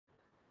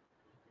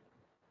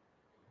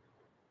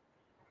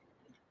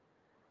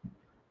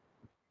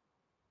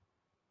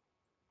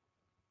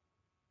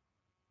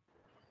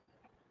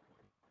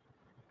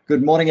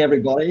Good morning,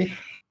 everybody.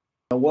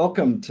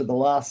 Welcome to the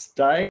last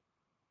day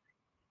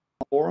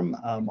forum.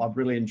 I've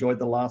really enjoyed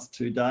the last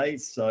 2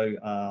 days,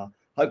 so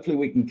hopefully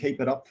we can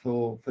keep it up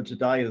for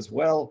today as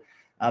well.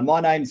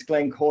 My name's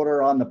Glen.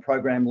 I'm the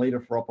Program Leader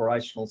for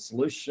Operational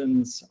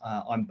Solutions.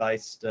 I'm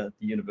based at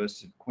the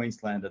University of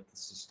Queensland at the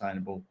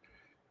Sustainable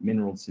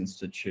Minerals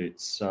Institute.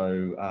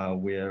 So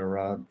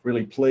we're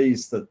really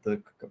pleased that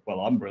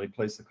I'm really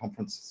pleased the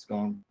conference has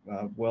gone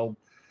well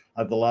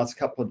over the last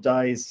couple of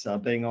days,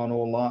 being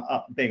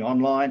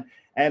online.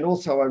 And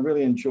also I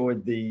really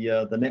enjoyed the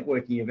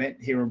networking event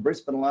here in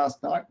Brisbane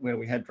last night where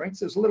we had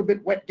drinks. It was a little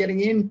bit wet getting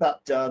in, but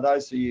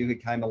those of you who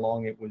came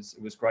along, it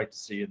was great to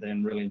see you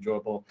then, really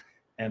enjoyable.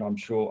 And I'm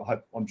sure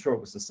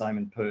it was the same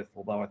in Perth,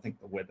 although I think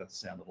the weather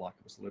sounded like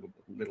it was a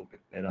little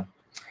bit better.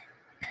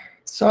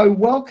 So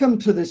welcome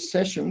to this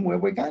session where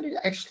we're going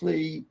to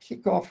actually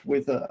kick off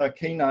with a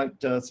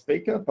keynote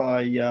speaker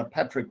by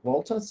Patrick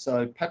Walter.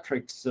 So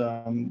Patrick's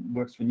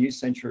works for New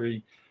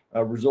Century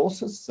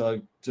Resources. So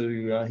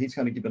he's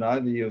going to give an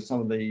overview of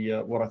some of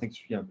the what I think is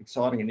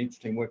exciting and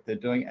interesting work they're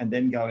doing, and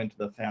then go into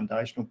the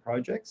foundational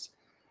projects.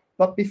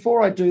 But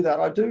before I do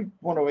that, I do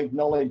want to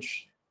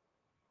acknowledge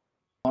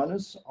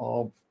owners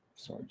of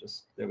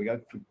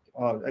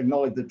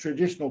acknowledge the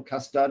traditional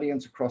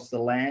custodians across the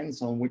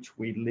lands on which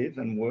we live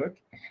and work,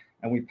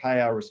 and we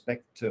pay our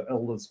respect to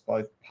elders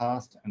both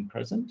past and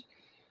present.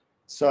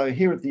 So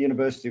here at the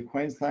University of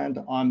Queensland,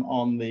 I'm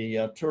on the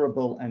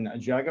Turrbal and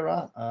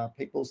Jagera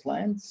people's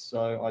lands.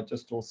 So I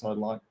just also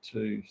like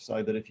to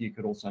say that if you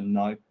could also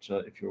note,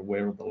 if you're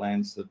aware of the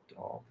lands of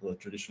the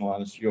traditional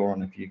owners you're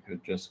on, if you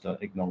could just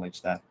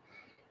acknowledge that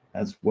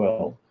as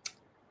well.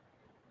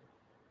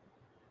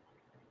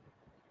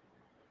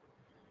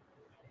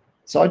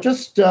 So I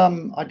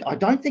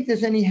don't think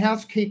there's any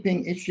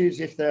housekeeping issues.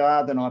 If there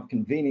are, then I've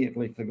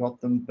conveniently forgot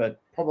them,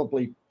 but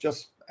probably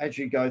just as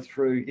you go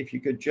through, if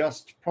you could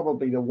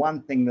probably the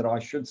one thing that I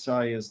should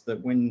say is that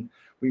when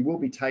we will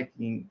be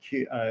taking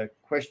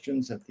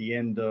questions at the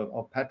end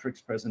of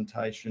Patrick's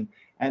presentation,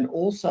 and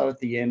also at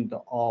the end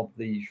of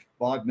the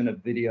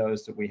 5-minute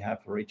videos that we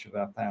have for each of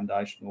our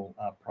foundational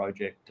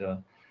project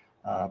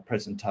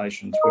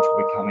presentations, which will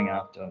be coming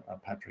after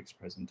Patrick's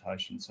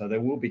presentation. So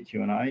there will be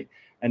Q&A,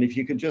 and if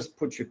you could just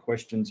put your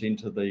questions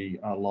into the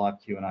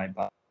live Q&A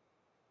button,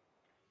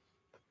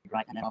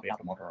 great, and then I'll be able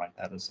to moderate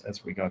that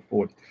as we go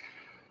forward.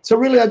 So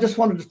really, I just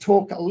wanted to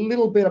talk a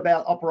little bit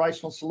about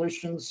operational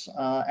solutions.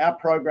 Our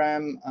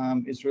program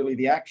is really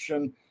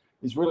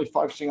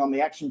focusing on the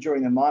action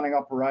during the mining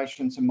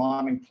operations, and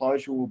mining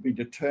closure will be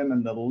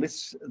determined the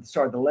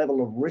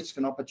level of risk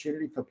and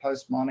opportunity for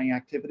post-mining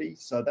activity.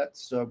 So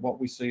that's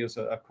what we see as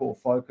a core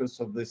focus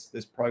of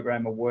this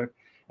program of work.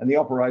 And the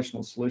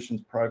operational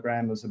solutions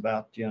program is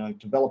about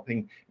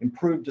developing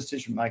improved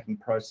decision-making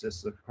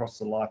processes across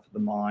the life of the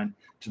mine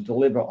to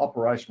deliver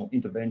operational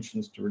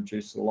interventions to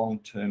reduce the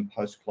long-term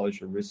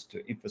post-closure risk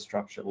to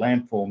infrastructure,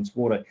 landforms,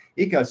 water,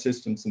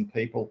 ecosystems, and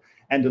people,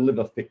 and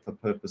deliver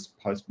fit-for-purpose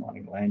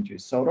post-mining land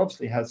use. So it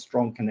obviously has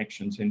strong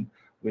connections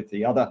with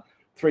the other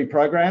 3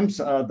 programs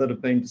that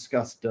have been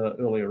discussed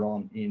earlier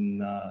on in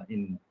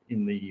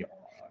the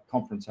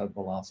conference over the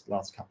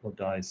last couple of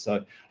days. So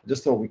I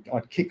just thought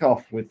I'd kick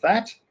off with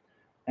that,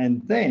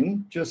 and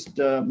then just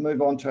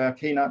move on to our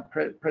keynote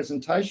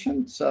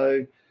presentation.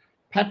 So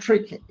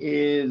Patrick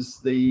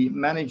is the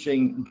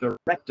Managing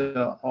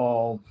Director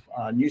of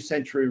New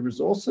Century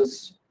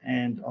Resources,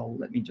 and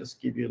let me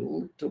just give you a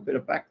little bit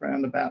of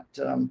background about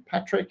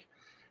Patrick.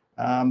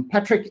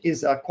 Patrick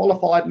is a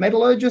qualified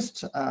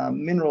metallurgist,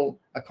 mineral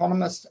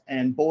economist,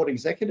 and board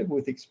executive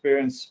with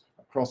experience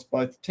across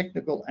both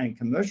technical and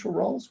commercial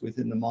roles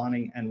within the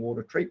mining and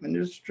water treatment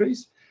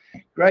industries.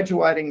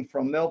 Graduating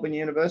from Melbourne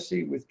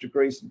University with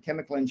degrees in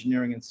chemical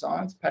engineering and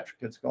science, Patrick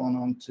has gone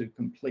on to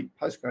complete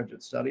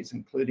postgraduate studies,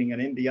 including an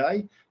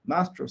MBA,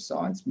 Master of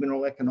Science,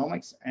 Mineral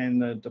Economics,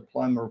 and a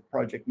Diploma of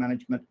Project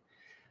Management.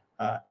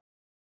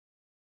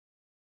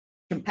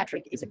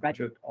 Patrick is a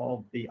graduate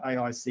of the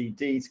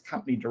AICD's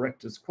Company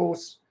Directors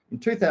course. In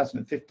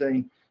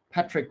 2015,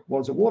 Patrick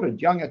was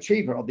awarded Young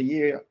Achiever of the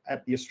Year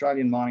at the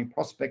Australian Mining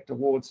Prospect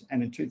Awards,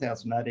 and in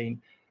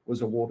 2018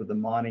 was awarded the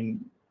Mining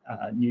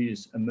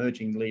News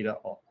Emerging Leader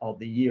of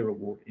the Year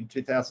Award. In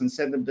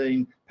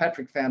 2017,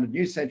 Patrick founded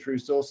New Century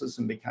Resources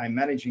and became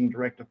Managing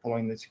Director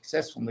following the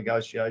successful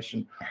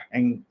negotiation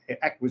and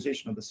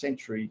acquisition of the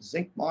Century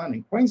Zinc Mine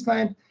in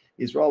Queensland.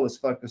 His role is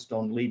focused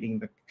on leading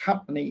the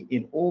company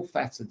in all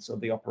facets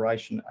of the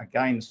operation,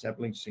 again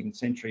establishing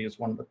Century as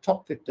one of the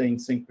top 15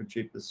 zinc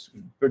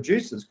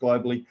producers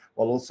globally,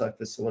 while also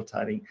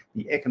facilitating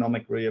the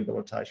economic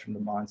rehabilitation of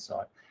the mine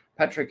site.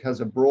 Patrick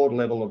has a broad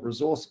level of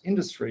resource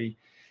industry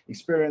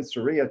experience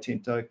to Rio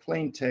Tinto,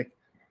 Clean Tech,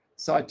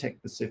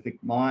 Sci-Tech Pacific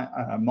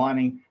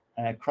Mining,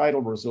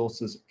 Cradle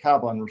Resources,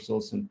 Carbon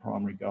Resource, and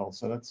Primary Gold.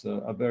 So that's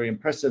a very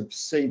impressive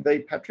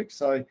CV, Patrick.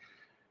 So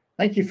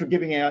thank you for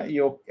giving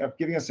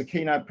us a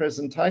keynote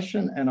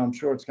presentation, and I'm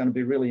sure it's going to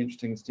be really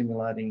interesting and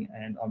stimulating,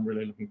 and I'm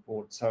really looking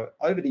forward. So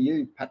over to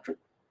you, Patrick.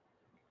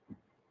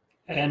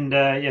 And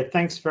yeah,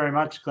 thanks very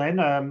much, Glenn.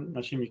 I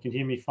assume you can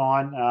hear me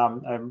fine.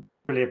 I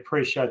really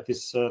appreciate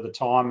this, the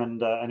time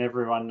and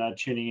everyone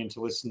tuning in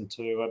to listen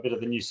to a bit of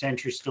the New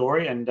Century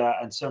story, and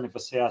certainly for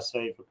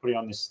CRC for putting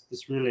on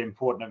this really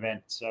important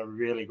event. So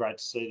really great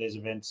to see these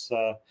events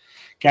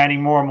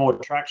gaining more and more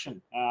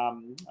traction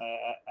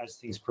as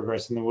things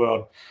progress in the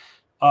world.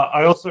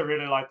 I also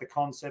really like the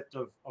concept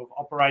of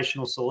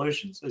operational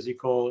solutions, as you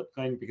call it,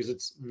 Glenn, because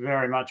it's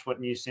very much what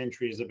New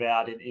Century is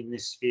about in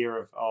this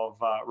sphere of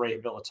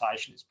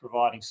rehabilitation. It's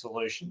providing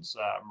solutions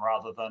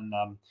rather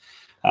than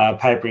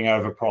papering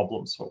over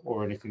problems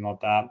or anything like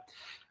that.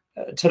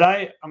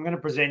 Today, I'm going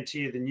to present to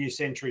you the New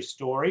Century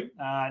story.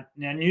 Now,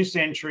 New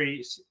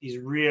Century is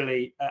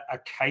really a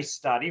case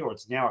study, or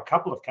it's now a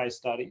couple of case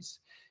studies,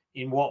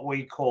 in what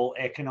we call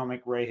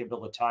economic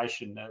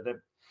rehabilitation.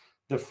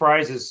 The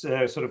phrase is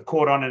sort of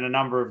caught on in a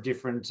number of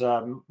different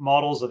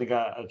models. I think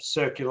a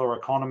circular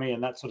economy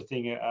and that sort of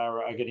thing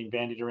are getting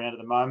bandied around at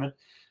the moment.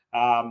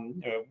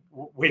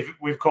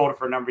 We've called it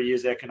for a number of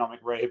years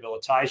economic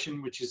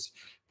rehabilitation, which is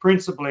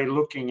principally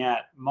looking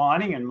at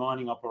mining and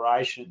mining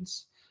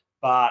operations,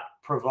 but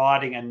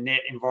providing a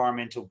net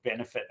environmental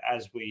benefit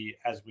as we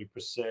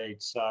proceed.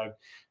 So,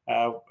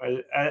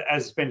 as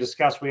has been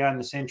discussed, we own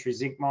the Century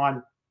Zinc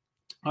Mine.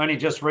 Only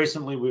just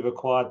recently, we've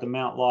acquired the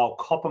Mount Lyell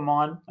copper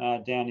mine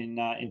down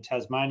in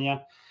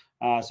Tasmania.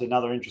 So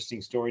another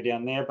interesting story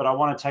down there. But I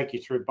want to take you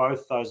through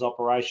both those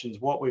operations,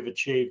 what we've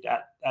achieved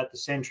at the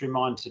Century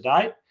mine to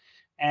date,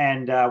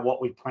 and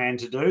what we plan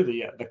to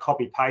do, the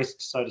copy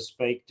paste, so to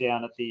speak,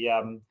 down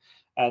in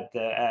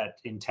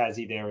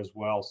Tassie there as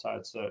well. So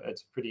it's a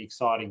pretty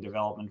exciting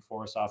development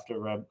for us after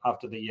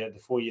the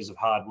 4 years of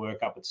hard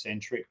work up at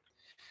Century.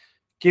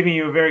 Giving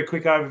you a very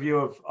quick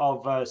overview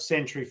of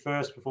Century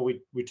first before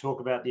we talk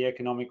about the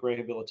economic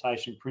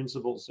rehabilitation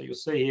principles. So you'll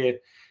see here,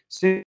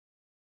 Century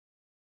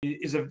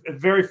is a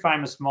very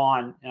famous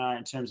mine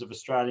in terms of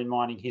Australian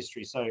mining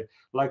history. So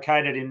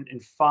located in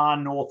far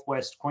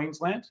northwest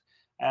Queensland.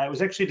 It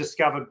was actually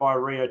discovered by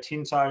Rio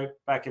Tinto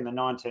back in the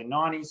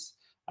 1990s.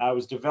 It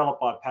was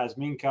developed by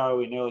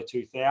Pasminco in early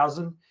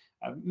 2000.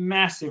 A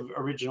massive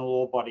original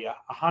ore body,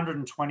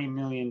 120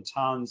 million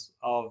tonnes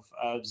of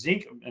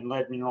zinc and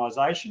lead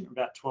mineralisation,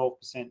 about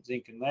 12%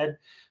 zinc and lead,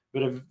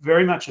 but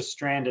very much a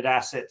stranded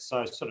asset,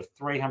 so sort of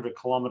 300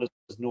 kilometres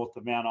north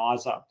of Mount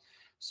Isa.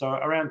 So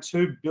around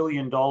 $2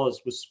 billion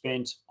was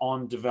spent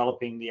on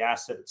developing the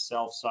asset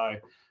itself. So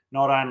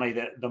not only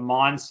the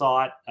mine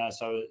site,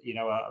 so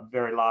a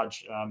very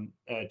large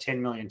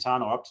 10 million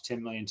tonne or up to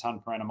 10 million tonne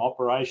per annum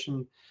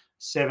operation,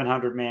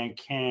 700-man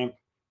camp,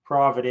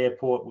 private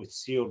airport with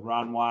sealed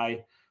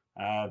runway,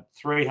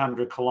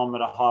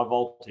 300-kilometre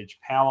high-voltage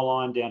power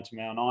line down to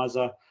Mount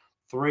Isa,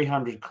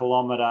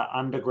 300-kilometre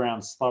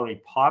underground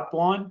slurry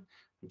pipeline,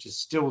 which is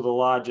still the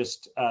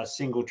largest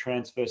single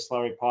transfer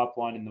slurry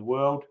pipeline in the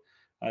world,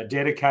 a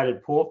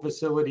dedicated port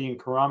facility in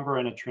Corumba,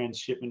 and a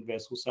transshipment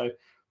vessel. So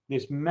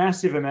this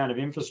massive amount of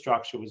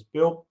infrastructure was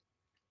built,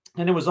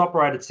 and it was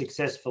operated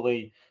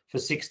successfully for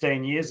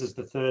 16 years as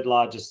the third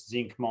largest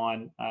zinc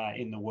mine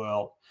in the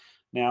world.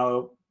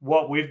 Now,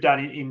 what we've done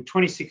in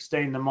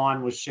 2016, the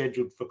mine was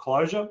scheduled for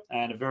closure,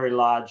 and a very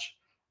large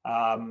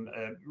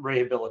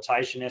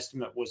rehabilitation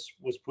estimate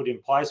was put in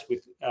place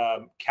with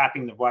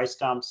capping the waste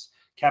dumps,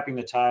 capping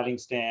the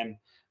tailings dam,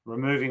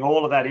 removing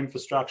all of that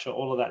infrastructure,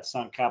 all of that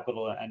sunk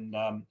capital, and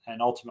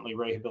ultimately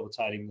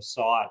rehabilitating the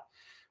site.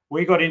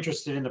 We got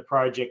interested in the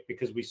project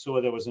because we saw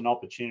there was an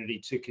opportunity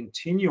to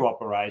continue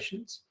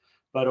operations,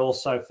 but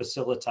also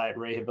facilitate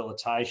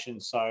rehabilitation.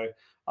 So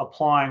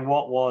applying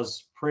what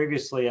was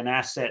previously an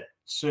asset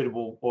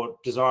suitable or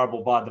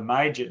desirable by the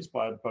majors,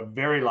 by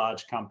very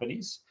large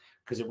companies,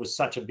 because it was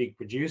such a big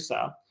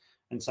producer,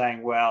 and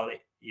saying, well,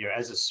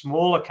 as a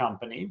smaller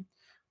company,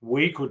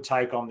 we could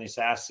take on this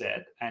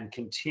asset and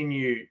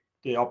continue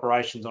the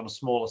operations on a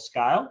smaller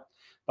scale,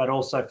 but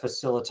also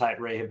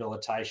facilitate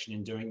rehabilitation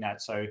in doing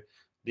that. So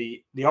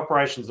the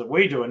operations that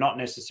we do are not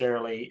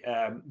necessarily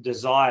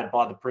desired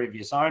by the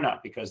previous owner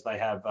because they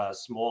have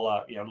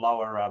smaller,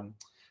 lower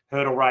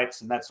hurdle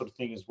rates and that sort of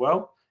thing as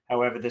well.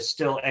 However, there's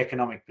still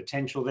economic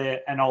potential there,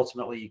 and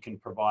ultimately you can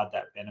provide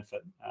that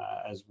benefit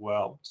as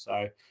well.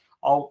 So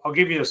I'll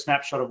give you a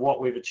snapshot of what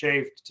we've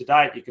achieved to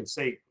date. You can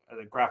see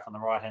the graph on the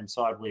right-hand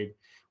side.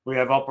 We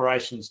have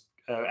operations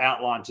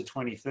outlined to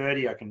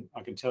 2030. I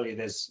can tell you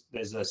there's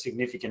a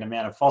significant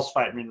amount of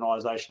phosphate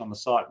mineralisation on the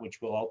site,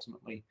 which will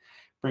ultimately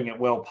bring it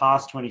well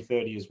past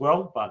 2030 as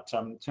well. But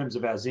in terms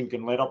of our zinc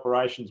and lead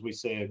operations, we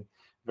see a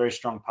very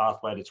strong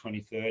pathway to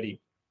 2030.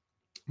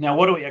 Now,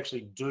 what do we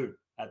actually do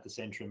at the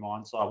Century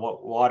mine site?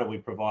 Why do we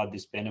provide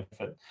this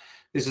benefit?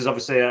 This is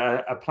obviously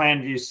a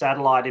plan view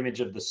satellite image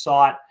of the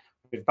site.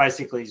 We've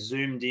basically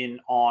zoomed in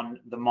on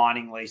the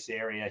mining lease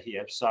area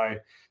here. So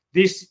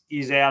this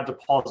is our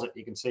deposit.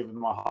 You can see with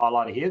my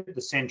highlighter here,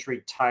 the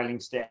Century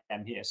tailings dam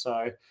here.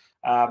 So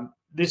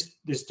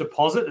this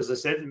deposit, as I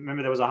said,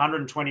 remember there was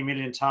 120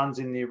 million tonnes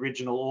in the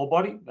original ore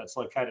body. That's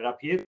located up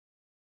here,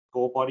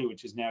 ore body,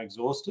 which is now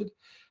exhausted.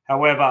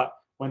 However,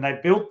 when they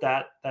built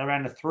that, they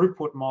ran a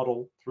throughput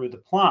model through the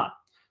plant.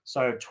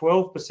 So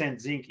 12%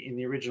 zinc in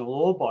the original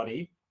ore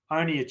body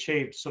only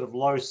achieved sort of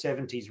low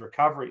 70s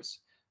recoveries.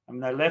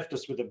 And they left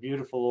us with a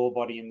beautiful ore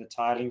body in the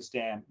tailings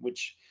dam,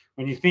 which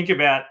when you think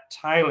about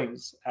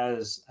tailings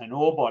as an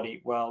ore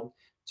body, well,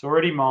 it's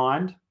already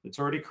mined, it's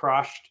already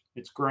crushed,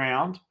 it's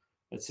ground,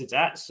 it sits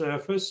at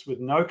surface with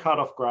no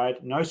cutoff grade,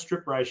 no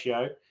strip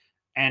ratio,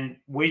 and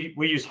we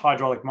use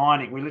hydraulic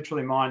mining. We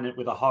literally mine it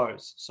with a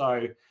hose.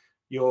 So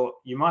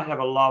you might have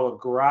a lower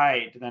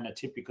grade than a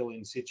typical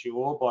in situ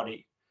ore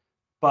body,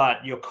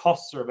 but your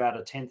costs are about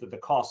a tenth of the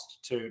cost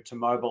to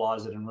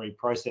mobilize it and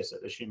reprocess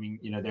it, assuming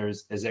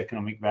there's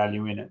economic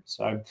value in it.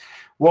 So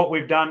what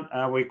we've done,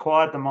 we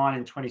acquired the mine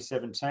in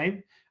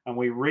 2017 and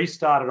we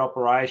restarted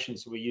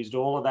operations. So we used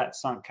all of that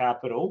sunk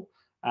capital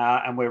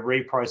and we're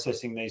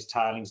reprocessing these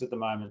tailings at the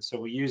moment. So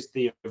we used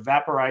the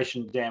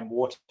evaporation dam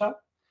water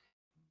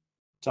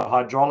to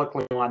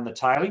hydraulically line the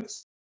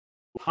tailings,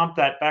 pump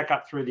that back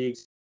up through the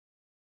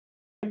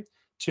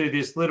to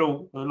this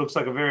little, it looks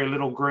like a very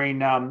little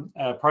green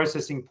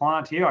processing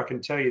plant here. I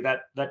can tell you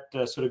that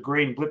sort of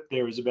green blip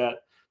there is about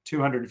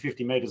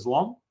 250 meters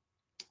long.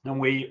 And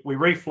we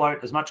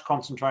refloat as much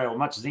concentrate or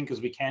much zinc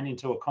as we can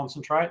into a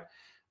concentrate.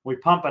 We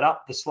pump it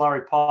up the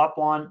slurry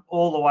pipeline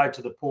all the way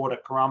to the port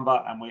at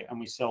Karumba, and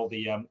we sell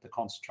the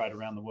concentrate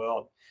around the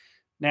world.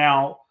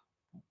 Now,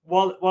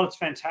 while it's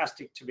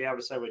fantastic to be able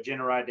to say we're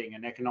generating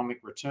an economic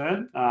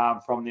return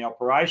from the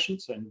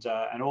operations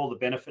and all the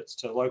benefits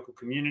to local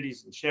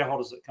communities and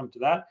shareholders that come to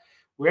that,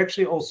 we're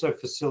actually also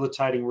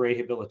facilitating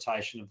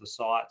rehabilitation of the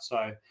site. So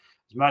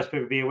as most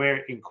people be aware,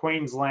 in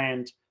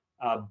Queensland,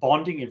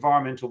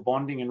 environmental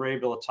bonding and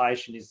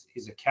rehabilitation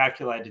is a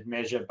calculated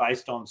measure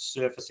based on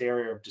surface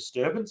area of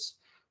disturbance.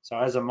 So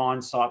as a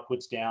mine site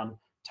puts down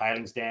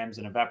tailings dams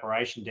and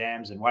evaporation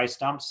dams and waste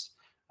dumps,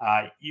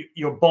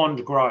 your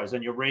bond grows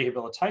and your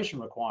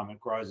rehabilitation requirement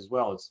grows as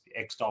well. It's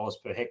X dollars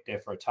per hectare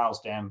for a tails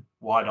dam,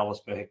 Y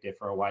dollars per hectare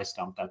for a waste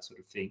dump, that sort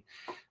of thing.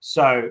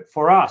 So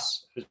for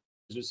us, as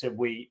I said,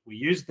 we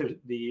use the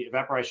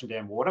evaporation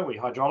dam water, we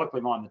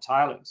hydraulically mine the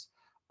tailings.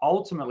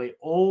 Ultimately,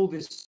 all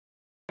this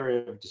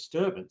area of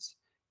disturbance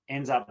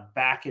ends up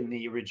back in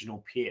the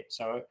original pit.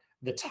 So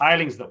the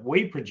tailings that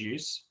we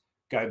produce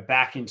go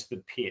back into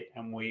the pit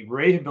and we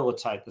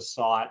rehabilitate the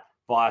site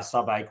via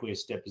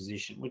subaqueous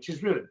deposition, which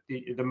is really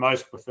the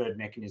most preferred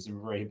mechanism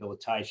of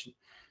rehabilitation,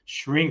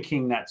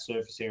 shrinking that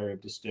surface area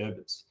of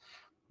disturbance.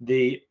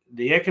 The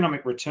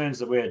economic returns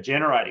that we're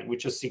generating,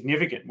 which are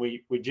significant,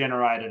 we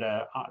generated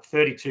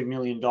 $32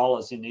 million in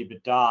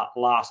EBITDA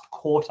last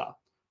quarter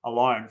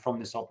alone from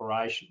this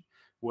operation,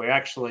 where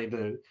actually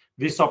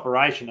this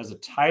operation as a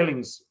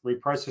tailings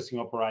reprocessing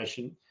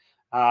operation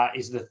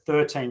is the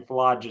 13th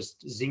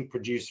largest zinc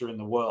producer in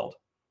the world.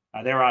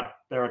 There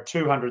are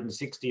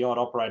 260 odd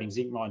operating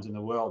zinc mines in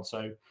the world.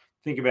 So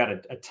think about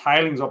a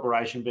tailings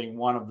operation being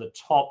one of the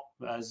top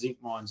zinc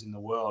mines in the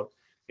world.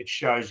 It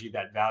shows you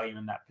that value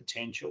and that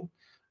potential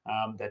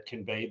that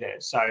can be there.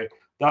 So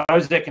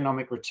those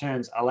economic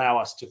returns allow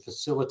us to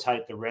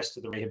facilitate the rest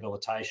of the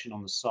rehabilitation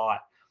on the site.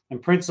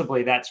 And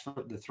principally that's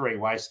for the three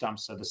waste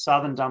dumps. So the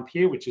southern dump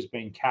here, which has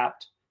been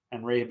capped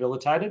and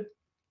rehabilitated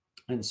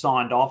and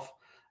signed off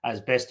as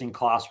best in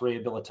class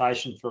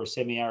rehabilitation for a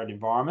semi-arid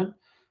environment.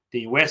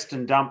 The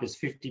western dump is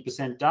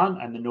 50% done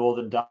and the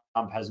northern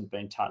dump hasn't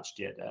been touched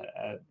yet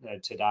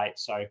to date.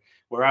 So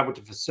we're able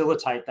to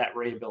facilitate that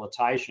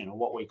rehabilitation, or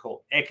what we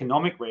call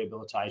economic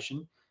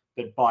rehabilitation,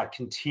 but by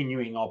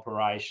continuing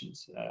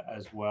operations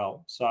as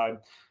well. So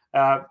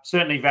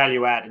certainly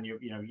value add, and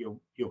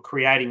you're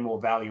creating more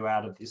value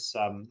out of this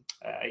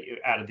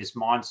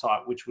mine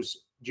site, which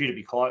was due to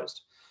be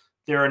closed.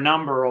 There are a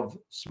number of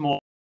small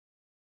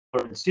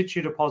in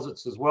situ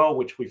deposits as well,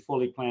 which we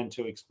fully plan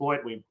to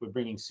exploit. We're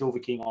bringing Silver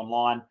King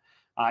online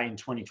in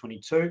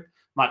 2022,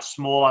 much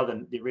smaller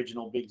than the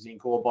original big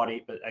zinc ore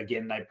body, but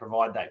again, they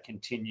provide that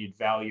continued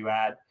value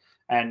add.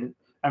 And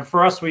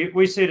for us,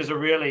 we see it as a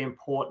really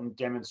important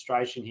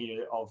demonstration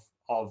here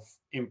of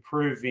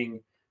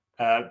improving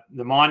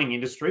the mining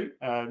industry,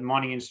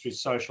 mining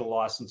industry's social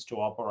license to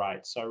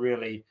operate. So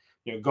really,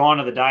 gone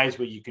are the days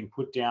where you can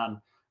put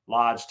down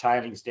large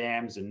tailings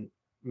dams and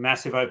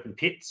massive open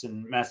pits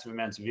and massive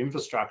amounts of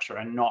infrastructure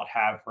and not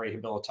have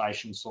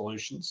rehabilitation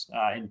solutions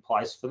in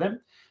place for them,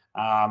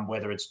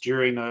 whether it's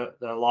during the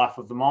life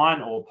of the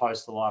mine or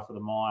post the life of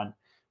the mine.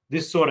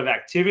 This sort of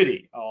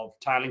activity of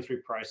tailings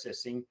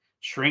reprocessing,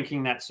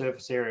 shrinking that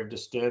surface area of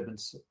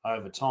disturbance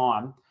over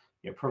time,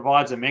 it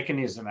provides a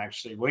mechanism,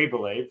 actually, we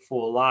believe,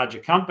 for larger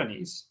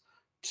companies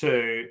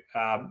to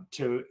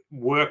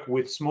work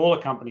with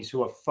smaller companies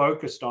who are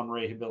focused on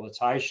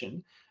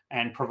rehabilitation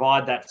and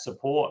provide that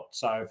support.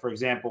 So, for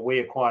example, we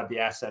acquired the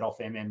asset off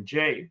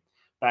MMG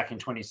back in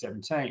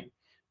 2017.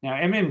 Now,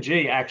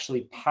 MMG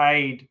actually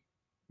paid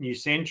New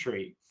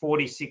Century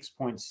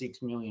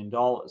 $46.6 million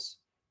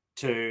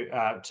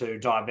to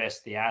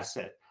divest the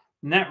asset.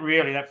 And that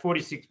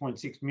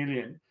 $46.6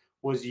 million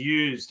was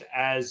used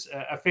as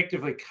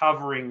effectively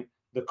covering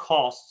the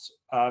costs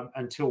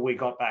until we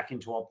got back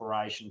into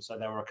operation. So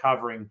they were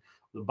covering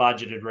the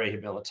budgeted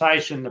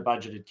rehabilitation, the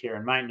budgeted care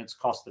and maintenance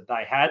costs that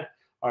they had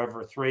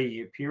over a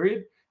 3-year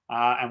period.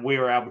 And we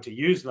were able to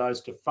use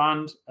those to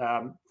fund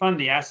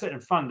the asset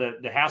and fund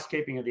the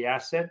housekeeping of the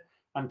asset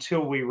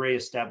until we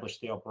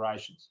re-established the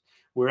operations.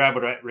 We were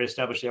able to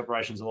re-establish the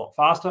operations a lot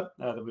faster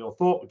than we all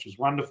thought, which was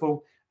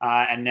wonderful.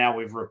 And now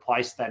we've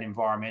replaced that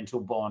environmental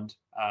bond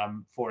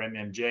for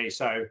MMG.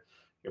 So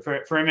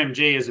for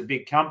MMG as a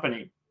big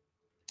company,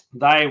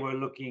 they were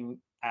looking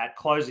at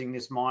closing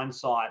this mine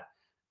site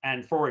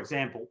and, for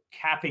example,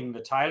 capping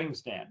the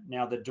tailings dam.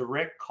 Now, the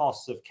direct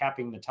costs of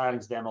capping the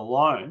tailings dam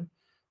alone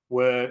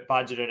were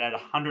budgeted at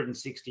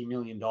 $160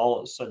 million.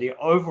 So the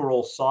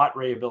overall site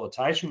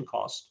rehabilitation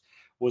cost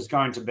was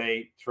going to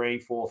be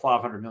 $300, $400,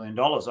 $500 million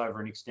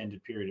over an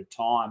extended period of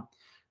time.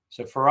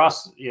 So for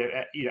us,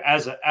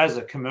 as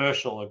a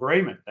commercial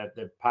agreement, that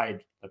they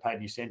paid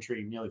New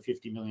Century nearly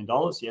 $50 million.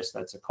 Yes,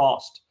 that's a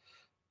cost,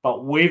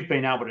 but we've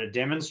been able to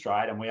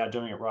demonstrate, and we are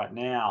doing it right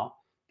now,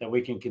 that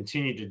we can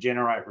continue to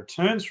generate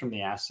returns from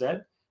the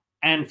asset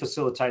and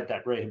facilitate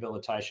that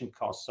rehabilitation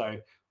cost. So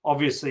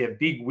obviously a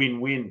big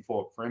win-win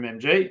for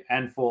MMG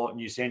and for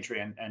New Century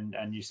and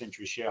New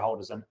Century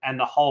shareholders and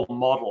the whole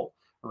model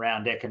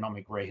around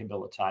economic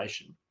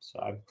rehabilitation.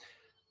 So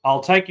I'll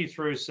take you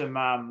through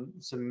some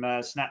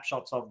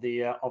snapshots of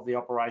the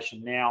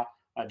operation now,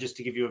 just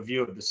to give you a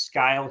view of the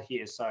scale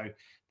here. So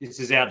this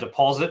is our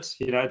deposit.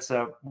 It's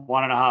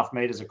 1.5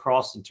 meters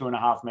across and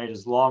 2.5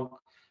 meters long,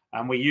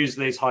 and we use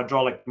these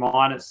hydraulic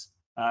miners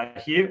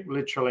here.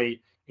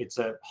 Literally, it's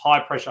a high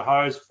pressure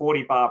hose,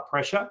 40 bar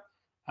pressure,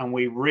 and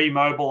we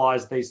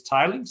remobilize these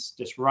tailings,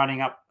 just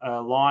running up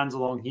lines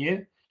along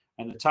here,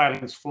 and the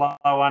tailings flow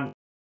on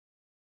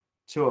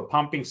to a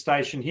pumping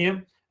station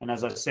here. And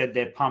as I said,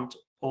 they're pumped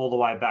all the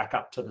way back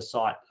up to the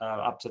site,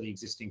 up to the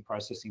existing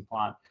processing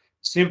plant.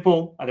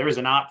 Simple. There is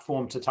an art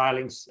form to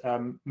tailings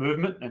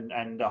movement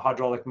and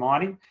hydraulic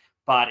mining,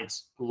 but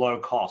it's low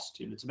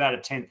cost. It's about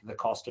 1/10 of the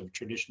cost of a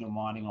traditional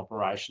mining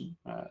operation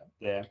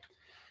there.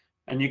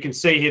 And you can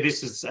see here,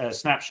 this is a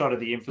snapshot of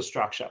the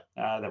infrastructure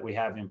that we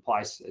have in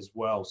place as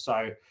well.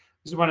 So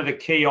this is one of the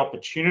key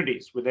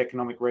opportunities with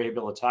economic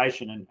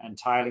rehabilitation and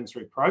tailings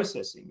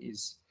reprocessing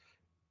is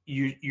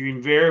you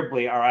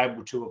invariably are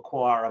able to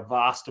acquire a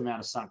vast amount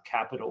of sunk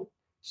capital.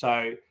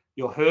 So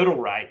your hurdle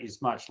rate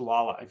is much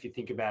lower if you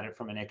think about it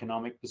from an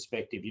economic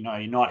perspective.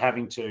 You're not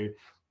having to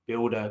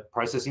build a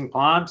processing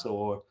plant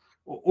or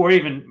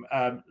even,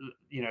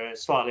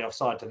 slightly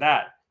offside to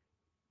that,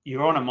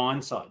 you're on a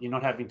mine site. You're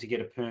not having to get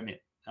a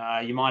permit.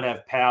 You might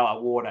have power,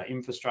 water,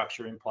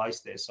 infrastructure in place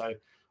there. So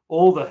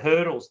all the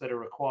hurdles that are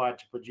required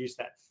to produce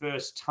that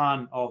first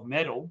ton of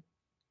metal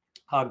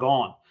are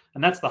gone.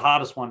 And that's the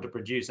hardest one to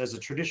produce. As a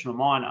traditional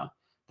miner,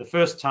 the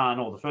first ton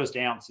or the first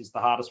ounce is the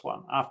hardest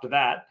one. After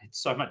that, it's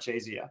so much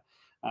easier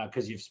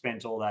because you've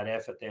spent all that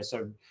effort there.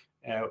 So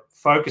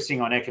focusing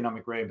on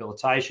economic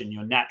rehabilitation,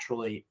 you're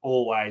naturally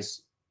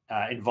always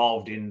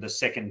involved in the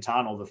second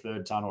ton or the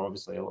third ton, or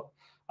obviously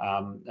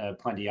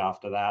plenty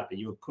after that. But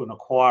you can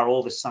acquire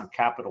all this sunk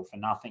capital for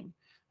nothing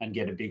and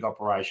get a big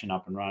operation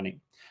up and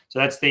running. So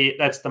that's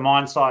the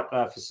mine site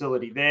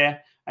facility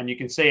there. And you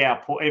can see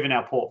even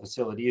our port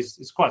facility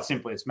is quite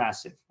simple. It's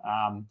massive.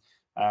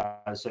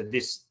 So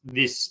this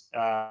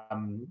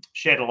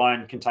shed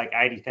alone can take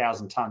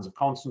 80,000 tons of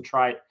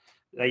concentrate.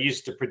 They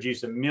used to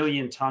produce 1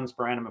 million tons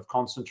per annum of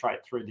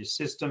concentrate through this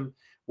system.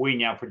 We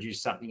now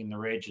produce something in the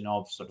region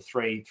of sort of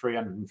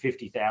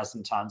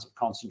 350,000 tons of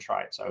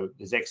concentrate. So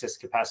there's excess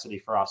capacity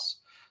for us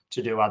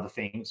to do other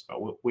things,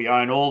 but we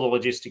own all the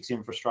logistics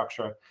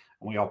infrastructure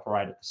and we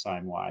operate it the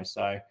same way.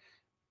 So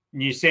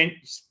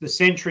the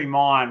Century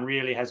mine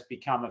really has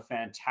become a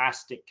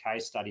fantastic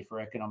case study for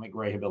economic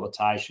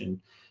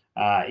rehabilitation.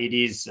 It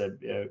is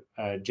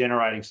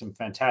generating some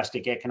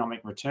fantastic economic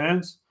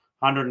returns,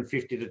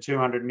 $150 to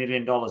 $200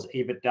 million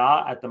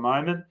EBITDA at the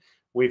moment.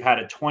 We've had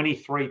a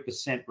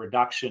 23%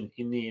 reduction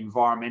in the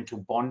environmental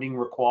bonding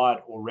required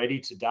already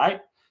to date.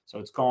 So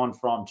it's gone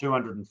from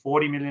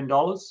 $240 million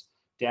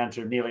down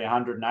to nearly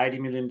 $180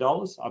 million.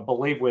 I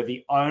believe we're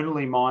the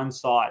only mine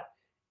site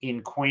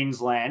in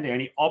Queensland, the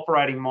only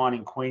operating mine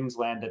in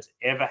Queensland that's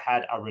ever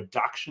had a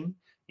reduction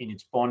in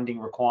its bonding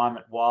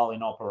requirement while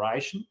in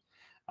operation.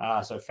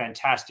 So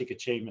fantastic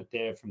achievement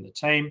there from the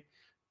team.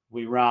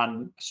 We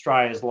run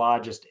Australia's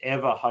largest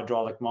ever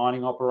hydraulic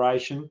mining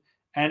operation.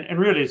 And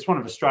really, it's one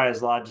of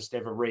Australia's largest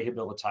ever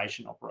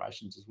rehabilitation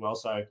operations as well.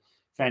 So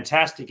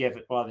fantastic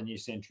effort by the New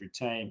Century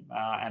team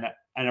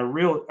and a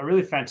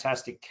really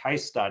fantastic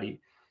case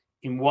study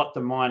in what the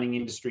mining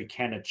industry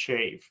can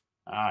achieve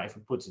if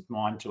it puts its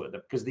mind to it,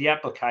 because the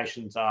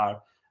applications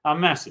are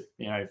massive.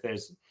 If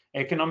there's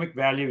economic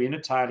value in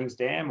a tailings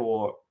dam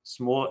or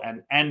smaller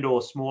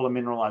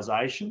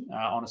mineralization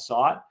on a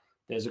site,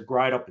 there's a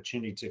great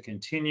opportunity to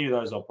continue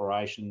those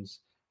operations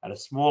at a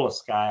smaller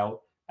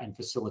scale and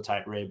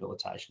facilitate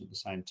rehabilitation at the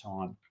same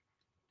time.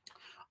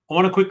 I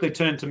want to quickly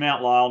turn to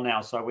Mount Lyell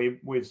now. So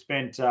we've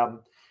spent 4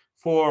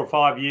 or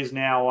 5 years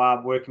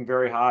now working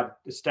very hard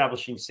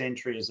establishing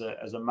Century as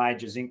a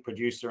major zinc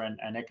producer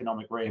and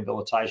economic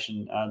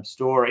rehabilitation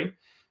story.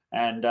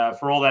 And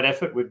for all that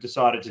effort, we've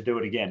decided to do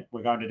it again.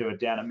 We're going to do it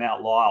down at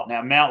Mount Lyell.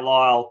 Now, Mount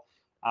Lyell,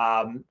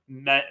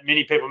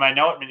 many people may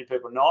know it, many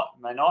people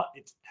may not.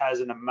 It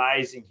has an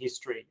amazing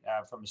history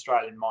from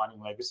Australian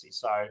mining legacy.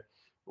 So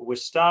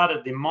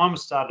the mine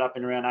was started up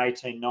in around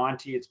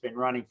 1890. It's been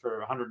running for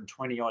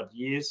 120 odd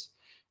years.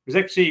 It was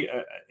actually,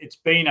 it's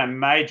been a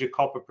major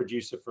copper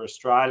producer for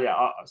Australia.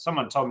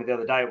 Someone told me the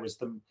other day it was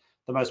the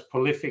most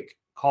prolific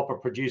copper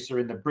producer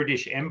in the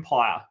British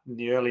Empire in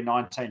the early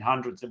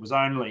 1900s. It was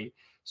only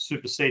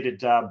superseded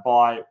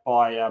by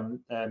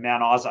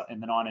Mount Isa in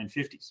the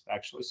 1950s,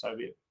 actually. So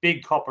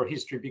big copper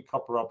history, big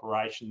copper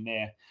operation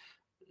there.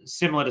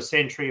 Similar to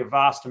Century, a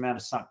vast amount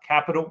of sunk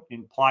capital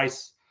in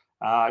place,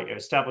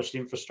 established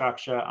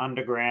infrastructure,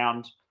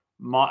 underground,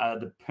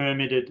 the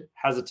permitted,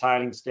 has a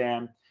tailings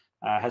dam,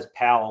 has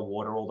power,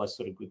 water, all those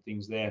sort of good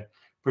things there.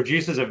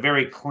 Produces a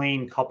very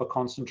clean copper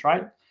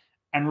concentrate.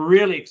 And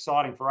really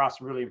exciting for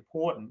us, really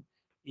important,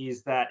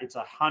 is that it's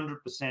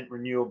 100%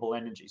 renewable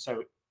energy.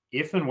 So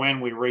if and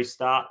when we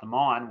restart the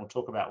mine, we'll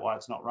talk about why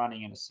it's not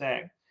running in a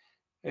sec.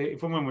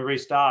 If and when we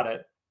restart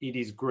it, it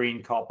is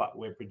green copper.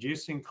 We're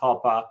producing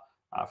copper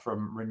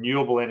from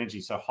renewable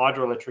energy, so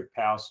hydroelectric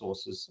power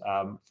sources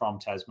from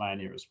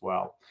Tasmania as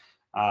well.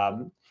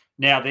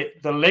 Now,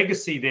 the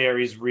legacy there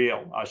is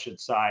real, I should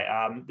say.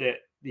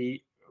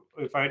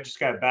 If I just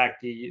go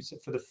back,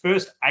 for the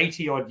first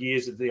 80 odd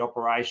years of the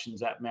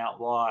operations at Mount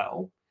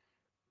Lyell,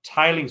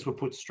 tailings were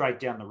put straight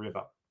down the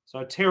river. So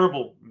a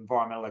terrible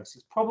environmental legacy.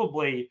 It's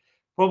probably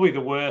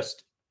the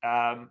worst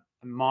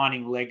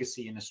mining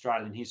legacy in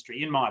Australian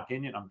history, in my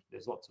opinion.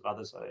 There's lots of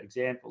other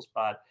examples,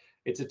 but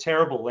it's a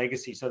terrible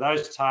legacy. So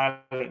those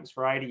tailings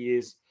for 80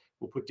 years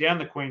were put down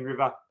the Queen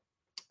River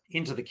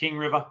into the King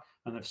River,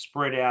 and they've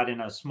spread out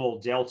in a small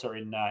delta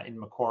in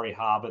Macquarie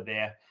Harbour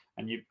there.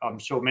 And I'm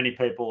sure many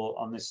people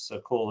on this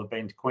call have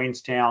been to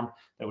Queenstown.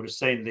 They would have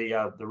seen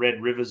the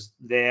Red Rivers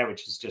there,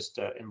 which is just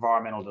an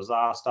environmental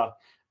disaster.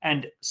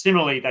 And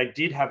similarly, they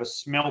did have a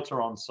smelter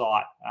on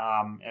site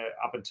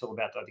up until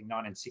about, I think,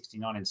 1960,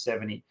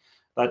 1970.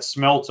 That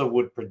smelter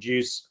would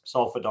produce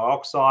sulfur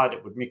dioxide.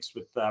 It would mix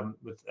with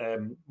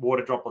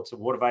water droplets of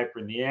water vapor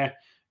in the air,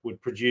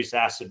 would produce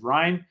acid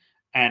rain,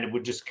 and it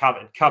would just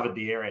covered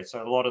the area.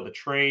 So a lot of the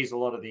trees, a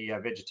lot of the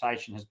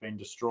vegetation has been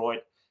destroyed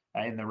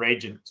in the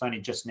region. It's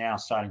only just now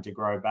starting to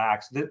grow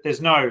back. So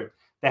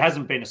there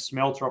hasn't been a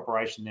smelter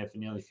operation there for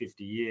nearly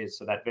 50 years.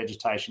 So that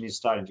vegetation is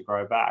starting to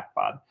grow back,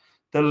 but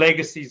the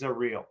legacies are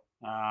real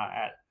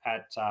at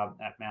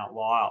Mount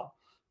Lyell.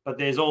 But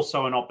there's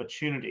also an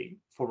opportunity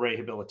for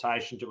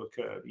rehabilitation to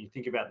occur. You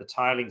think about the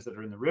tailings that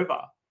are in the river.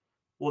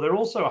 Well, they're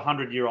also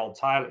 100-year-old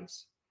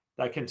tailings.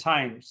 They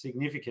contain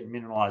significant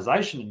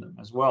mineralisation in them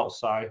as well.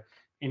 So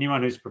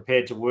anyone who's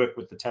prepared to work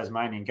with the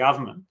Tasmanian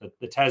government,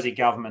 the Tassie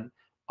government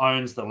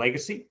owns the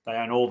legacy. They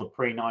own all the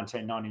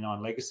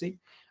pre-1999 legacy.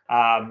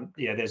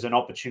 There's an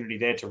opportunity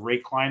there to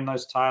reclaim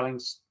those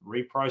tailings,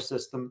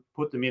 reprocess them,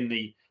 put them in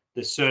the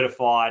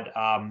certified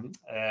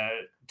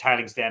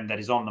tailings dam that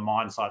is on the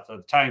mine site. So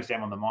the tailings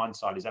dam on the mine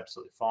site is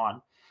absolutely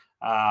fine.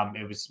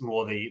 It was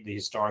more the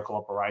historical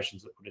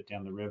operations that put it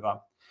down the river.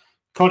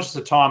 Conscious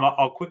of time,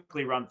 I'll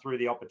quickly run through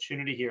the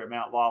opportunity here at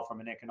Mount Lyell from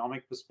an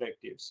economic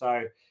perspective.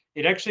 So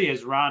it actually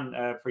has run,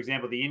 for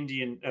example, the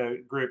Indian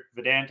group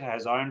Vedanta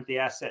has owned the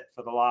asset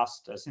for the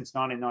last, since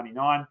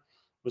 1999,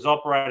 was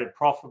operated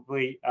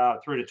profitably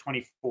through to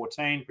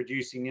 2014,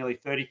 producing nearly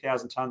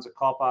 30,000 tonnes of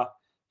copper,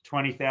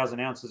 20,000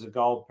 ounces of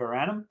gold per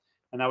annum.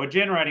 And they were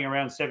generating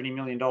around $70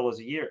 million a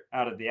year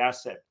out of the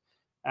asset.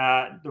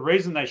 The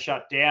reason they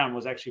shut down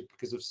was actually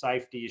because of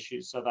safety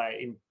issues. So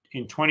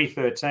in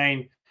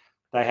 2013,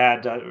 they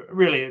had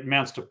really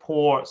amounts to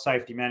poor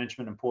safety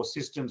management and poor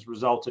systems,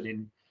 resulted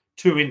in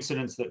 2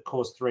 incidents that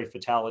caused 3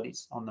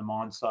 fatalities on the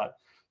mine site.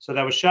 So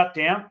they were shut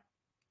down.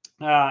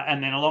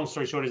 And then a long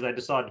story short is they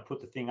decided to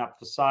put the thing up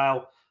for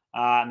sale,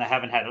 and they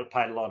haven't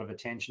paid a lot of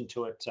attention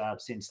to it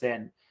since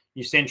then.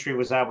 New Century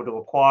was able to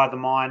acquire the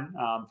mine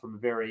from a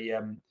very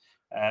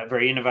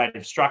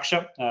innovative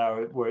structure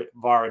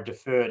via a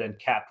deferred and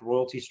capped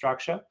royalty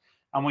structure.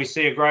 And we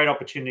see a great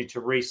opportunity to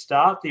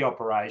restart the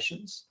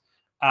operations,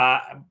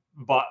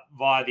 but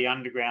via the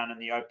underground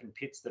and the open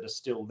pits that are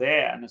still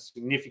there, and a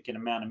significant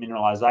amount of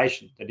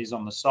mineralisation that is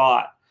on the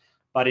site.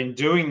 But in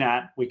doing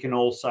that, we can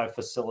also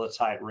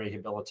facilitate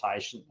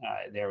rehabilitation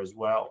there as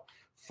well.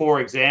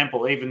 For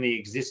example, even the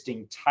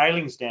existing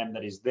tailings dam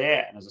that is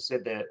there, and as I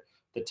said,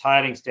 the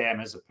tailings dam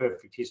has a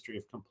perfect history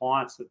of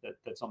compliance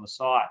that's on the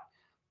site.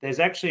 There's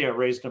actually a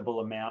reasonable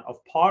amount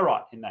of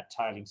pyrite in that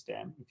tailings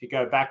dam. If you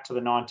go back to the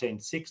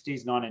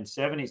 1960s,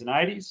 1970s and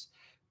 80s,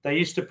 they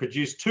used to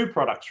produce 2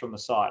 products from the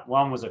site.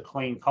 One was a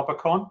clean copper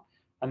con,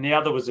 and the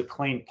other was a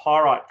clean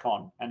pyrite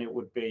con, and it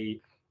would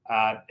be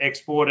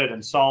exported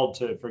and sold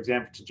to, for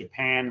example, to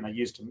Japan, and they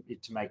used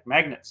it to make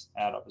magnets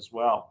out of as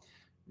well.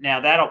 Now,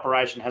 that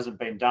operation hasn't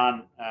been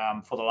done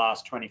for the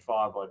last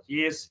 25 odd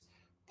years.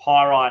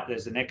 Pyrite,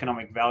 there's an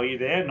economic value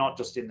there, not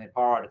just in the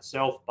pyrite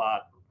itself,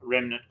 but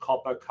remnant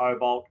copper,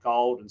 cobalt,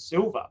 gold, and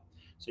silver.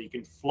 So you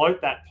can float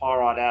that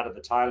pyrite out of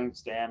the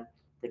tailings dam,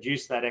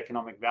 produce that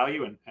economic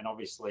value and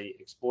obviously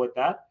exploit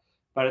that.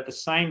 But at the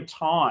same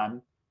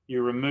time,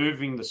 you're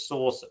removing the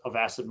source of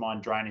acid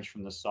mine drainage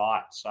from the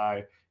site.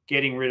 So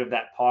getting rid of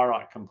that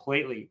pyrite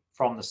completely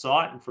from the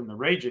site and from the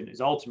region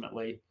is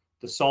ultimately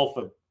the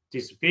sulfur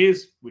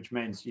disappears, which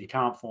means you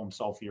can't form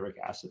sulfuric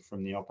acid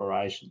from the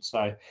operation.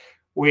 So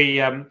we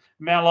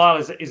Mount Lyell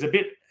is a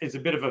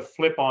bit of a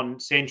flip on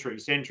Century.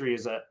 Century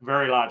is a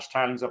very large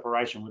tailings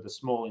operation with a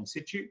small in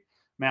situ.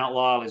 Mount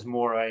Lyell is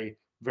more a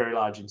very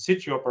large in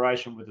situ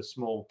operation with a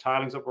small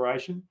tailings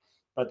operation,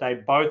 but they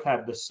both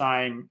have the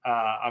same,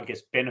 I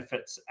guess,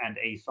 benefits and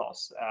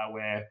ethos,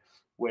 where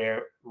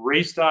we're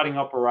restarting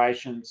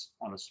operations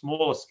on a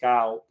smaller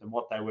scale than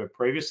what they were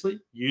previously,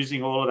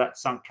 using all of that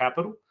sunk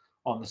capital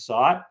on the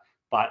site,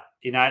 but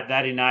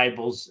that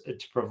enables it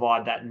to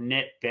provide that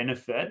net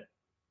benefit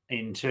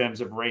in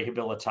terms of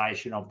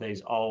rehabilitation of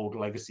these old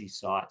legacy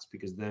sites,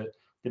 because the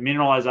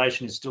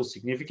mineralization is still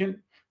significant.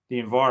 The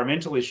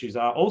environmental issues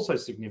are also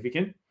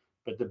significant,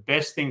 but the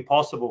best thing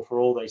possible for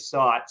all these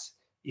sites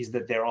is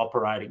that they're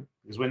operating,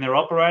 because when they're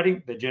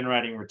operating, they're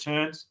generating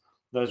returns.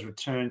 Those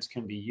returns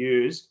can be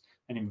used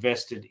and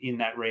invested in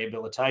that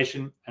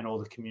rehabilitation and all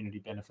the community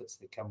benefits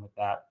that come with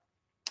that.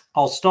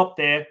 I'll stop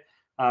there.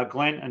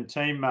 Glenn and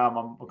team,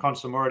 I'm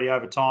conscious I'm already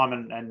over time,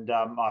 and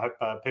I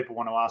hope people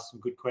want to ask some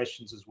good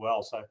questions as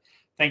well. So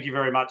thank you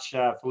very much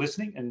for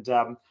listening, and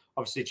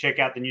obviously check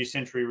out the New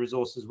Century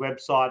Resources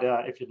website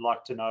if you'd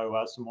like to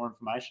know some more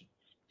information.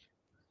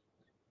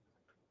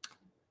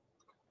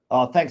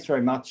 Thanks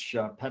very much,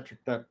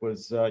 Patrick. That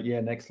was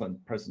an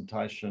excellent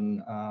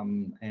presentation,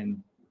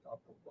 and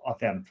I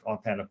found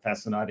it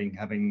fascinating,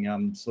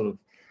 having sort of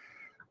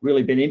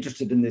really been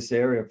interested in this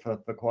area for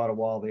quite a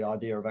while. The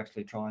idea of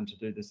actually trying to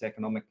do this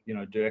economic,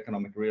 do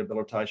economic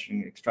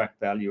rehabilitation,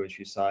 extract value, as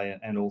you say,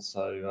 and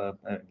also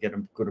get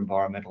good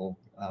environmental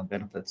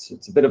benefits.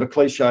 It's a bit of a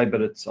cliche,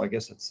 but I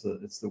guess it's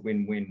the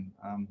win-win,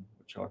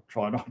 which I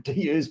try not to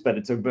use, but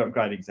it's a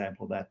great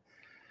example of that.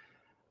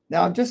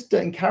 Now, just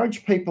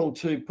encourage people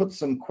to put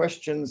some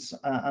questions,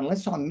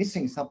 unless I'm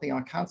missing something.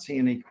 I can't see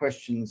any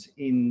questions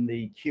in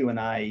the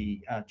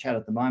Q&A chat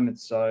at the moment.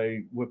 So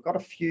we've got a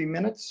few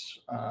minutes.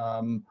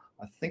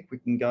 I think we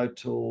can go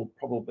till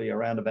probably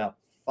around about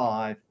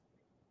 5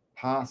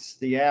 past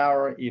the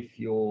hour. If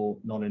you're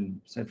not in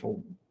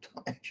Central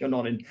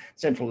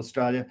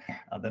Australia,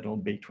 that'll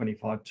be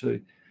 25 to.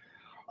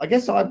 I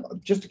guess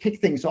just to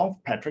kick things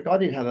off, Patrick, I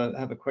did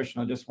have a question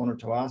I just wanted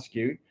to ask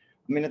you.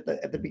 I mean,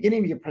 at the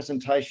beginning of your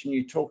presentation,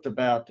 you talked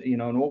about, an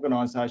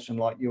organisation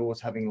like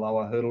yours having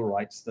lower hurdle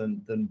rates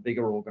than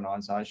bigger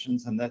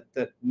organisations, and that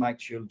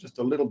makes you just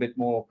a little bit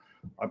more,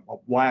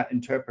 way I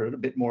interpret it, a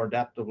bit more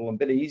adaptable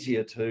and a bit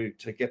easier to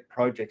get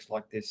projects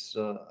like this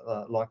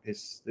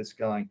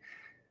going.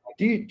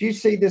 Do you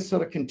see this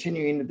sort of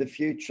continuing into the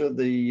future?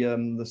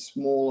 The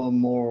smaller,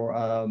 more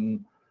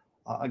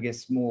I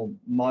guess more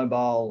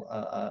mobile,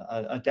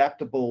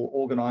 adaptable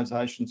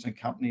organisations and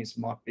companies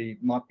might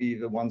be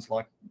the ones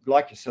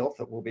like yourself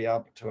that will be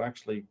able to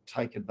actually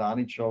take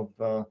advantage of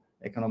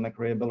economic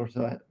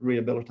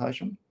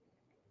rehabilitation.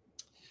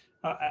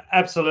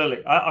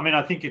 Absolutely. I mean,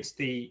 I think it's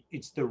the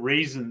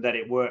reason that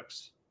it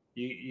works.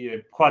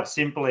 You quite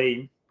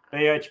simply,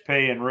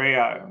 BHP and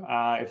Rio,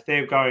 if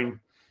they're going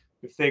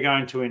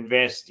to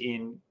invest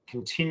in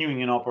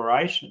continuing an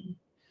operation,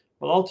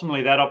 well,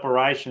 ultimately that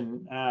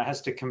operation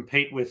has to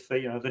compete with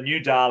the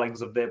new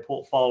darlings of their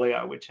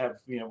portfolio, which have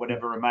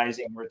whatever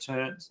amazing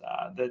returns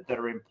that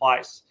are in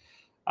place.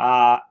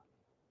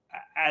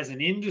 As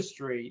an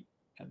industry,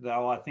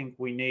 though, I think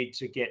we need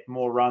to get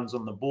more runs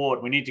on the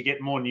board. We need to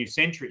get more new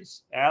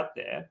centuries out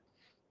there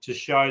to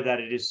show that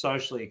it is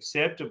socially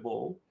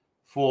acceptable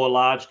for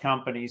large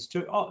companies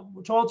to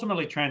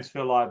ultimately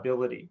transfer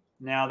liability.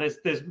 Now, there's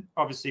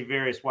obviously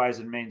various ways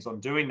and means on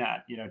doing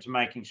that, to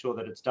making sure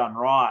that it's done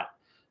right.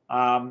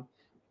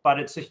 But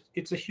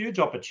it's a huge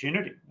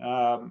opportunity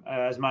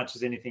as much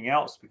as anything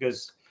else,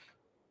 because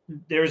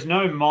there is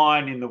no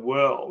mine in the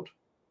world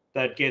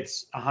that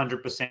gets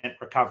 100%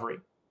 recovery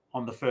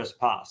on the first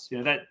pass.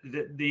 That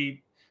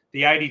the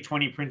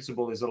 80-20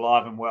 principle is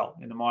alive and well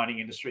in the mining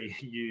industry.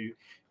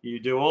 You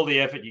do all the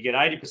effort, you get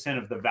 80%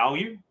 of the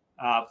value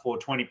for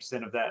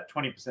 20% of that,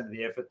 20% of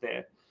the effort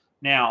there.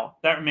 Now,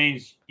 that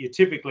means you're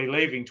typically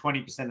leaving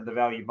 20% of the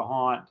value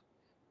behind.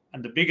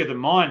 And the bigger the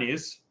mine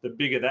is, the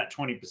bigger that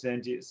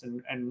 20% is.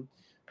 And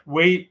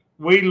we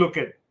look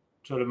at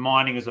sort of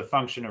mining as a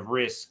function of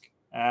risk.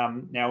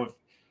 Now,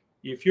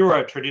 if you're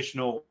a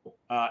traditional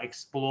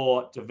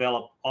explore,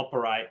 develop,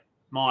 operate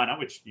miner,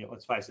 which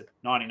let's face it,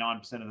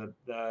 99%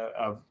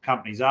 of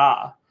companies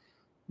are,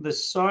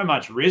 there's so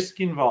much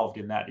risk involved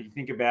in that. You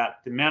think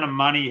about the amount of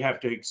money you have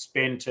to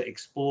expend to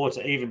explore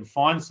to even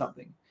find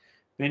something.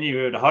 Then you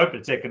would hope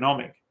it's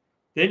economic.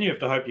 Then you have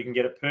to hope you can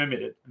get it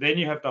permitted. Then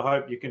you have to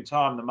hope you can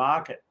time the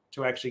market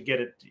to actually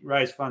get it,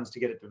 raise funds to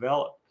get it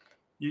developed.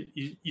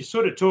 You're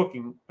sort of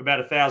talking about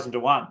 1,000 to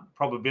 1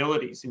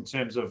 probabilities in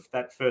terms of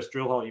that first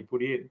drill hole you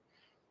put in.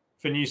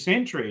 For New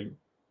Century,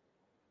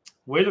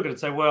 we look at it and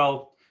say,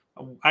 well,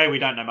 A, we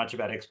don't know much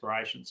about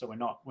exploration, so we're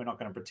not going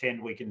to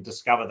pretend we can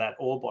discover that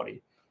ore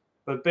body.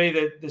 But B,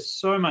 there's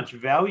so much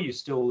value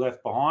still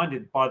left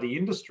behind by the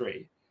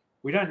industry.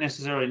 We don't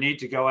necessarily need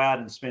to go out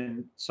and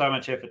spend so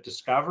much effort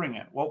discovering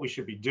it. What we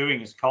should be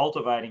doing is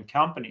cultivating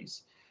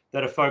companies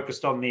that are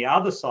focused on the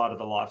other side of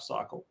the life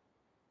cycle,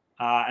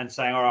 and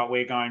saying, all right,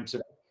 we're going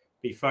to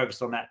be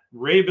focused on that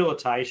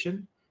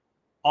rehabilitation,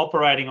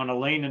 operating on a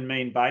lean and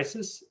mean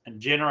basis, and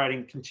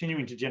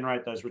continuing to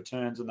generate those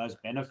returns and those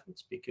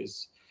benefits.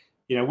 Because,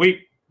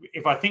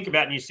 if I think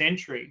about New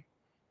Century,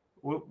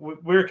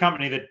 we're a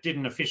company that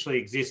didn't officially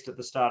exist at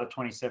the start of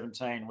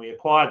 2017. We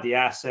acquired the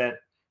asset,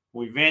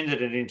 we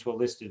vended it into a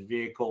listed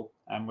vehicle,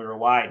 and we're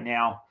away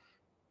now.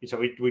 So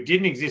we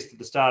didn't exist at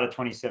the start of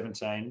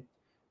 2017.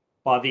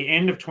 By the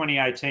end of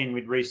 2018,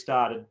 we'd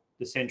restarted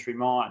the Century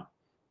mine.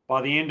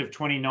 By the end of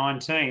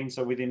 2019,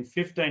 so within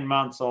 15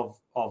 months of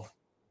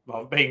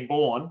being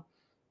born,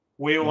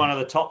 we were one of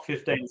the top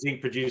 15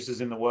 zinc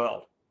producers in the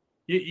world.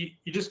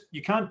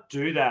 You can't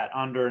do that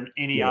under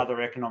any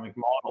other economic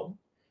model.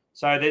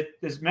 So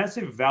there's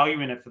massive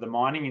value in it for the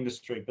mining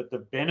industry, but the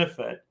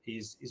benefit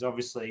is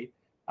obviously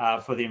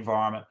for the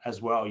environment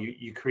as well.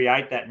 You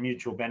create that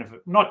mutual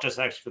benefit, not just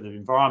actually for the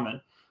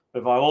environment,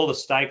 but by all the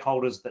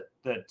stakeholders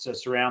that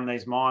surround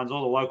these mines,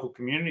 all the local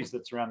communities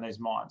that surround these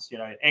mines,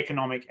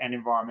 economic and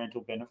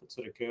environmental benefits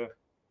that occur.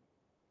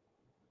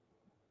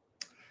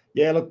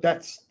 Yeah, look,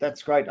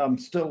 that's great. I'm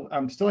still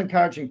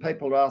encouraging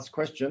people to ask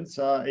questions.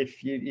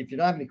 If you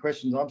don't have any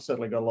questions, I've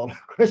certainly got a lot of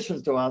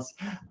questions to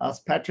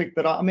ask Patrick.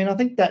 But I mean, I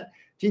think that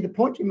the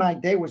point you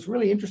made there was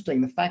really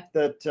interesting. The fact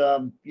that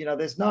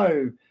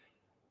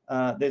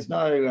there's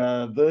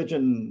no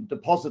virgin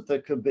deposit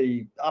that could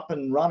be up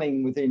and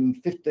running within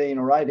 15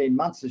 or 18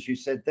 months, as you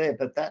said there.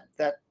 But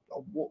that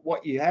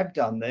what you have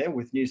done there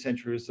with New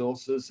Century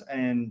Resources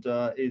and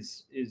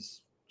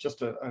is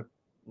just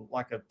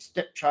like a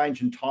step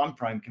change in time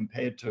frame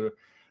compared to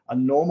a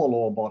normal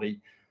ore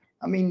body.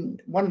 I mean,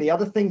 one of the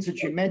other things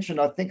that you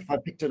mentioned, I think if I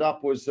picked it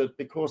up, was that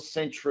because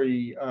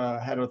Century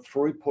had a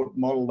throughput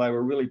model, they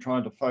were really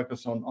trying to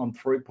focus on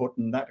throughput,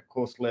 and that of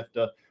course left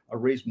a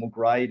reasonable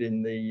grade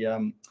in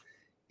the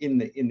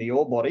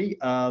ore body.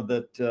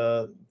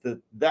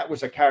 That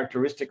was a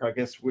characteristic, I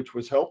guess, which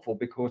was helpful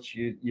because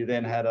you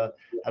then had a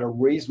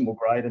reasonable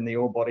grade in the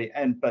ore body,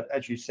 but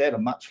as you said, a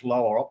much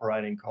lower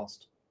operating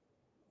cost.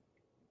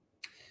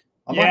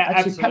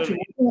 Absolutely.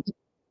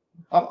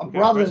 Patrick,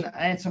 rather than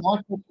answer my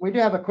question, we do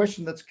have a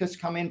question that's just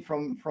come in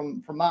from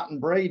Martin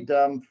Breed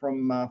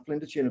from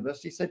Flinders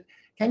University. He said,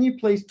 can you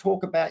please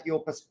talk about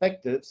your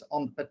perspectives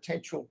on the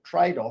potential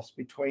trade-offs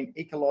between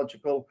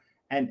ecological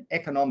and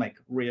economic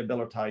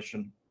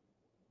rehabilitation?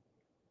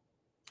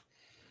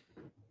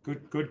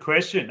 Good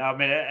question. I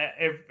mean,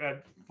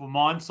 for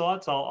mine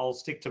sites, I'll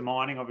stick to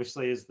mining,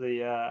 obviously, as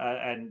the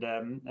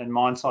and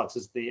mine sites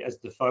as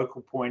the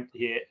focal point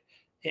here.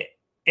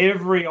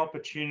 Every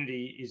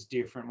opportunity is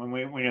different.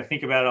 When you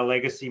think about a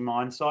legacy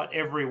mine site,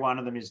 every one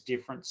of them is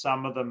different.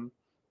 Some of them,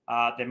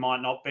 there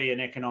might not be an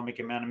economic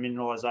amount of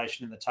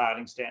mineralization in the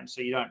tailings dam,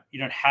 so you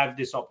don't have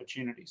this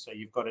opportunity. So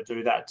you've got to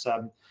do that.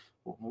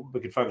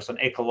 We could focus on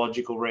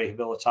ecological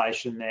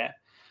rehabilitation there.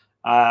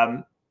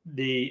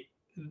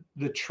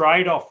 The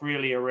trade-off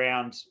really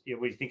around,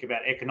 we think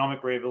about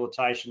economic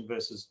rehabilitation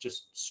versus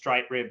just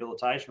straight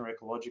rehabilitation or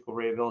ecological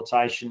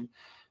rehabilitation,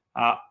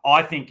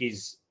 I think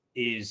is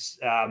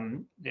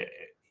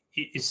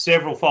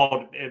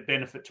several-fold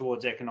benefit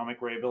towards economic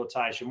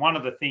rehabilitation. One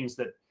of the things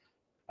that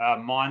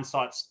mine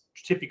sites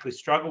typically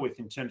struggle with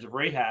in terms of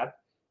rehab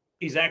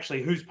is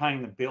actually who's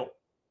paying the bill,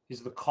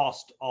 is the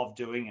cost of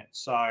doing it.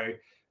 So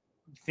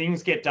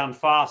things get done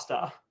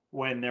faster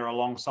when they're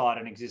alongside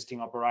an existing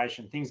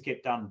operation. Things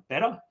get done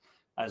better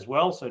as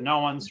well. So no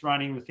one's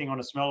running the thing on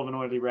a smell of an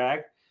oily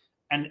rag.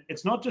 And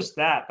it's not just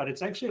that, but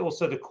it's actually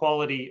also the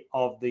quality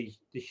of the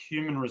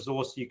human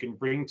resource you can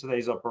bring to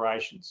these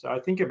operations. So I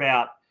think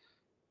about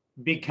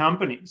big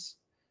companies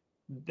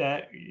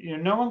that,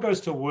 no one goes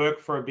to work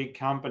for a big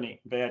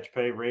company,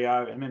 BHP,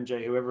 Rio,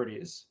 MMG, whoever it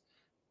is,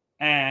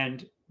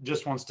 and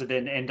just wants to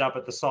then end up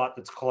at the site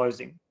that's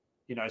closing.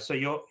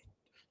 So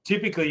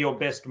typically your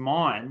best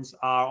mines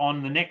are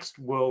on the next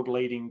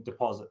world-leading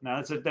deposit.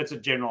 Now, that's a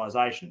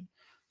generalization,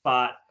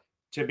 but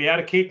to be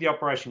able to keep the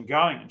operation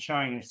going and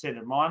showing an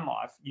extended mine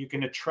life, you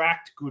can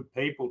attract good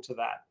people to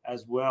that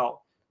as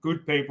well,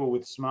 good people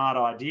with smart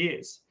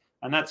ideas.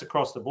 And that's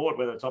across the board,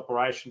 whether it's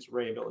operations,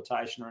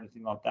 rehabilitation, or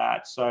anything like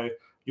that. So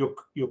you're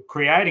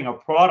creating a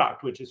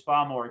product which is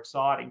far more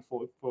exciting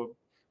for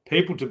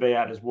people to be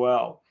at as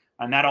well.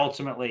 And that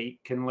ultimately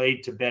can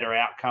lead to better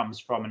outcomes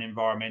from an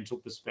environmental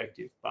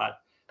perspective. But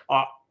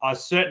I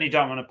certainly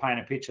don't want to paint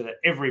a picture that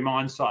every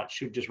mine site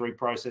should just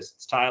reprocess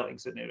its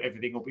tailings and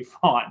everything will be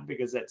fine,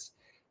 because that's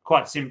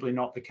quite simply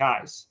not the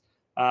case.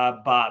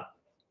 But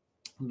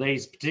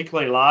these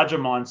particularly larger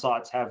mine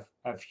sites have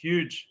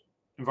huge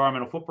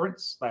environmental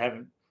footprints. They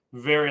have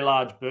very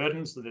large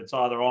burdens that it's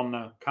either on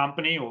the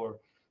company, or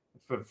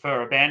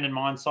for abandoned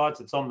mine sites,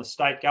 it's on the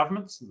state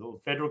governments, the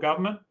federal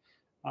government.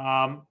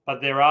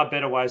 But there are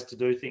better ways to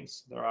do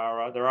things. There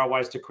are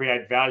ways to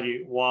create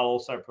value while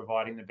also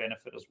providing the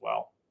benefit as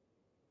well.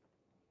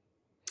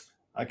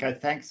 Okay,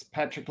 thanks,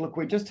 Patrick. Look,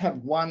 we just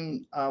have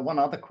one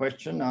other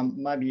question.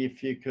 Maybe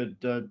if you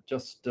could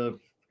just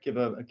give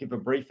a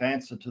brief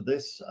answer to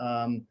this.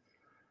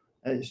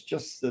 It's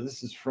just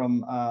this is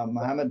from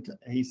Mohammed.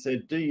 He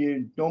said, "Do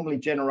you normally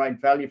generate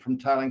value from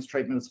tailings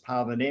treatment as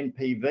part of an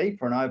NPV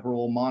for an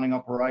overall mining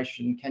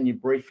operation? Can you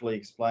briefly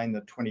explain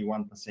the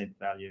 21%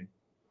 value?"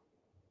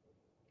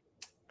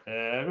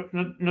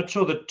 Not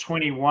sure the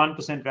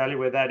 21% value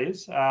where that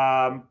is,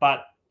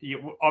 but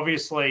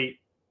obviously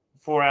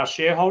for our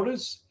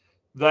shareholders,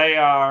 they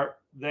are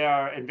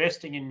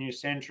investing in New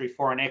Century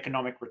for an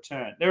economic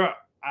return. There are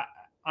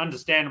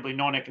understandably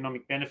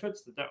non-economic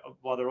benefits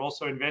while they're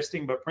also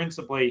investing, but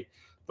principally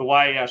the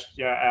way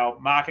our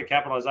market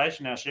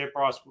capitalization, our share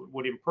price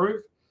would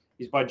improve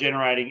is by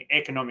generating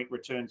economic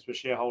returns for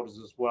shareholders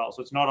as well.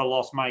 So it's not a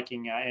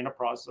loss-making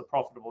enterprise, it's a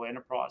profitable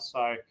enterprise.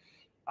 So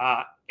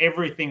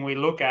everything we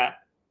look at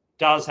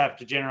does have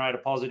to generate a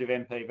positive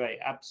NPV.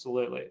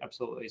 Absolutely.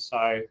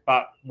 So,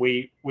 but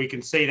we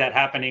can see that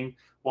happening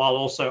while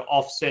also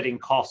offsetting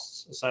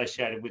costs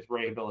associated with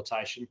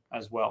rehabilitation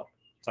as well.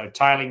 So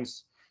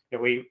tailings,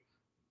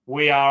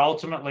 we are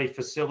ultimately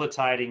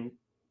facilitating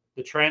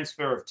the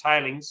transfer of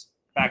tailings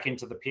back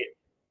into the pit.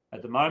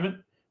 At the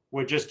moment,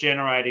 we're just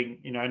generating,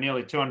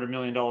 nearly $200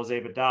 million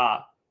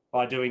EBITDA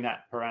by doing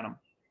that per annum.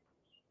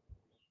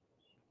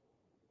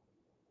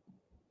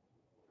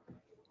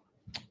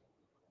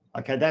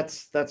 Okay,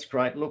 that's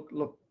great.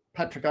 Look,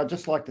 Patrick, I'd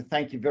just like to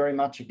thank you very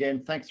much again.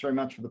 Thanks very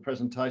much for the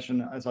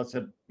presentation. As I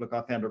said, look,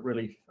 I found it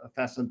really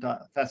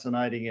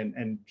fascinating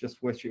and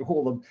just wish you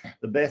all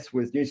the best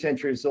with New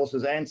Century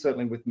Resources and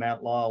certainly with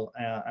Mount Lyell.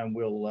 And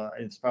we'll,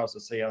 as far as the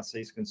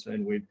CRC is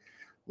concerned, we'd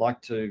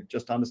like to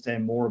just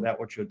understand more about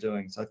what you're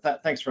doing. So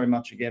thanks very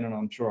much again, and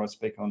I'm sure I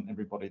speak on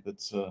everybody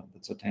that's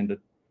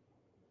attended.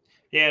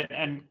 Yeah,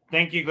 and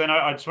thank you, Glenn.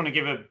 I just want to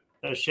give a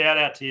shout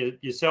out to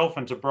yourself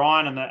and to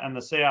Brian and the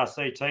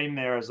CRC team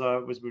there. As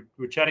we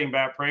were chatting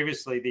about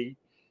previously,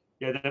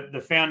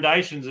 the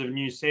foundations of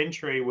New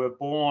Century were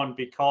born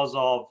because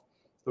of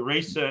the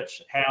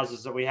research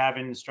houses that we have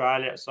in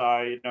Australia.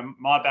 So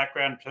my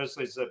background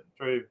personally is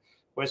through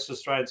West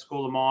Australian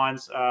School of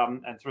Mines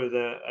and through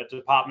the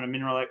Department of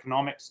Mineral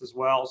Economics as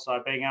well.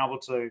 So being able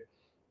to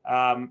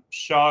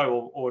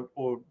show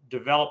or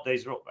develop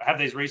have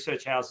these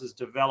research houses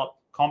develop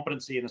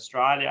competency in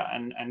Australia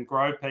and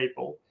grow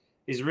people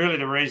is really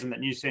the reason that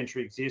New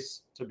Century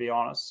exists, to be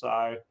honest.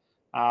 So,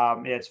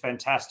 it's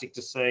fantastic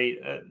to see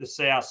the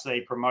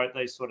CRC promote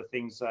these sort of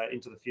things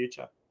into the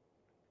future.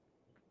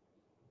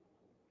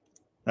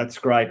 That's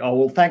great. Oh,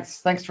 well,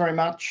 thanks very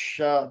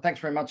much. Thanks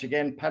very much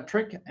again,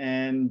 Patrick.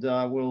 And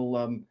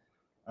we'll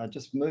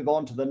just move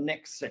on to the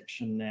next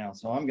section now.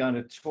 So I'm going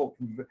to talk,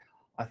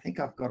 I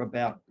think I've got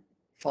about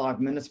 5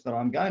 minutes, but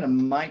I'm going to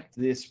make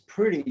this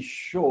pretty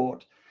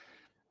short.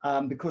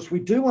 Because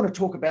we do want to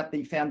talk about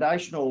the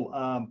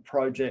foundational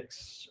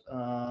projects.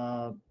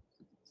 Am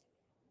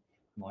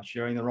I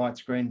sharing the right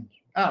screen?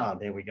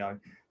 There we go.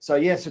 So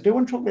yes, I do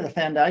want to talk about the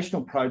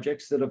foundational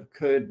projects that have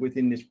occurred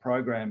within this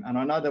program. And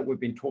I know that we've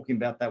been talking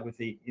about that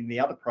in the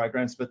other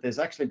programs, but there's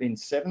actually been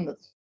 7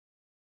 that's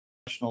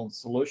foundational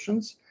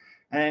solutions.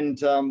 And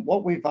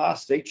what we've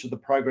asked each of the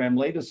program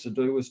leaders to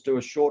do is do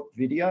a short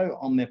video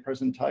on their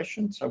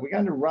presentation. So we're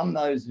going to run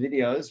those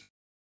videos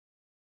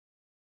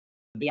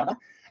together.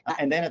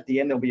 And then at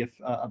the end, there'll be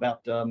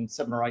about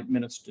 7 or 8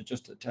 minutes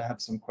to have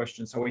some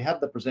questions. So we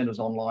have the presenters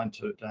online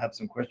to have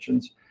some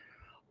questions.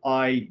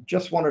 I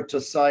just wanted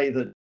to say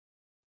that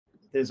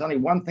there's only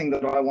one thing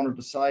that I wanted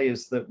to say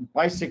is that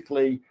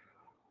basically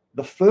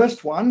the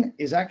first one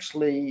is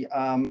actually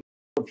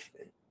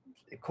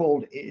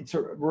it's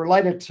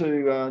related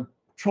to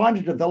trying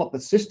to develop a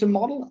system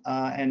model.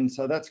 And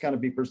so that's going to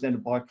be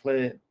presented by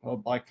Claire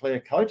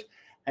Coate.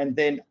 And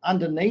then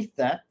underneath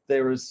that,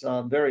 there is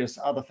various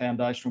other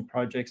foundational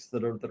projects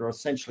that are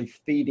essentially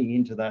feeding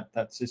into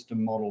that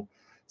system model.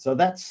 So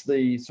that's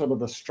the sort of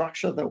the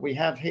structure that we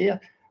have here.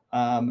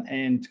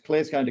 And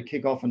Claire's going to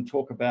kick off and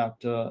talk about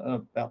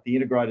the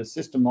integrated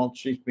system model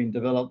she's been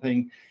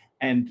developing,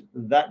 and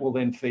that will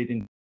then feed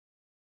into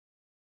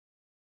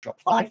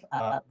workshop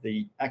 5.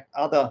 The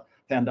other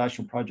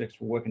foundational projects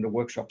will work into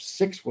workshop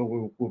 6, where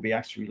we'll be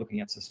actually looking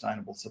at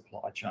sustainable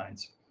supply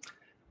chains.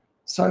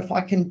 So if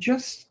I can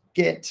just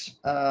get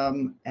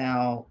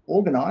our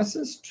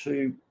organisers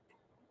to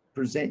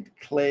present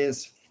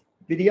Claire's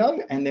video,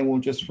 and then we'll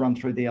just run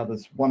through the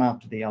others one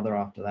after the other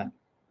after that.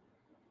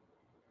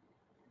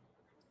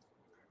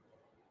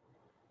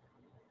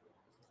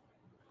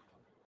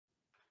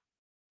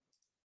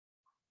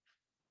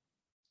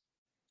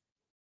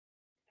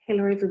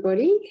 Hello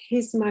everybody,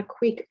 here's my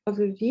quick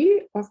overview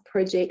of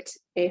project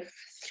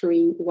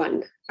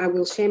F31. I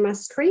will share my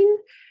screen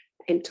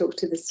and talk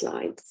to the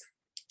slides.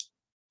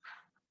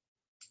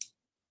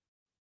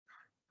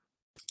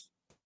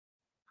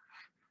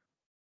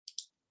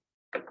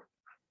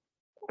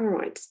 All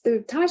right,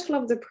 the title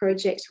of the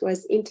project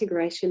was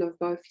Integration of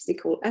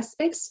Biophysical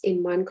Aspects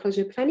in Mine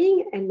Closure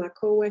Planning, and my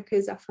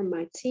co-workers are from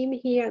my team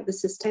here at the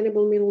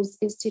Sustainable Minerals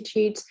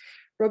Institute,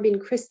 Robin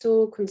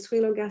Crystal,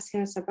 Consuelo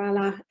Garcia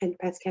Zabala, and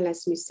Pascal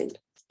Asmussen.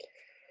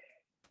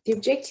 The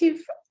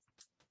objective,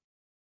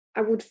 I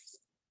would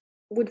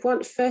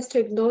want first to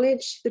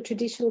acknowledge the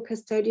traditional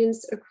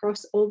custodians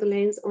across all the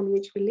lands on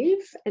which we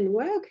live and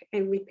work,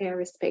 and we pay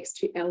respects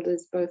to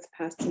elders both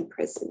past and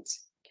present.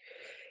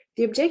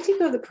 The objective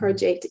of the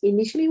project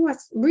initially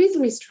was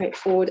reasonably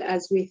straightforward,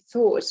 as we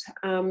thought.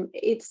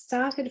 It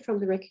started from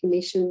the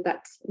recognition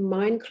that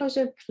mine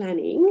closure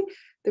planning,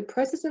 the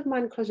process of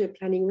mine closure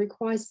planning,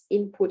 requires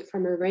input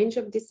from a range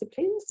of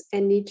disciplines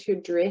and need to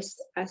address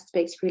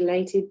aspects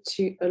related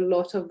to a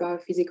lot of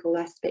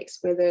biophysical aspects,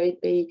 whether it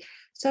be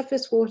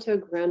surface water,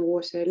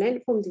 groundwater,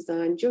 landform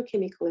design,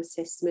 geochemical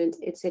assessment,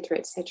 etc.,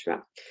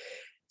 etc.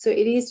 So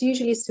it is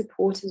usually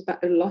supported by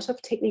a lot of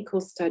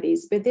technical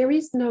studies, but there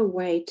is no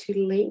way to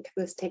link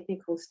those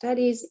technical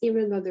studies,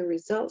 even though the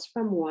results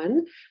from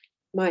one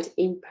might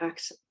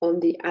impact on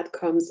the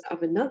outcomes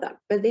of another,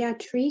 but they are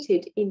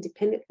treated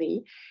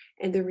independently,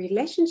 and the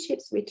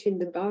relationships between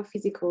the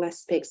biophysical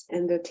aspects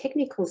and the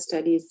technical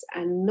studies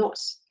are not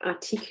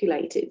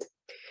articulated.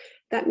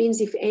 That means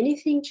if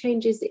anything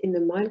changes in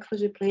the mine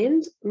closure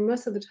plan,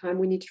 most of the time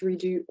we need to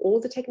redo all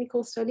the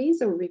technical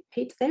studies or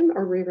repeat them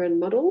or rerun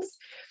models.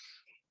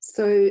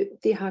 So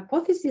the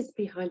hypothesis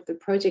behind the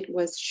project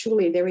was,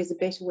 surely there is a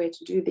better way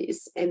to do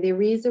this, and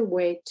there is a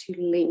way to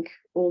link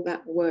all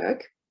that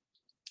work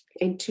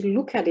and to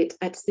look at it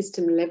at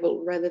system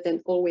level rather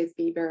than always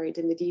be buried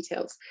in the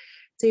details.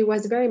 So it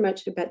was very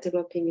much about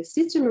developing a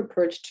system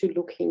approach to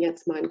looking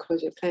at mine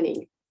closure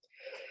planning.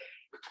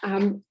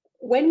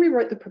 When we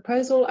wrote the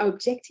proposal, our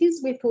objectives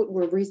we thought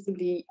were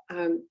reasonably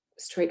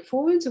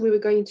straightforward. We were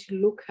going to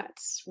look at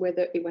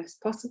whether it was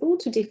possible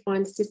to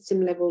define system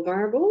level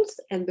variables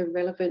and the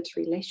relevant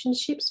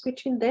relationships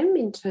between them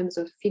in terms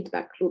of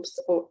feedback loops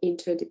or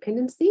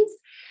interdependencies.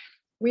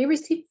 We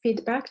received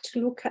feedback to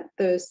look at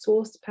the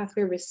source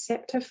pathway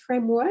receptor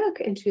framework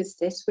and to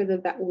assess whether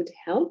that would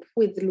help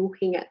with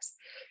looking at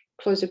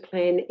closure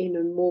plan in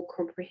a more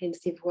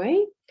comprehensive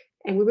way.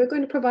 And we were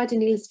going to provide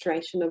an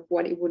illustration of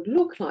what it would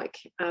look like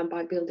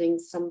by building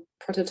some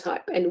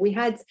prototype. And we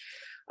had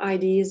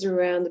ideas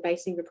around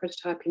basing the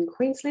prototype in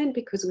Queensland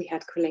because we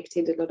had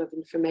collected a lot of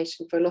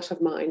information for a lot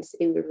of mines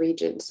in the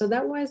region. So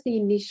that was the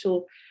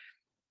initial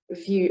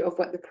view of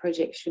what the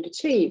project should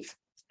achieve.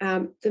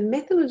 The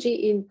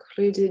methodology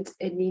included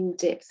an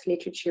in-depth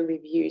literature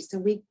review. So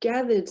we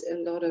gathered a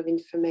lot of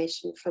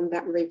information from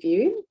that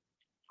review,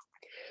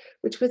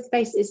 which was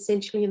based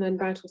essentially on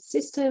environmental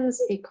systems,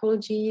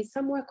 ecology,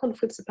 some work on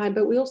food supply,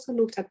 but we also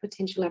looked at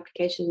potential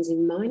applications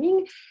in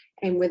mining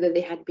and whether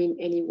there had been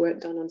any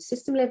work done on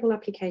system level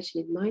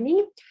application in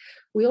mining.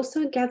 We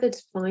also gathered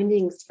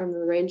findings from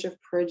a range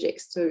of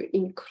projects, so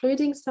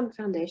including some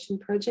foundation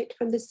project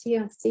from the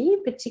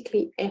CRC,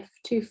 particularly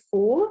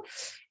F24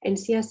 and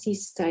CRC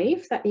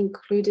SAFE, that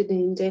included an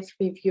in-depth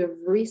review of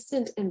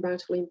recent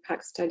environmental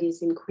impact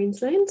studies in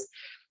Queensland.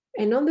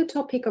 And on the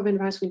topic of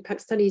environmental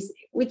impact studies,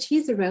 which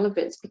is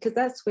relevant because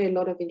that's where a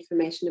lot of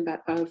information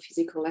about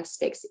biophysical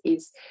aspects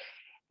is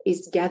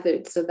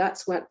gathered. So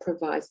that's what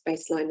provides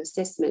baseline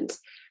assessment.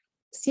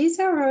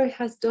 CSIRO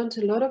has done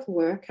a lot of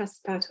work as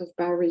part of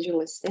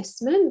bioregional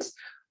assessment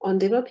on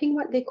developing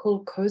what they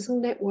call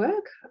causal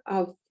network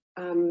of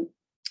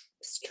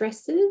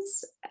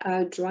stresses,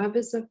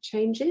 drivers of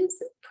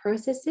changes,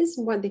 processes,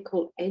 and what they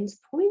call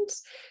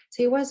endpoints.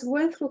 So it was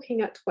worth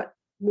looking at what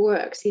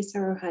work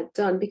CSIRO had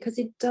done because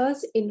it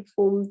does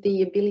inform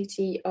the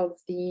ability of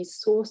the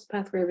source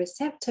pathway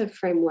receptor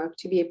framework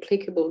to be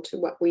applicable to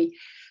what we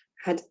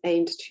had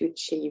aimed to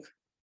achieve.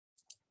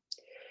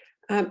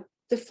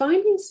 The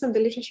findings from the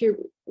literature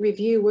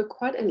review were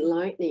quite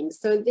enlightening.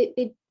 So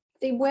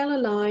they well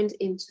aligned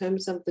in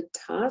terms of the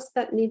tasks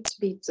that need to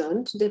be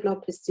done to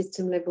develop a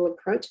system level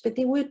approach, but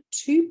there were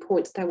 2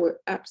 points that were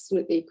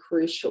absolutely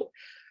crucial.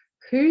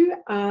 Who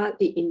are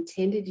the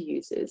intended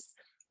users?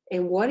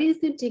 And what is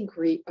the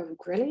degree of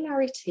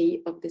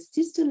granularity of the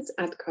systems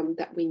outcome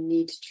that we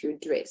need to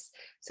address?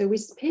 So we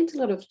spent a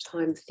lot of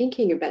time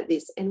thinking about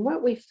this. And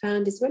what we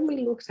found is when we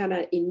looked at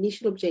our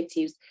initial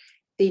objectives,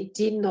 they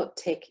did not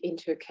take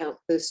into account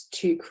those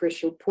 2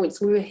 crucial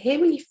points. We were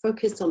heavily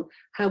focused on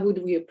how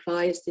would we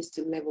apply a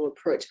system level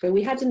approach, but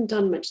we hadn't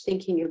done much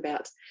thinking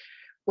about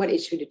what it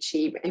should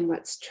achieve and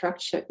what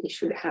structure it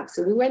should have.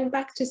 So we went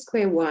back to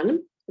square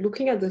one,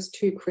 looking at those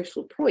 2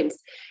 crucial points.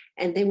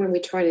 And then when we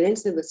tried to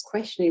answer this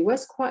question, it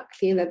was quite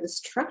clear that the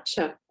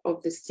structure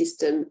of the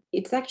system,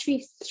 it's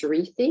actually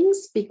 3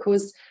 things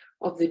because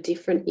of the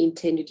different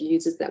intended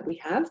users that we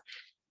have.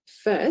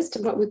 First,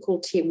 what we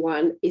call tier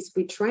 1 is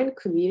we try and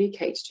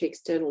communicate to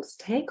external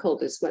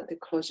stakeholders what the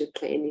closure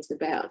plan is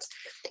about.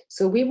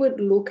 So we would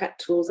look at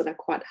tools that are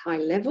quite high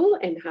level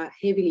and are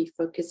heavily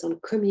focused on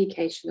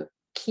communication of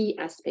key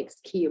aspects,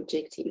 key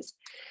objectives.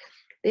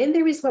 Then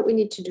there is what we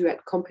need to do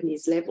at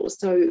companies level.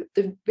 So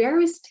the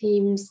various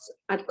teams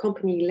at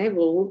company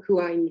level who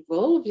are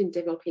involved in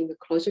developing the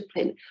closure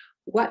plan,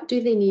 what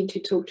do they need to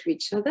talk to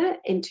each other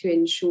and to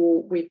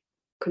ensure we've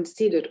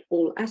considered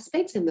all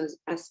aspects, and those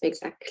aspects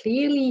are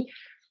clearly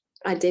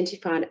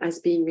identified as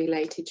being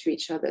related to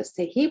each other.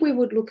 So here we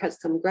would look at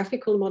some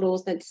graphical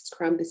models that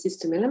describe the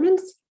system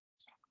elements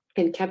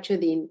and capture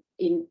the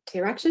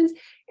interactions,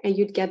 and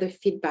you'd gather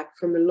feedback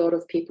from a lot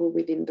of people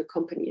within the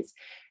companies.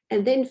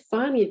 And then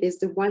finally, there's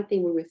the one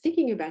thing we were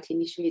thinking about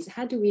initially is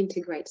how do we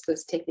integrate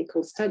those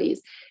technical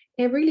studies?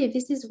 And really,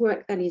 this is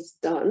work that is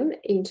done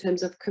in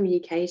terms of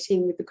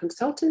communicating with the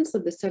consultants or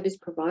the service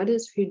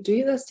providers who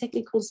do those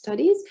technical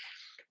studies.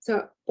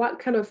 So what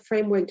kind of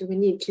framework do we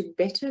need to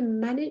better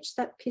manage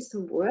that piece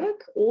of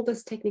work, all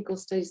those technical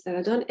studies that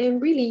are done?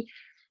 And really,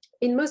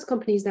 in most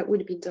companies, that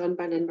would be done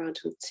by an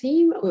environmental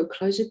team or a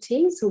closure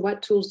team. So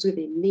what tools do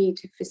they need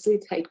to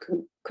facilitate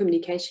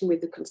communication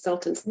with the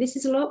consultants? This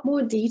is a lot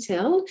more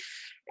detailed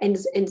and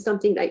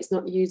something that is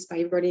not used by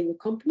everybody in the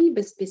company,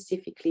 but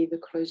specifically the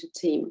closure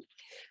team.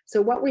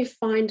 So what we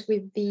find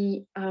with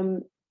the,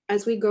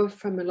 as we go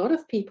from a lot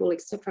of people,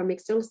 except from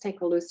external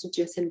stakeholders to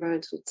just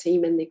environmental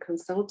team and the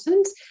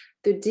consultants,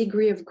 the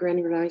degree of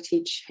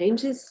granularity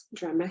changes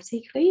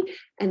dramatically,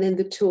 and then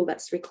the tool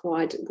that's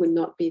required would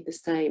not be the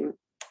same.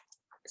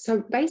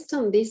 So based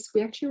on this,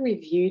 we actually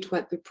reviewed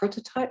what the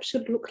prototype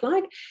should look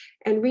like.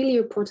 And really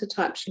a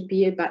prototype should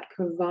be about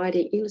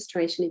providing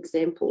illustration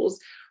examples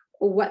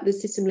or what the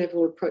system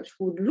level approach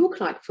would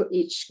look like for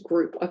each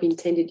group of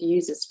intended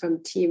users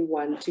from tier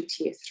 1 to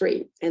tier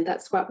 3. And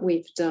that's what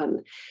we've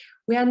done.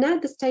 We are now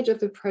at the stage of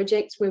the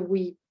project where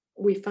we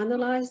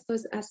finalize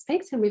those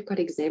aspects, and we've got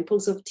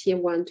examples of tier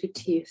 1 to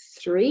tier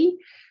 3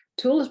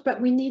 tools, but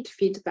we need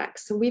feedback.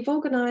 So we've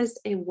organized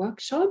a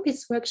workshop.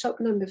 It's workshop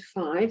number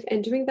 5.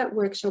 And during that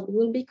workshop,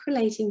 we'll be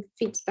collating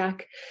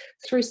feedback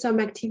through some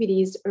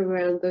activities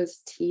around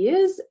those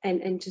tiers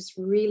and just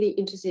really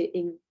interested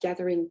in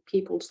gathering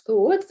people's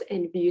thoughts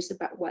and views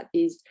about what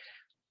these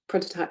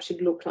prototypes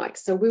should look like.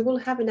 So we will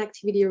have an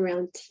activity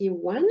around tier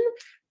 1,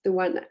 the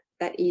one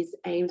that is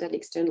aimed at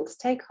external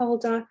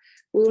stakeholder.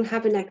 We will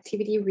have an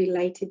activity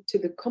related to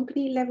the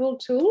company level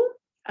tool,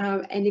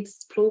 and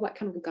explore what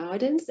kind of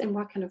guidance and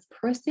what kind of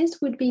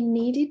process would be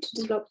needed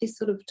to develop this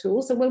sort of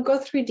tool. So we'll go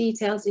through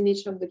details in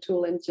each of the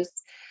tool and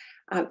just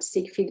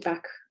seek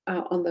feedback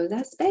on those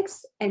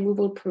aspects. And we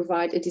will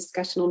provide a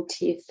discussion on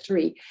tier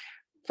 3.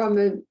 From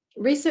a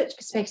research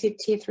perspective,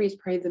 tier 3 is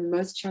probably the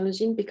most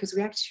challenging because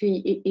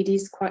it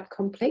is quite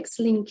complex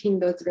linking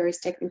those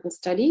various technical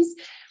studies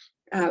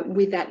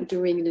without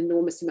doing an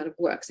enormous amount of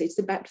work. So it's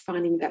about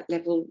finding that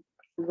level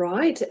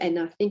right, and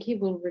I think it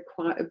will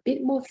require a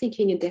bit more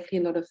thinking and definitely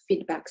a lot of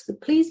feedback. So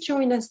please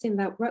join us in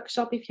that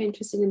workshop if you're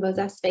interested in those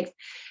aspects,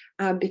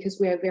 because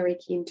we are very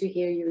keen to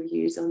hear your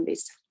views on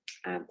this.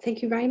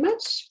 Thank you very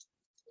much.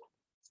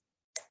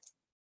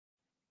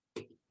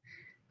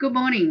 Good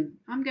morning.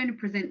 I'm going to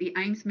present the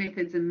aims,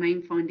 methods and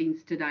main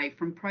findings today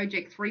from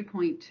Project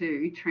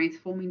 3.2,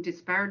 Transforming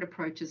Disparate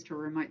Approaches to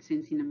Remote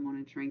Sensing and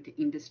Monitoring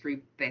to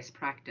Industry Best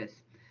Practice.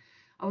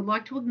 I would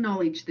like to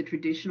acknowledge the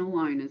traditional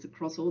owners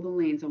across all the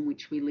lands on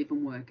which we live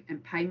and work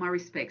and pay my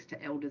respects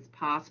to elders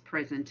past,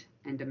 present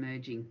and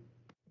emerging.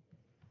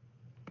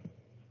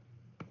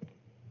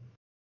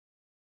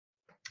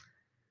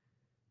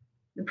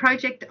 The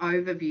project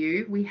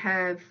overview, we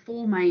have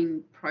 4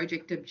 main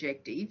project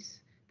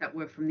objectives that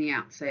were from the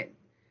outset,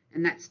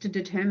 and that's to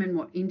determine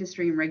what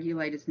industry and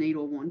regulators need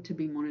or want to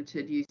be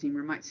monitored using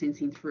remote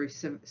sensing through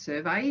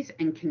surveys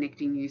and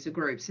connecting user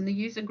groups. And the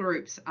user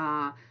groups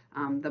are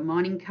the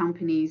mining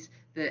companies,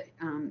 the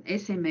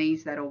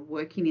SMEs that are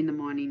working in the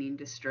mining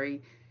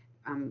industry,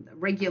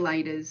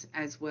 regulators,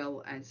 as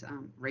well as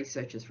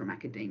researchers from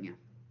academia.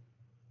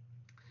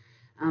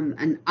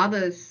 And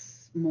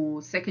others,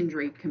 more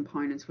secondary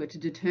components, were to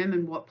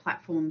determine what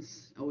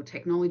platforms or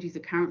technologies are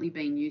currently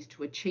being used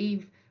to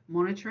achieve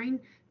monitoring,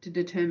 to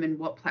determine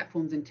what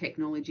platforms and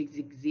technologies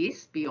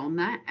exist beyond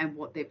that and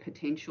what their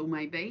potential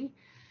may be.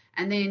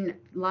 And then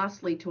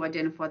lastly, to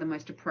identify the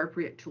most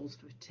appropriate tools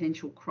for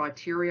potential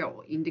criteria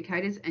or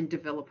indicators and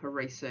develop a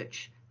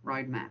research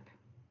roadmap.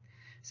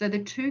 So the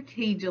 2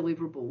 key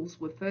deliverables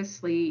were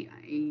firstly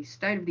a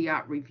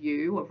state-of-the-art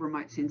review of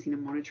remote sensing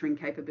and monitoring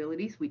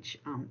capabilities, which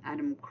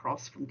Adam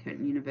Cross from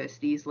Curtin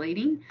University is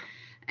leading.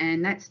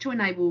 And that's to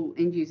enable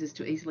end users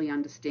to easily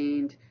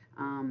understand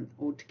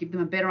or to give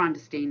them a better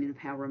understanding of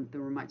how the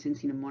remote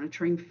sensing and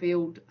monitoring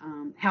field,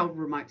 how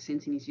remote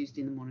sensing is used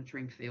in the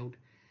monitoring field.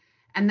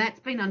 And that's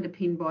been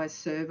underpinned by a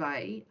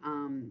survey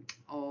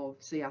of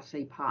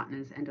CRC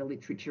partners and a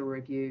literature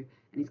review,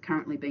 and is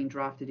currently being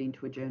drafted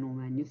into a journal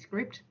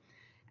manuscript.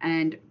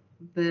 And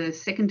the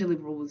second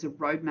deliverable was a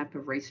roadmap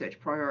of research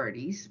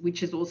priorities,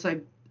 which is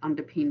also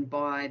underpinned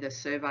by the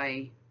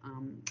survey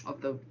of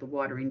the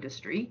wider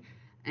industry,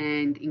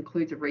 and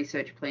includes a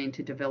research plan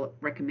to develop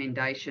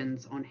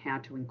recommendations on how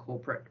to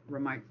incorporate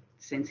remote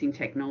sensing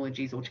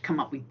technologies or to come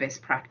up with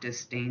best practice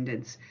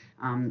standards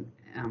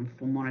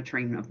for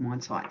monitoring of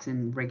mine sites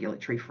and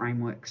regulatory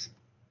frameworks.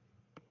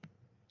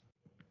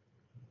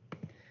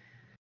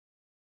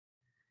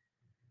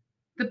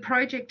 The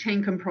project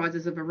team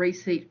comprises of a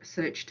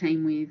research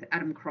team with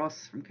Adam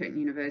Cross from Curtin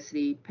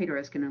University, Peter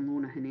Erskine and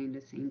Lorna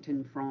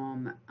Hernandez-Hinton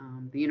from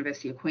the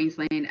University of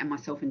Queensland, and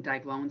myself and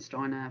Dave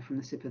Lowensteiner from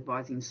the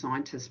Supervising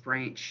Scientists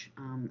branch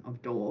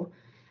of DOR.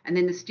 And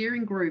then the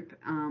steering group,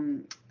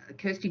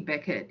 Kirsty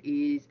Beckett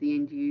is the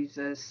end use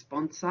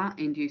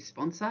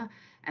sponsor,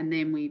 and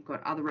then we've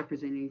got other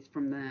representatives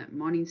from the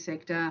mining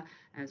sector,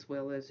 as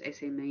well as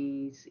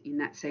SMEs in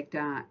that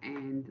sector,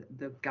 and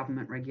the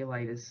government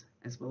regulators,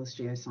 as well as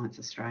Geoscience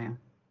Australia.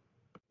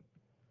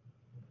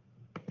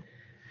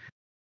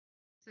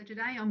 So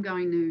today I'm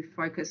going to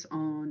focus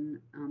on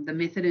the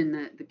method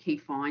and the key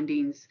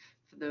findings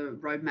for the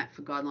roadmap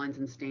for guidelines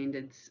and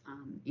standards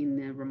in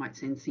the remote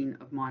sensing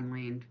of mine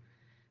land.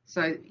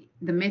 So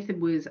the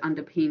method was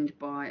underpinned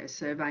by a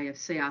survey of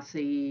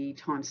CRC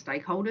time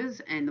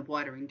stakeholders and the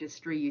wider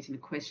industry using a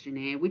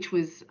questionnaire, which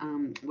was,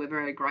 we're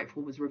very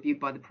grateful, was reviewed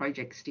by the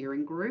project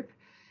steering group.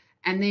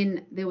 And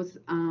then there was,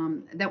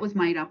 that was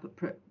made up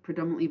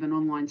predominantly of an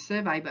online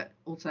survey, but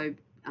also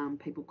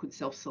people could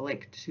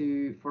self-select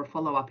for a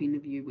follow-up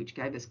interview, which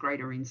gave us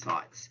greater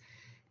insights.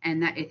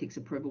 And that ethics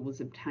approval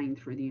was obtained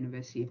through the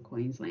University of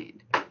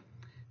Queensland.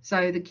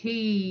 So the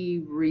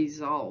key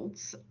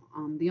results,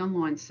 the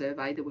online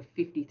survey, there were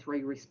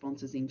 53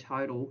 responses in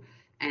total,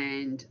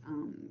 and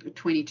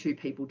 22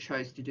 people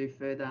chose to do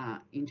further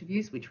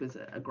interviews, which was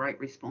a great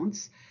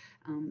response.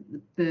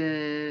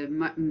 The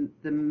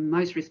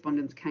most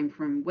respondents came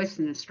from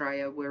Western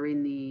Australia, were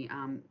in the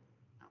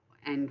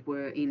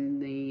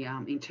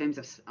in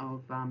terms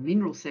of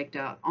mineral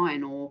sector,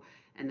 iron ore,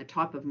 and the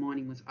type of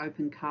mining was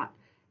open cut,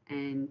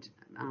 and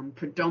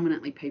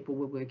predominantly people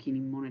were working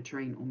in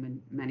monitoring or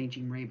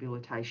managing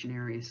rehabilitation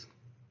areas.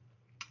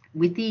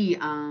 With the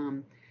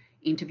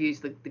interviews,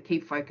 the key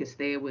focus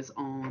there was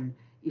on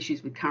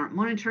issues with current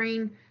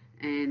monitoring,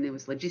 and there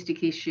was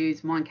logistic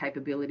issues, mine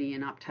capability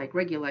and uptake,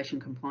 regulation,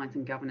 compliance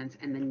and governance,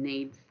 and the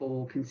need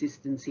for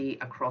consistency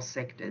across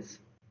sectors.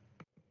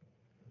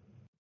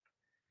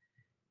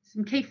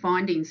 Some key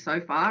findings so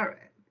far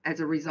as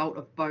a result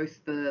of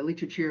both the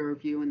literature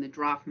review and the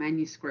draft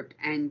manuscript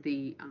and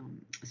the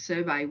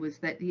survey was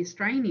that the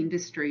Australian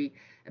industry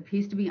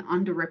appears to be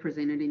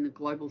underrepresented in the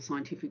global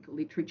scientific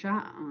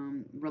literature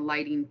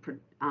relating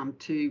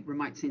to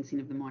remote sensing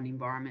of the mine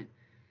environment.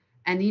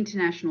 And the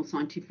international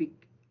scientific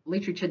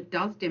literature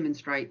does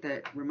demonstrate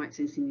that remote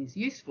sensing is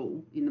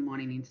useful in the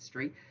mining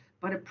industry,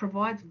 but it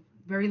provides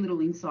very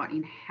little insight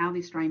in how the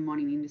Australian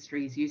mining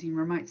industry is using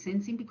remote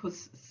sensing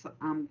because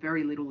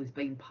very little is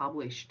being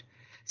published.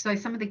 So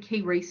some of the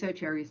key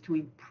research areas to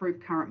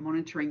improve current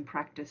monitoring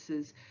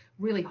practices,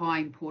 really high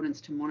importance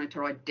to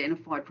monitor,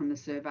 identified from the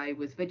survey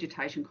was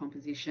vegetation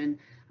composition,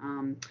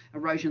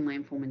 erosion,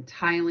 landform and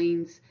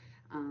tailings.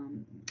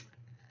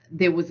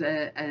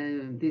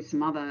 There's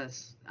some other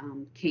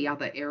key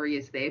other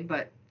areas there,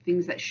 but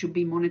things that should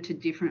be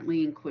monitored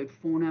differently include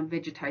fauna,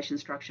 vegetation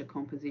structure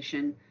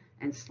composition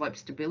and slope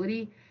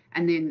stability.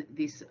 And then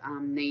this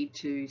need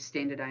to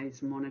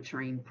standardise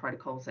monitoring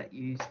protocols that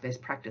use best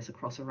practice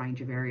across a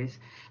range of areas.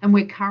 And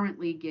we're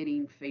currently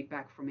getting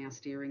feedback from our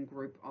steering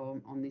group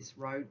on this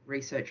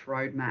research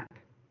roadmap.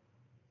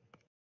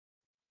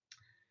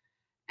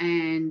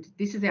 And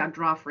this is our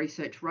draft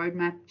research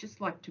roadmap.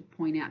 Just like to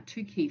point out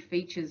two key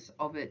features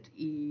of it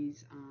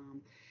is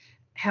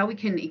how we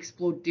can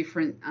explore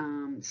different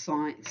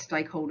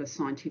stakeholder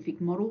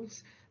scientific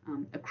models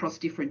across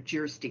different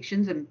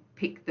jurisdictions and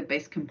pick the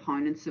best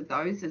components of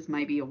those as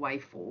maybe a way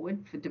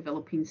forward for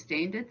developing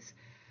standards.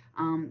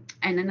 And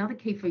another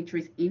key feature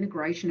is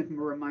integration of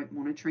remote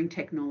monitoring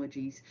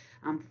technologies.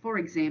 For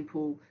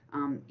example,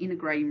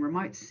 integrating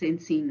remote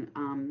sensing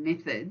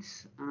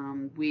methods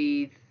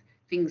with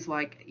things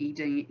like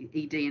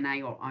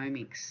eDNA or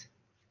omics.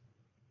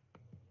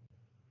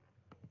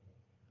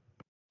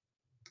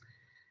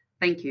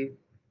 Thank you.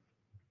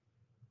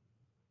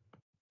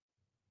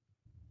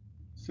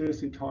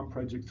 CSC Time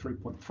Project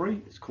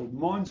 3.3 is called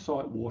Mine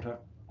Site Water,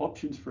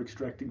 Options for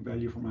Extracting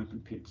Value from Open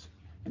Pits.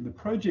 And the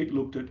project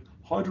looked at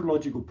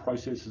hydrological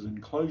processes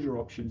and closure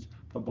options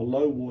for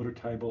below water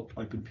table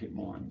open pit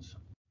mines.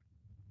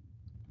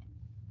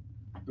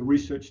 The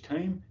research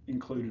team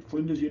included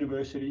Flinders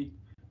University,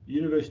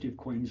 University of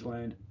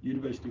Queensland,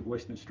 University of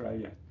Western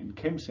Australia and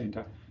Chem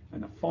Centre,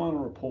 and the final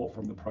report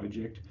from the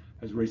project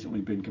has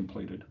recently been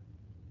completed.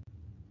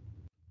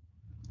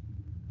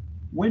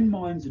 When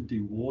mines are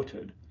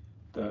dewatered,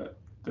 the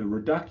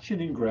reduction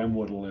in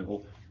groundwater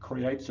level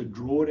creates a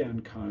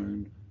drawdown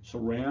cone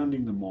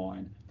surrounding the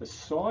mine. The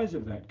size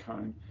of that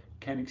cone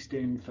can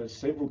extend for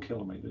several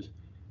kilometres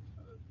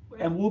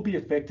and will be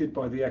affected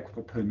by the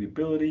aquifer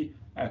permeability,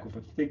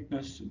 aquifer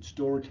thickness and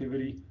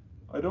storativity,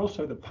 and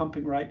also the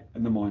pumping rate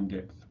and the mine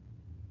depth.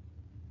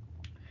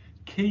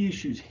 Key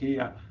issues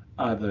here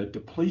are the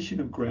depletion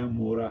of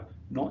groundwater,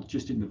 not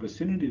just in the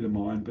vicinity of the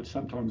mine, but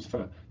sometimes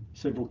for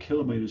several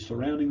kilometres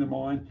surrounding the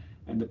mine,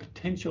 and the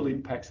potential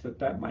impacts that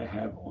that may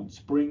have on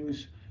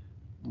springs,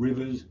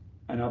 rivers,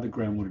 and other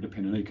groundwater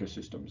dependent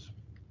ecosystems.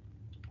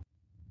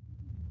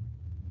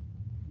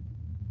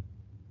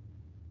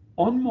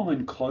 On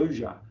mine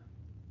closure,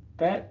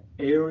 that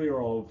area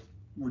of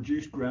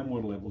reduced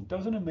groundwater level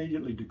doesn't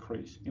immediately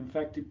decrease. In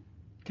fact, it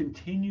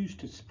continues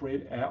to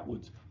spread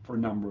outwards for a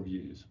number of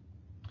years.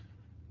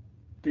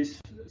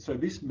 This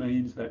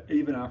means that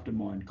even after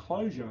mine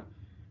closure,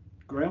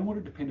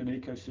 groundwater-dependent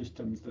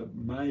ecosystems that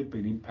may have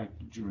been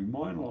impacted during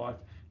mine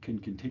life can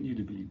continue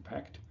to be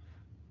impacted.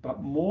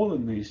 But more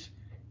than this,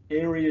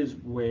 areas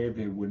where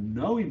there were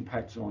no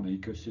impacts on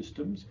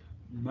ecosystems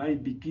may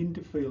begin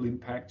to feel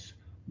impacts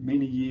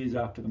many years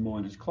after the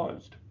mine has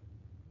closed.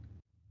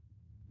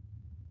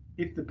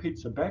 If the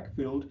pits are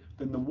backfilled,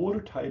 then the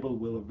water table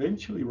will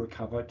eventually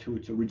recover to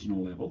its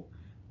original level,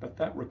 but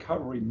that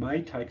recovery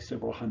may take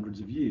several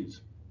hundreds of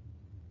years.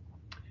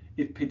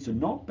 If pits are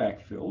not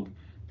backfilled,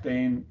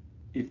 then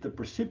if the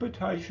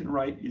precipitation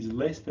rate is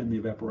less than the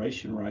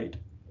evaporation rate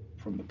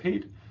from the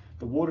pit,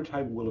 the water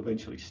table will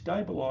eventually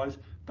stabilise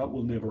but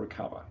will never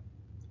recover.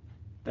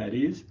 That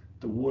is,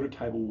 the water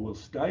table will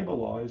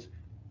stabilise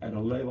at a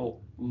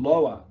level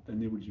lower than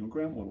the original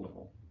groundwater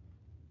level.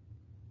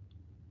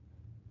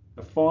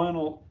 The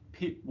final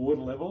pit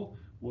water level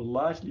will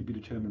largely be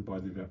determined by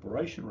the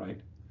evaporation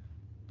rate,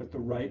 but the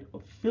rate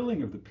of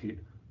filling of the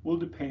pit will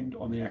depend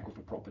on the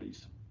aquifer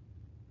properties.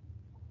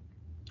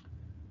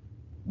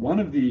 One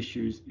of the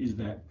issues is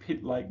that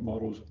pit lake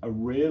models are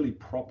rarely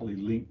properly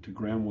linked to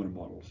groundwater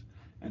models,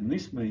 and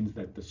this means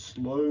that the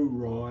slow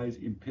rise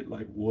in pit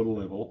lake water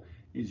level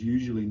is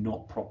usually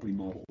not properly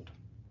modelled.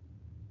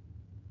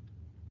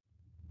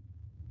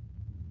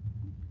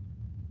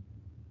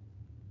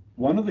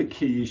 One of the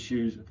key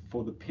issues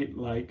for the pit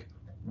lake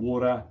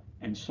water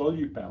and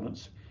solute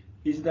balance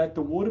is that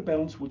the water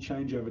balance will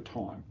change over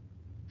time.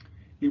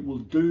 It will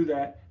do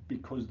that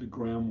because the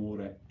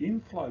groundwater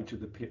inflow to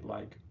the pit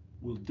lake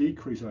will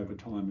decrease over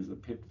time as the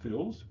pit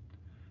fills,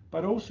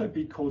 but also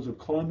because of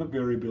climate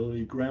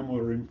variability,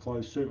 groundwater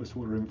inflows, surface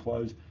water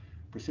inflows,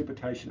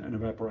 precipitation and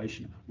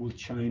evaporation will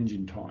change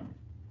in time.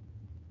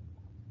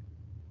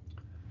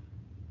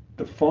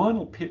 The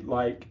final pit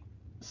lake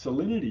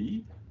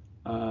salinity,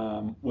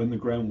 when the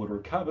groundwater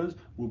recovers,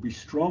 will be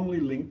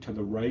strongly linked to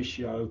the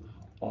ratio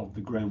of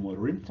the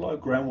groundwater inflow,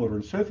 groundwater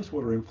and surface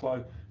water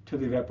inflow to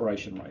the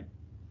evaporation rate.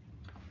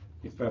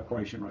 If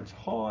evaporation rate's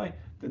high,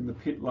 then the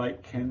pit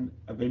lake can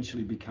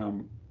eventually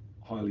become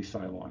highly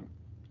saline.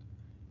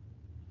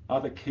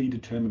 Other key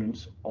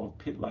determinants of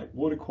pit lake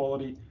water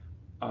quality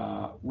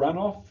are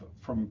runoff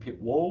from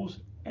pit walls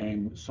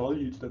and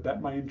solutes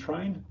that may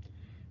entrain,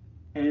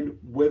 and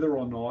whether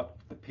or not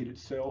the pit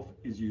itself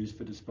is used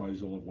for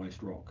disposal of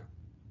waste rock.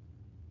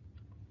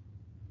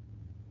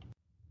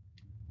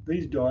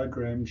 These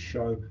diagrams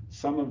show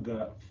some of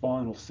the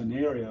final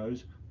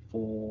scenarios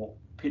for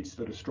pits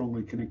that are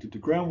strongly connected to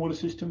groundwater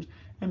systems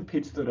and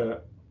pits that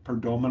are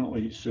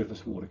predominantly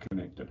surface water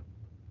connected.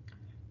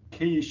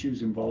 Key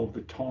issues involve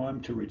the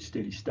time to reach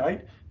steady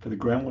state for the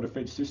groundwater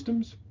fed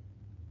systems.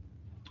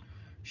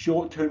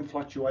 Short-term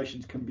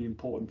fluctuations can be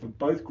important for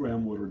both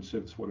groundwater and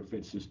surface water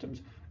fed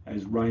systems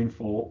as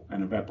rainfall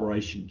and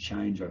evaporation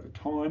change over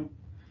time.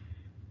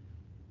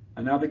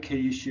 Another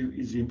key issue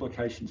is the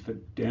implications for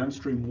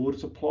downstream water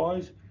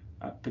supplies,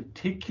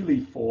 particularly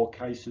for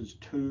cases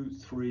 2,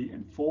 3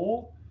 and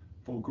 4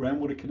 for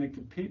groundwater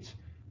connected pits,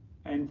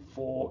 and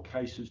for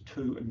cases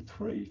 2 and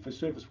 3 for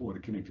surface water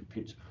connected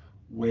pits,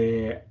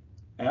 where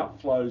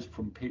outflows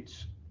from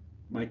pits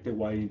make their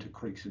way into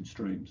creeks and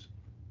streams.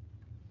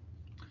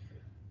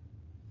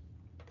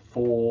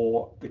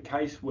 For the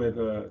case where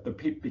the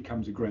pit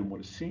becomes a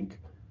groundwater sink,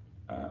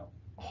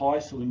 high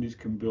salinities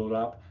can build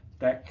up.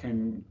 That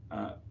can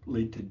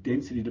lead to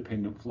density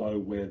dependent flow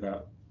where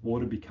the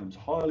water becomes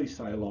highly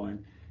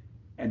saline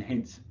and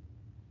hence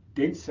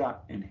denser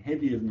and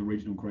heavier than the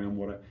regional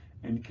groundwater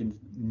and can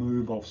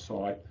move off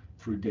site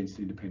through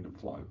density dependent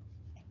flow.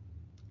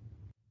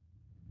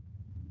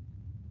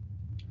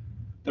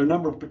 There are a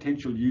number of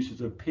potential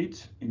uses of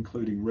pits,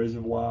 including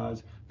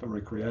reservoirs for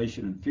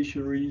recreation and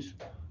fisheries.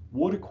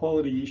 Water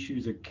quality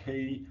issues are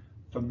key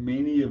for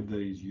many of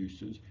these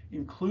uses,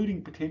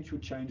 including potential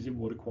changes in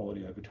water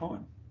quality over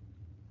time.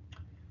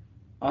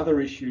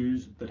 Other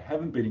issues that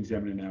haven't been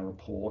examined in our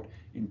report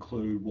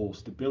include wall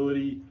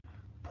stability,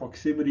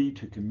 proximity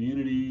to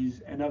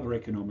communities, and other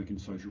economic and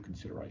social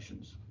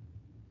considerations.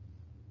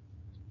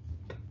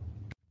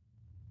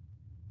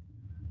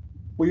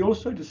 We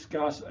also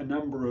discuss a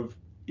number of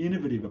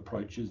innovative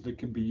approaches that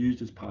can be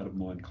used as part of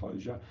mine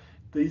closure.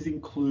 These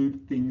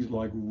include things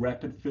like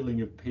rapid filling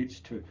of pits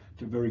to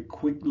very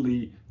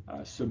quickly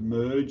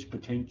submerge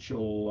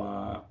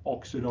potential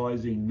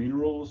oxidizing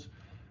minerals,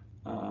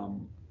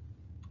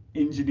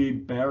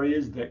 engineered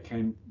barriers that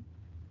can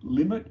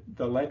limit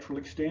the lateral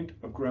extent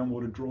of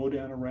groundwater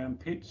drawdown around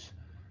pits.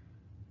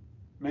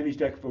 Managed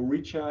aquifer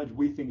recharge,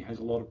 we think, has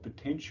a lot of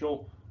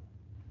potential.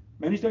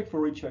 Managed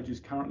aquifer recharge is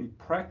currently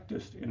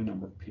practiced in a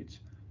number of pits,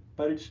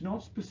 but it's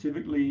not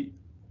specifically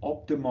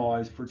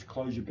optimized for its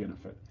closure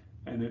benefit,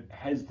 and it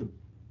has the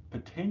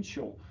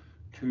potential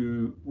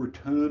to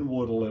return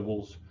water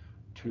levels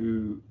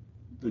to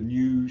the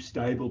new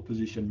stable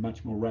position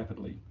much more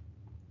rapidly.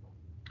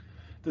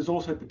 There's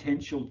also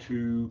potential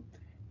to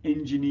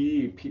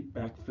engineer pit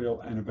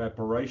backfill and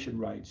evaporation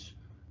rates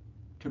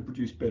to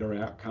produce better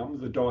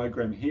outcomes. The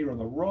diagram here on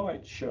the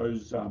right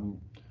shows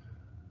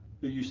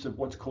the use of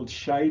what's called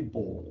shade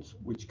balls,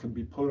 which can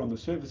be put on the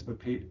surface of a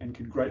pit and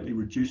can greatly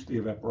reduce the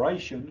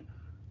evaporation,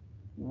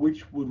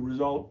 which would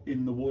result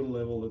in the water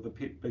level of the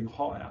pit being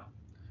higher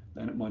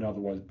than it might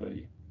otherwise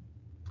be.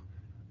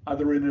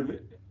 Other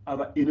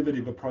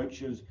innovative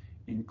approaches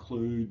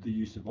include the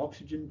use of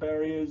oxygen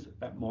barriers.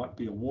 That might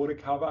be a water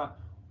cover,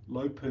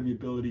 low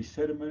permeability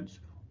sediments,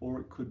 or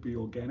it could be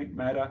organic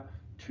matter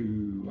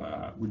to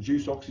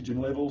reduce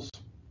oxygen levels.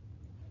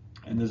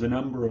 And there's a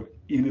number of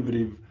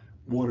innovative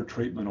water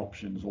treatment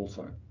options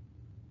also.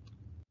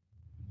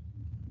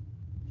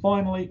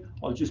 Finally,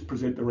 I'll just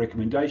present the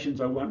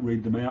recommendations. I won't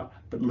read them out,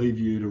 but leave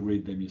you to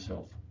read them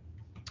yourself.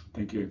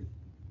 Thank you.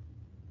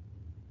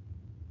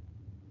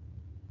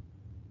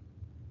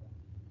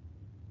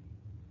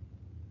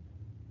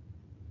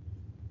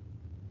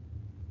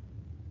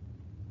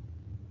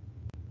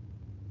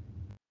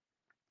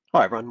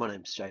 Hi everyone, my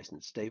name is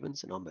Jason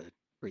Stevens and I'm a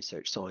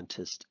research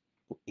scientist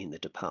in the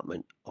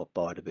Department of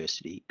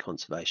Biodiversity,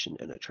 Conservation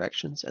and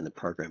Attractions and the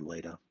Program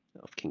Leader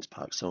of Kings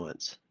Park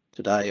Science.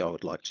 Today I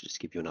would like to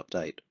just give you an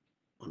update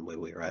on where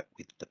we're at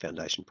with the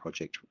Foundation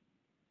project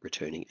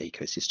Returning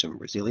Ecosystem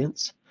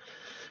Resilience.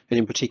 And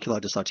in particular,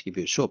 I'd just like to give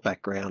you a short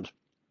background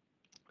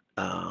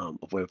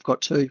of where we've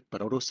got to,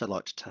 but I'd also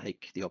like to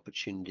take the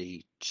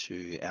opportunity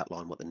to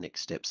outline what the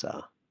next steps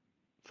are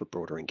for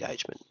broader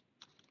engagement.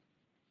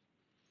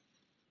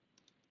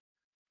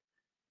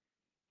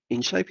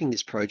 In shaping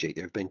this project,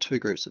 there have been two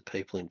groups of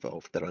people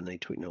involved that I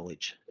need to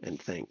acknowledge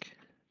and thank.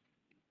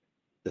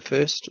 The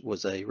first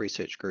was a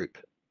research group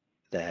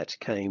that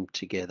came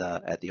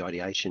together at the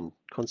ideation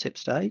concept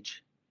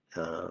stage.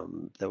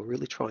 They were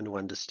really trying to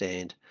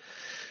understand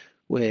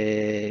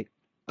where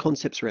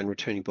concepts around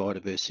returning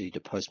biodiversity to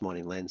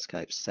post-mining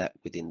landscapes sat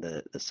within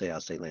the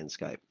CRC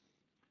landscape.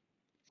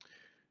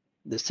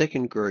 The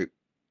second group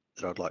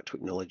that I'd like to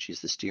acknowledge is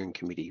the steering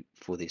committee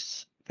for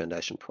this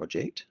Foundation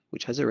project,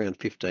 which has around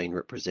 15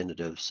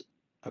 representatives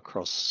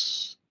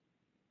across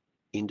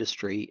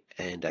industry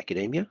and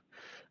academia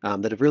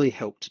that have really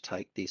helped to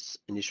take this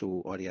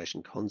initial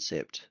ideation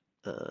concept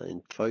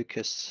and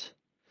focus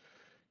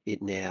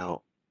it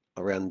now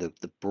around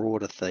the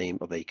broader theme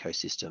of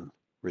ecosystem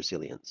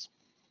resilience.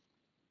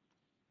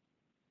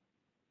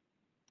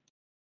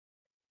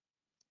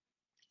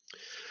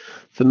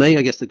 For me,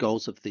 I guess the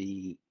goals of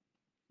the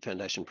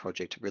Foundation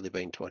project have really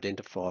been to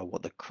identify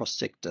what the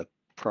cross-sector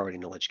priority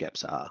knowledge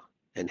gaps are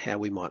and how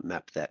we might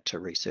map that to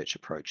research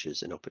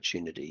approaches and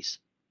opportunities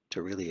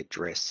to really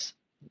address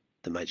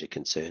the major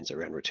concerns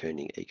around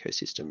returning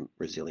ecosystem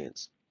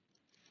resilience.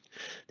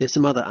 There's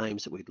some other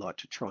aims that we'd like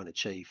to try and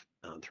achieve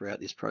throughout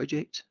this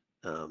project,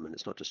 and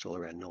it's not just all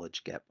around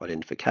knowledge gap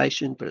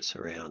identification, but it's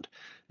around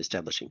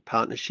establishing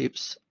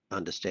partnerships,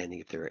 understanding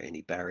if there are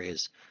any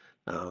barriers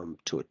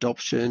to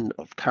adoption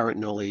of current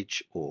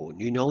knowledge or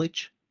new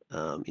knowledge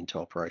into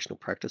operational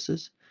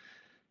practices.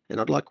 And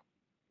I'd like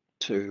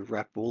to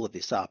wrap all of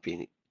this up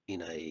in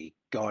a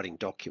guiding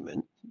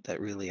document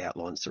that really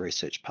outlines the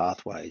research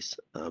pathways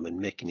and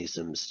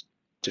mechanisms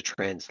to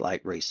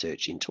translate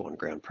research into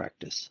on-ground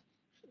practice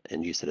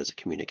and use it as a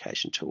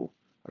communication tool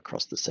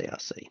across the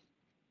CRC.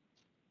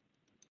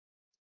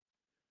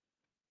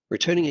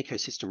 Returning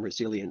ecosystem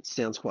resilience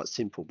sounds quite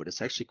simple, but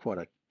it's actually quite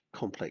a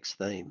complex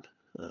theme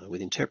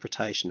with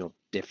interpretation of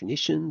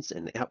definitions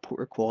and output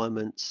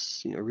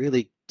requirements,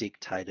 really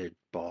dictated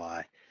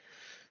by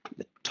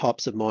the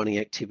types of mining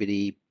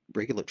activity,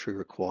 regulatory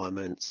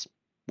requirements,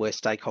 where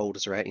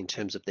stakeholders are at in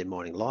terms of their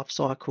mining life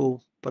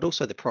cycle, but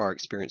also the prior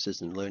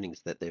experiences and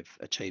learnings that they've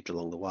achieved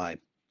along the way.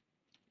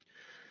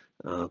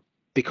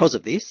 Because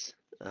of this,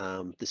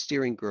 the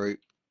steering group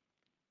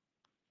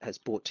has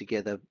brought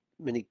together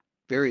many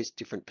various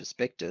different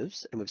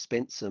perspectives, and we've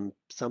spent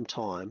some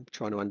time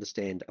trying to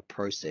understand a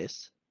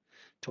process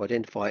to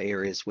identify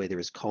areas where there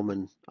is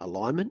common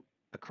alignment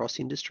across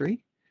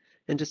industry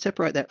and to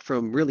separate that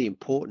from really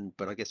important,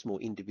 but I guess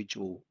more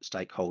individual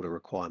stakeholder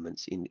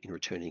requirements in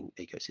returning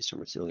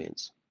ecosystem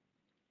resilience.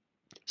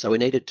 So we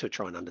needed to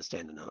try and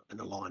understand an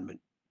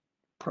alignment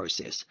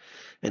process.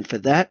 And for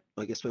that,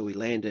 I guess where we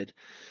landed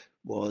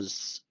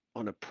was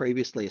on a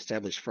previously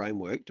established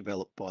framework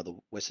developed by the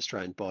West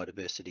Australian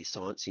Biodiversity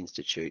Science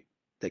Institute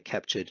that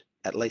captured,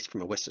 at least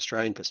from a West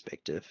Australian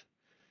perspective,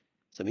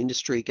 some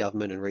industry,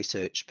 government and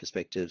research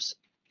perspectives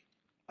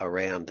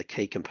around the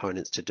key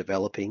components to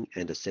developing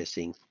and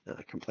assessing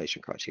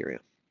completion criteria.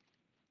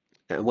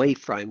 And we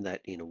framed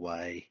that in a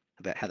way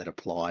about how that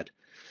applied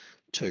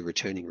to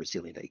returning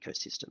resilient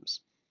ecosystems.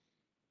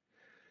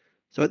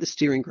 So at the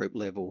steering group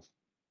level,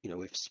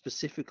 we've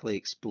specifically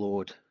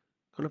explored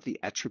kind of the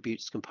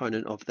attributes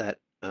component of that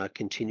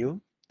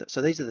continuum.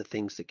 So these are the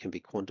things that can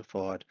be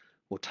quantified,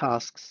 or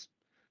tasks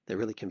that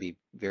really can be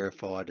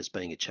verified as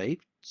being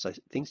achieved. So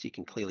things you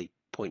can clearly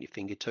point your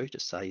finger to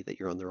say that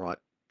you're on the right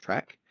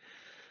track.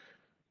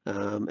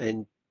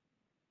 And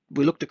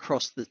we looked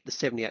across the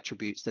 70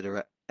 attributes that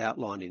are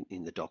outlined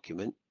in the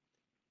document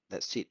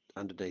that sit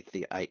underneath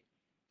the 8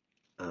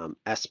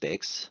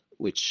 aspects,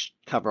 which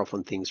cover off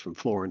on things from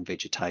flora and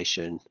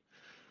vegetation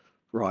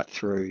right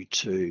through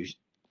to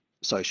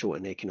social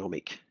and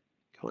economic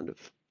kind of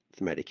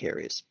thematic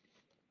areas.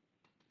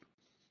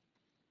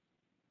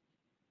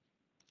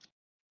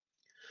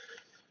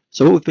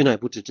 So what we've been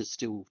able to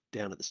distill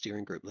down at the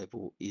steering group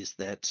level is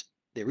that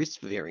there is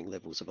varying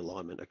levels of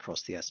alignment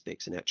across the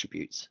aspects and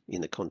attributes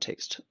in the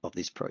context of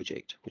this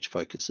project, which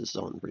focuses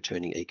on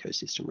returning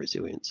ecosystem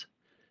resilience.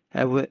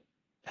 However,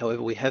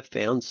 we have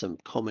found some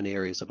common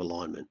areas of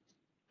alignment.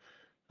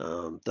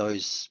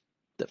 Those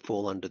that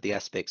fall under the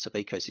aspects of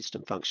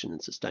ecosystem function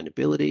and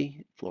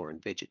sustainability, flora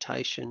and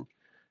vegetation,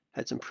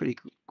 had some pretty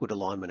good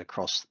alignment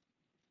across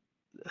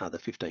the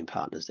 15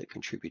 partners that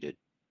contributed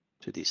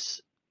to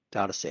this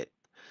data set.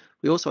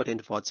 We also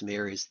identified some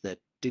areas that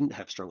didn't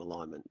have strong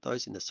alignment,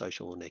 those in the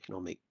social and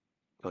economic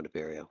kind of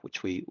area,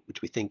 which we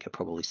think are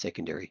probably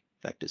secondary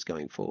factors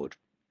going forward.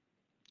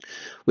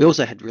 We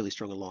also had really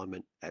strong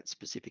alignment at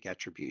specific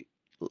attribute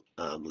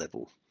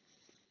level.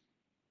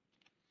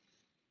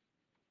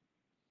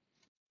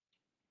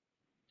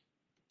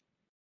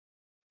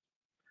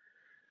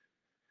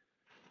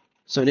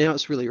 So now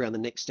it's really around the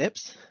next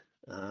steps,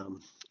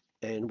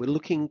 and we're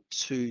looking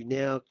to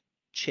now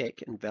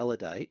check and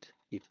validate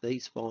if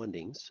these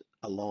findings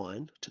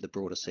align to the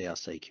broader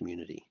CRC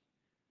community.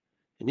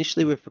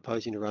 Initially, we're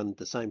proposing to run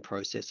the same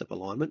process of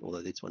alignment,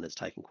 although this one has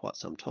taken quite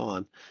some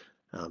time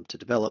to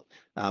develop,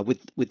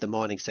 with the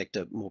mining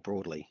sector more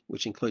broadly,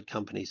 which include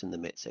companies in the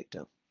met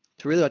sector,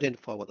 to really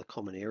identify what the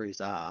common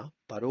areas are,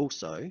 but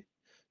also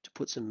to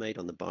put some meat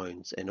on the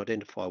bones and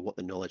identify what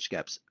the knowledge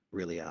gaps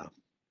really are.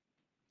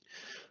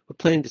 We're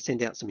planning to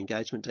send out some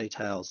engagement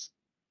details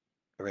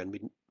around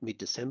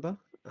mid-December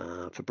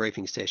for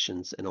briefing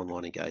sessions and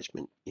online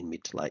engagement in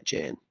mid to late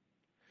Jan.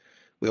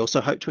 We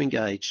also hope to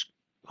engage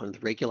kind of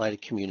the regulator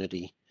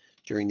community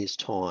during this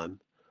time,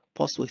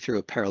 possibly through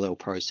a parallel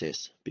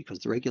process, because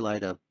the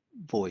regulator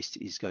voice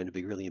is going to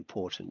be really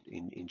important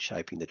in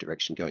shaping the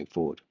direction going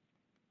forward.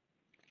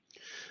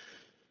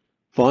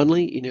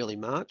 Finally, in early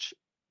March,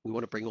 we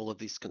want to bring all of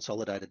this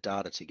consolidated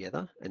data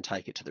together and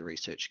take it to the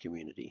research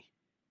community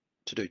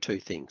to do two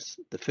things.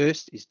 The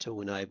first is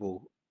to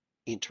enable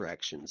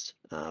interactions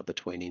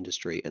between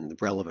industry and the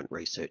relevant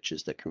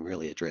researchers that can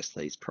really address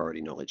these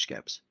priority knowledge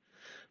gaps.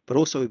 But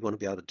also we want to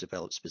be able to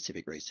develop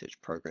specific research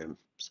programs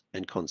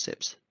and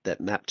concepts that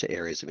map to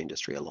areas of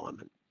industry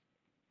alignment.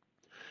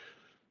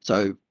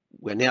 So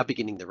we're now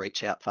beginning the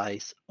reach out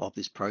phase of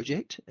this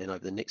project, and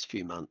over the next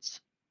few months,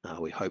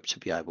 we hope to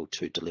be able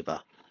to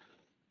deliver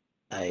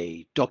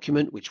a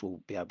document which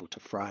will be able to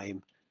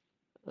frame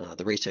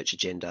the research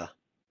agenda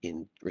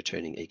in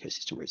returning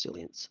ecosystem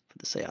resilience for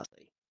the CRC.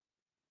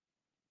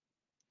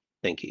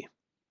 Thank you.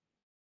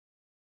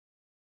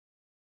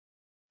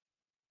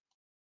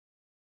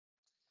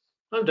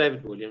 I'm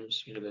David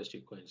Williams, University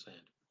of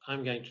Queensland.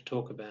 I'm going to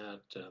talk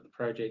about the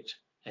project,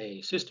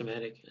 a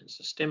systematic and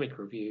systemic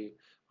review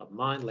of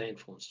mine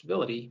landform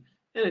stability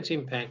and its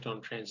impact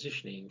on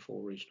transitioning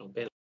for regional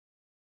benefit.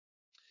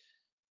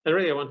 And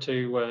really I want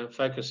to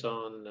focus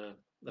on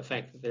the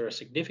fact that there are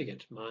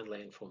significant mine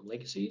landform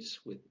legacies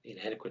with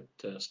inadequate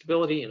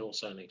stability and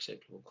also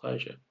unacceptable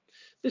closure.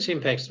 This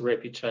impacts the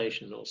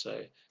reputation and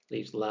also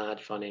leaves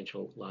large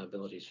financial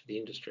liabilities for the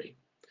industry.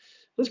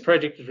 This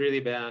project is really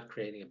about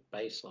creating a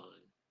baseline.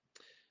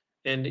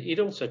 And it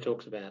also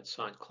talks about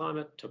site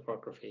climate,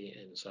 topography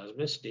and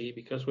seismicity,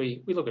 because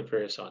we look at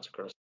various sites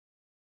across.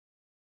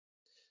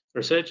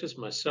 Researchers,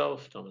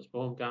 myself, Thomas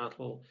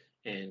Baumgartel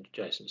and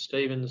Jason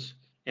Stevens,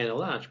 and a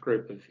large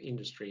group of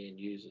industry and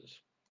users.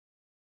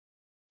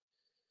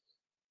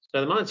 So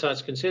the mine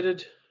sites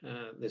considered,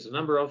 there's a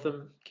number of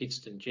them: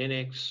 Kidston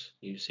Genex,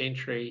 New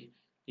Century,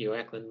 New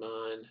Ackland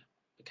Mine,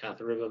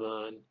 MacArthur River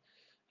Mine,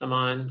 a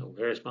mine or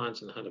various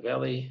mines in the Hunter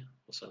Valley,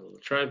 also the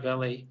Latrobe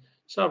Valley,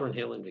 Sovereign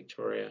Hill in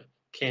Victoria,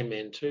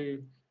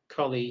 Kanmantoo,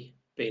 Collie,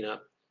 Beenup,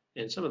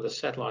 and some of the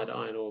satellite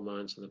iron ore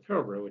mines in the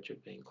Pilbara which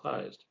have been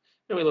closed.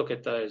 And we look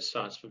at those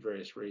sites for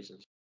various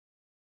reasons.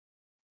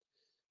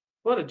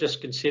 I want to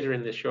just consider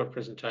in this short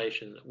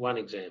presentation one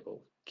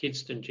example,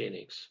 Kidston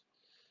Genex.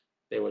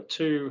 There were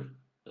two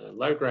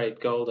low-grade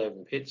gold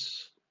open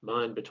pits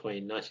mined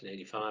between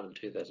 1985 and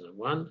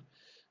 2001.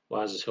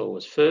 Wisers Hill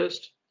was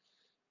first.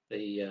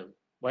 The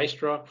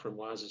waste rock from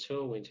Wisers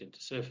Hill went into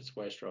surface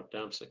waste rock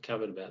dumps that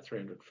covered about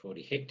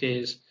 340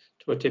 hectares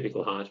to a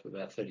typical height of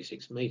about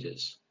 36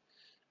 metres.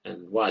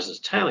 And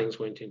Wisers tailings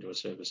went into a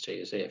surface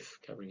TSF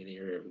covering an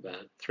area of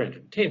about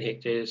 310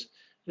 hectares,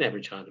 an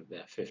average height of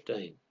about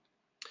 15.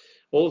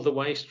 All of the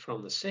waste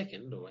from the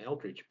second, or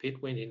Aldridge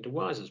pit, went into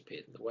Wisers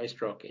pit. The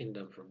waste rock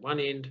ended from one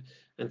end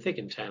and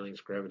thickened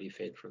tailings gravity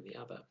fed from the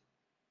other.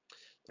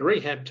 The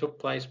rehab took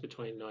place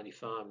between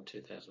 1995 and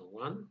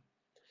 2001.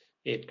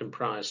 It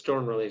comprised store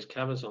and release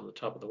covers on the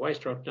top of the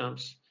waste rock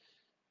dumps,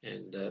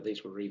 and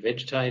these were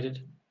revegetated.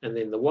 And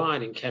then the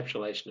wide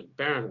encapsulation of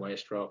barren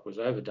waste rock was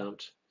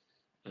overdumped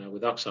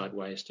with oxide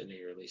waste and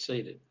aerially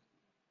seeded.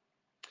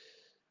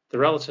 The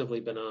relatively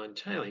benign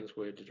tailings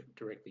were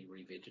directly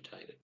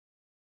revegetated.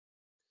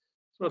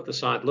 What the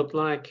site looked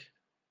like.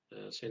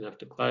 soon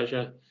after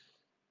closure,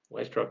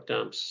 waste rock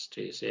dumps,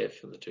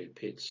 TSF, and the 2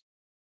 pits.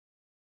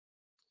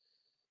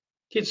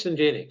 Kidston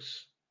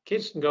Genix.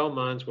 Kidston gold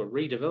mines were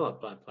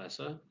redeveloped by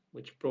Placer,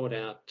 which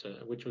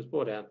was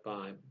bought out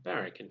by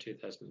Barrick in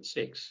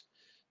 2006.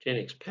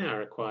 Genix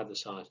Power acquired the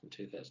site in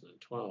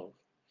 2012.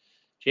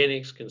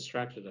 Genix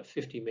constructed a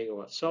 50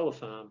 megawatt solar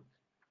farm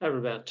over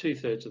about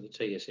 2/3 of the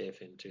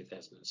TSF in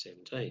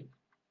 2017.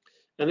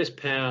 And this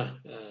power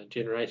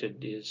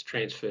generated is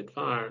transferred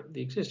via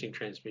the existing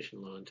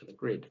transmission line to the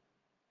grid.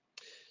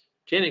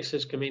 Genix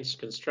has commenced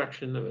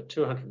construction of a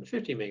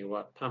 250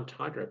 megawatt pumped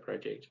hydro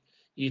project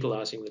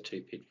utilising the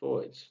 2 pit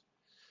voids.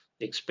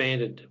 The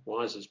expanded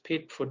Wise's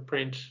pit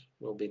footprint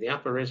will be the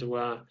upper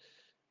reservoir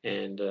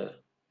and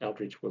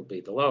Eldridge will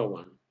be the lower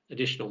one.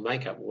 Additional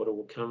makeup water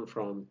will come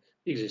from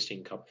the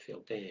existing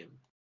Copperfield Dam.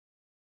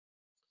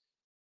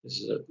 This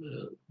is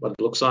what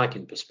it looks like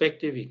in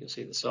perspective. You can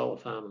see the solar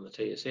farm and the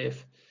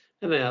TSF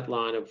and the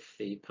outline of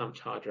the pumped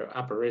hydro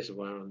upper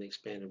reservoir on the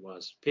expanded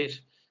Wise's pit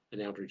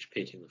and Eldridge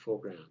pit in the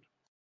foreground.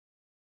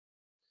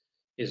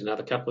 Here's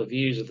another couple of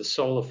views of the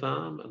solar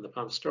farm and the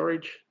pump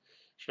storage,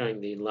 showing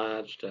the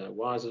enlarged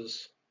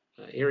Wise's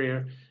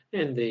area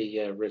and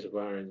the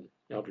reservoir and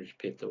Eldridge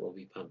pit that will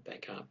be pumped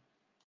back up.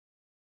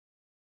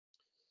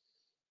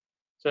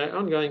 So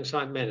ongoing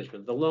site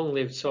management. The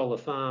long-lived solar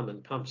farm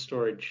and pump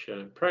storage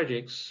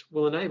projects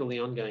will enable the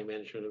ongoing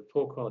management of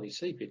poor quality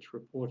seepage,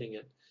 reporting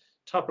at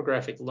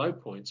topographic low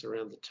points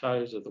around the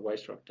toes of the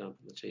waste rock dump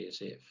and the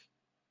TSF.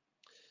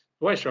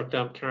 The waste rock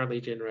dump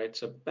currently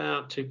generates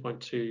about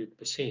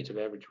 2.2% of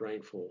average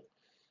rainfall,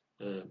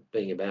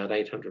 being about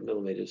 800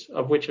 millimetres,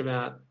 of which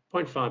about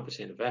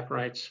 0.5%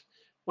 evaporates.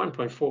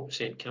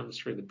 1.4% comes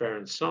through the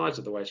barren sides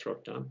of the waste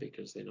rock dump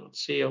because they're not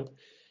sealed,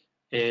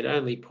 and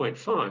only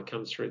 0.5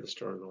 comes through the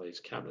store and release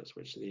covers,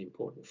 which is the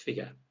important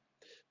figure.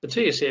 The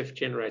TSF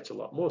generates a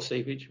lot more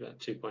seepage, about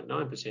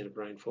 2.9% of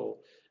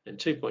rainfall, and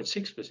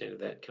 2.6% of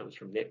that comes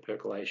from net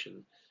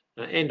percolation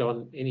and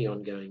on any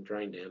ongoing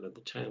drain down of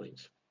the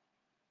tailings.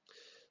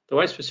 The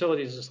waste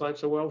facilities and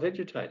slopes are well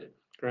vegetated.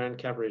 Ground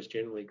cover is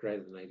generally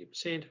greater than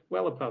 80%,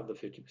 well above the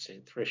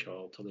 50%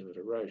 threshold to limit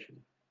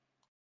erosion.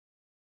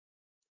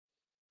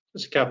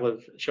 Just a couple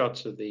of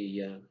shots of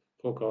the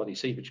poor quality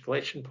seepage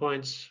collection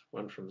points,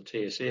 one from the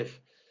TSF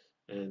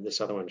and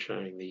this other one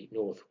showing the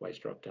North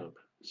Waste Rock Dump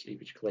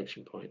seepage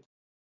collection point.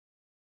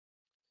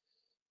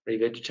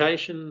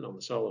 Revegetation on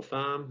the solar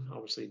farm,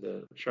 obviously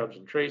the shrubs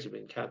and trees have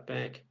been cut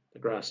back, the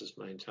grass is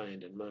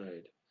maintained and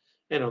mowed.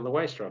 And on the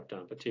waste rock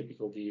dump, a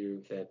typical view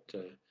of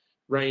that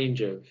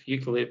range of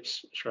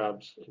eucalypts,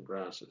 shrubs and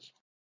grasses.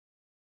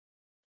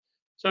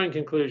 So in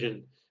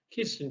conclusion,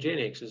 Kidston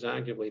Genix is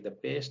arguably the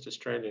best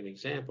Australian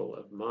example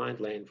of mined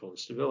landform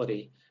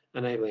stability,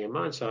 enabling a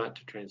mine site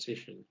to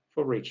transition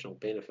for regional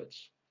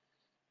benefits.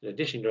 In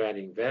addition to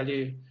adding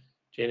value,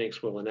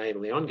 Genix will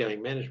enable the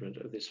ongoing management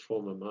of this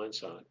former mine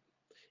site.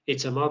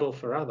 It's a model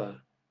for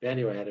other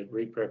value-added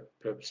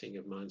repurposing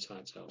of mine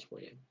sites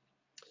elsewhere.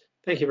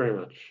 Thank you very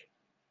much.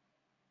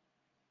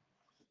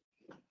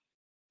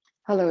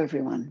 Hello,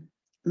 everyone.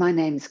 My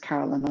name is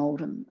Carolyn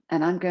Oldham,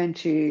 and I'm going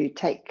to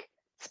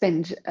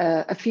spend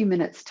a few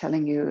minutes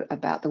telling you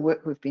about the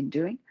work we've been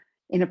doing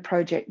in a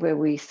project where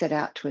we set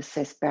out to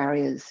assess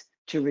barriers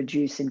to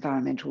reduce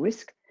environmental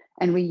risk,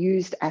 and we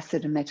used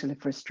acid and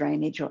metalliferous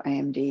drainage, or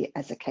AMD,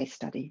 as a case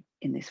study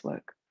in this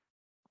work.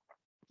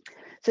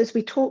 So as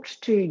we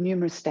talked to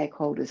numerous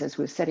stakeholders as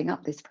we were setting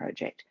up this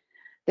project,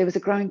 there was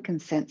a growing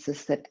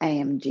consensus that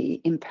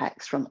AMD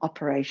impacts from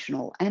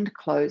operational and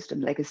closed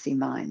and legacy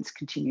mines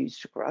continues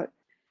to grow,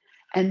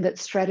 and that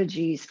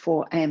strategies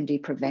for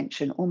AMD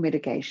prevention or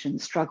mitigation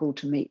struggle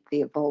to meet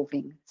the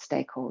evolving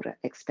stakeholder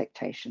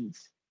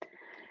expectations.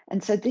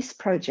 And so this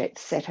project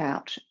set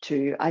out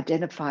to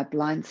identify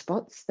blind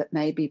spots that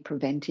may be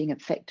preventing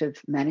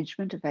effective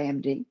management of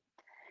AMD,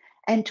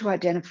 and to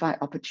identify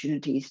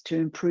opportunities to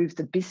improve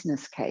the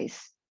business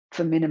case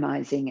for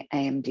minimising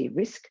AMD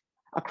risk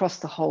across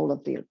the whole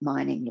of the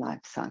mining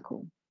life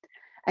cycle.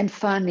 And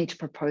finally, to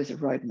propose a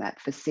roadmap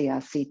for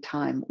CRC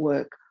time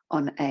work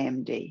on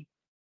AMD.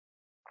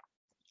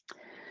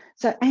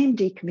 So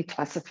AMD can be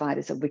classified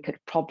as a wicked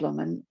problem,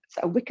 and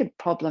a wicked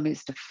problem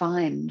is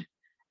defined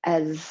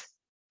as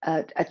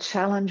a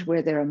challenge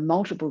where there are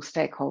multiple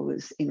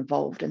stakeholders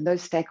involved, and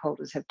those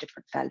stakeholders have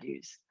different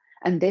values,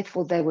 and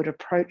therefore they would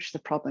approach the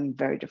problem in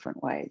very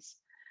different ways.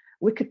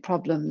 Wicked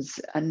problems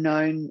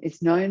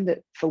it's known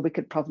that for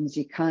wicked problems,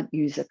 you can't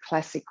use a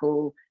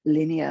classical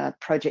linear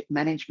project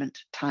management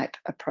type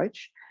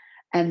approach,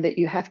 and that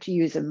you have to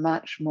use a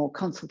much more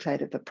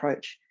consultative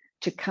approach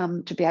to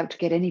be able to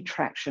get any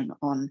traction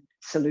on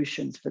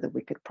solutions for the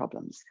wicked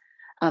problems.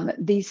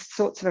 These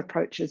sorts of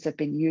approaches have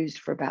been used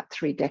for about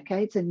 3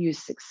 decades and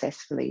used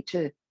successfully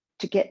to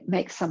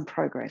make some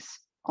progress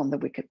on the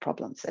wicked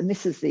problems. And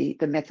this is the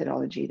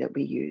methodology that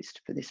we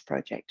used for this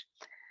project.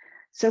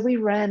 So we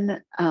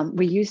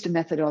used a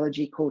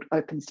methodology called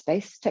open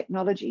space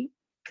technology,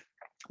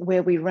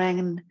 where we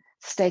ran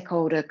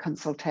stakeholder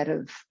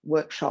consultative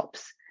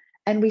workshops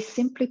And we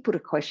simply put a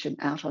question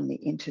out on the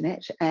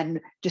internet and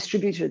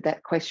distributed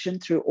that question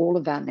through all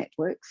of our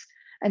networks.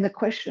 And the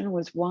question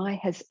was, why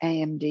has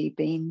AMD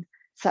been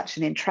such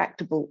an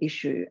intractable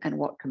issue and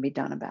what can be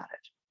done about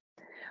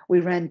it? We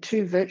ran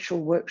 2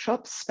 virtual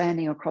workshops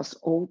spanning across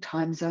all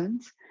time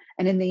zones.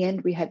 And in the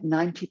end, we had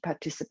 90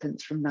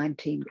 participants from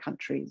 19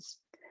 countries.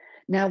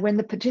 Now, when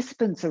the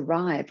participants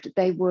arrived,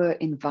 they were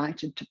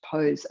invited to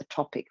pose a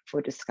topic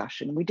for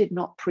discussion. We did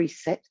not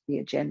preset the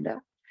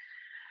agenda.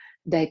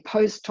 They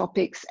posed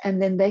topics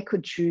and then they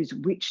could choose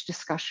which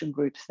discussion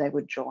groups they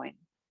would join.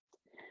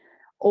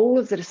 All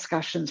of the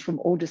discussions from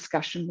all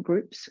discussion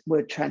groups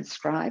were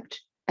transcribed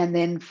and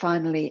then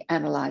finally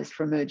analysed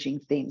for emerging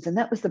themes. And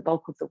that was the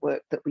bulk of the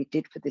work that we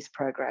did for this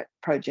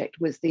project,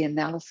 was the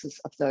analysis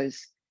of those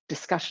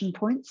discussion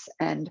points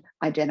and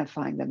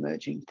identifying the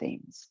emerging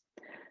themes.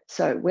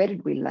 So where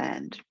did we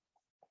land?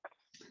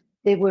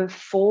 There were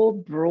 4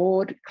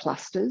 broad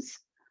clusters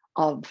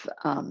of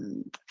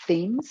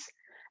themes,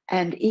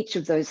 and each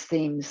of those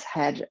themes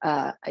had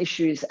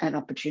issues and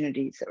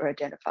opportunities that were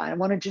identified. I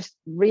want to just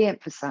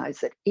re-emphasize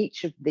that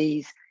each of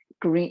these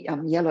green,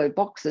 yellow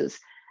boxes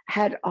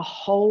had a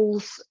whole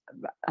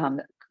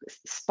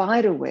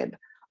spider web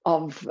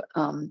of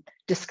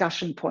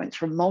discussion points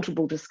from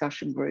multiple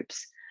discussion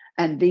groups,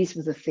 and these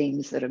were the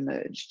themes that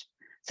emerged.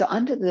 So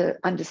under the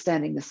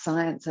understanding the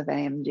science of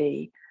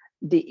AMD,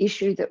 the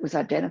issue that was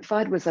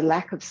identified was a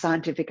lack of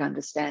scientific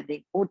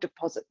understanding or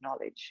deposit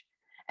knowledge.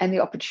 And the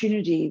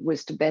opportunity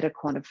was to better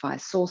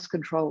quantify source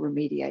control,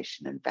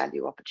 remediation, and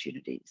value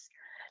opportunities.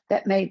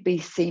 That may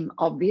seem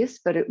obvious,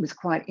 but it was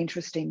quite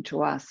interesting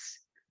to us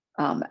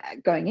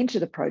going into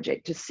the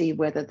project to see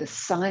whether the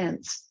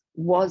science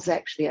was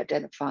actually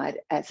identified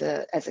as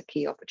a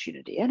key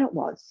opportunity, and it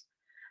was.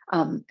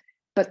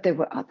 But there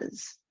were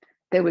others.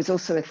 There was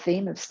also a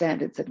theme of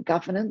standards and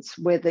governance,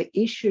 where the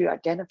issue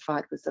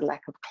identified was the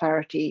lack of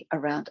clarity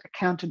around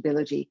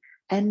accountability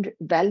and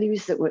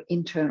values that were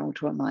internal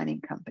to a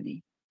mining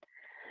company.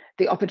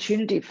 The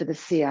opportunity for the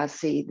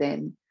CRC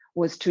then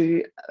was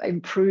to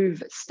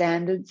improve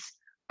standards,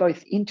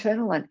 both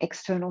internal and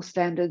external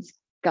standards,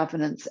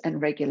 governance and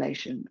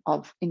regulation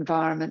of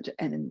environment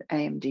and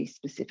AMD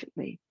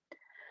specifically.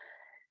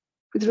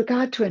 With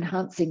regard to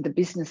enhancing the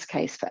business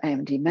case for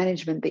AMD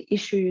management, the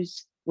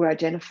issues were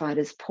identified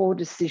as poor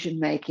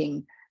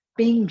decision-making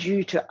being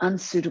due to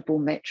unsuitable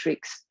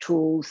metrics,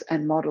 tools,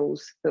 and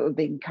models that were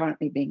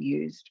currently being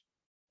used.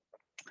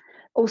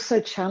 Also,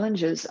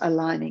 challenges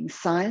aligning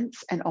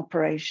science and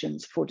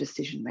operations for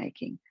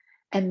decision-making.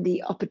 And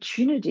the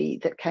opportunity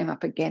that came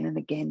up again and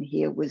again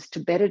here was to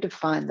better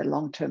define the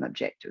long-term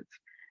objective.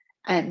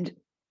 And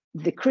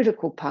the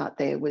critical part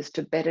there was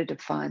to better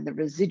define the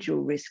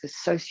residual risk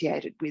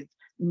associated with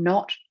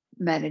not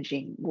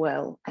managing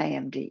well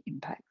AMD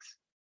impacts.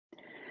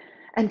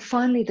 And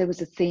finally, there was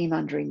a theme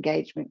under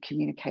engagement,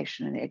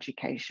 communication, and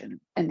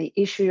education. And the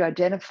issue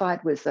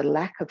identified was the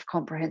lack of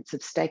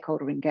comprehensive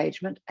stakeholder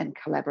engagement and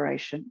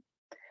collaboration.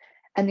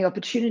 And the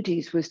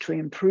opportunities was to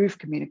improve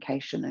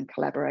communication and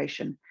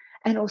collaboration,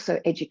 and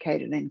also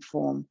educate and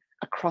inform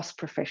across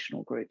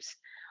professional groups.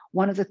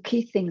 One of the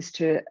key things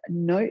to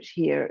note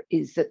here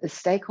is that the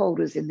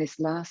stakeholders in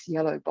this last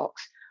yellow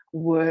box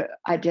were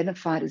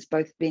identified as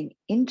both being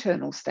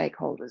internal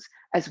stakeholders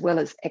as well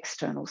as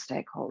external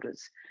stakeholders.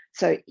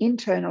 So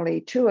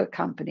internally to a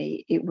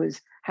company, it was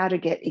how to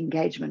get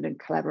engagement and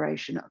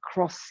collaboration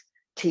across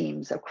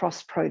teams,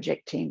 across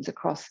project teams,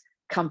 across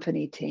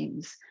company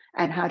teams,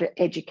 and how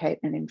to educate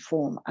and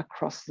inform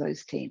across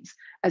those teams,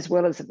 as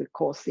well as, of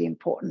course, the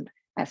important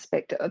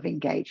aspect of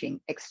engaging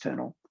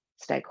external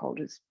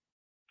stakeholders.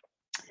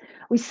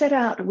 We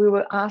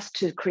were asked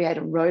to create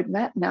a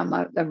roadmap. Now,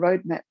 the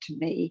roadmap to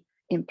me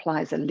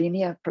implies a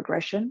linear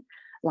progression,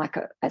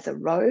 as a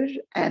road.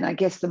 And I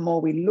guess the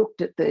more we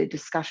looked at the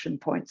discussion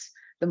points,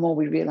 the more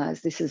we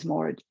realized this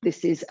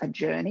is a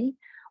journey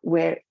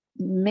where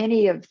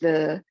many of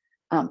the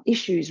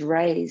issues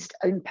raised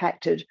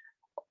impacted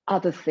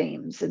other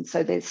themes. And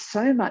so there's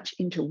so much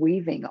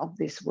interweaving of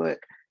this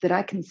work that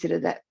I consider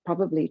that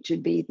probably to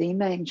be the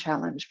main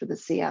challenge for the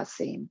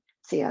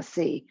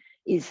CRC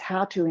is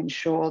how to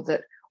ensure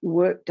that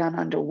work done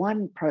under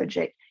one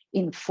project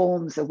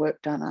informs the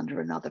work done under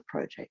another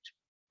project.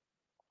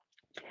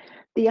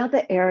 The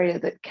other area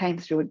that came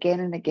through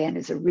again and again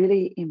is a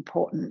really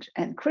important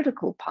and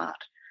critical part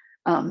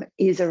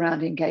is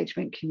around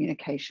engagement,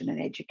 communication,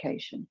 and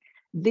education.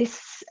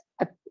 This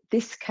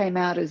came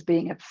out as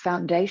being a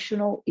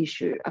foundational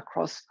issue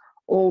across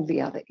all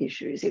the other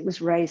issues. It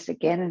was raised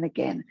again and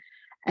again,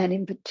 and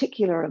in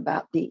particular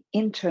about the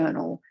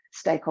internal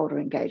stakeholder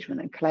engagement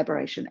and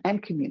collaboration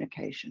and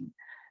communication.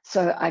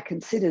 So I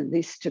consider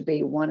this to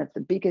be one of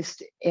the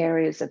biggest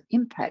areas of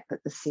impact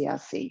that the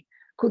CRC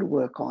could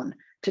work on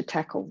to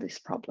tackle this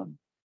problem.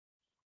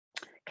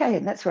 Okay,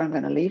 and that's where I'm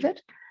going to leave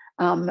it.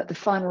 The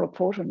final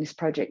report on this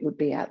project would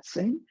be out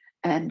soon,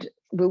 and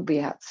will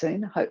be out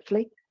soon,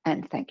 hopefully,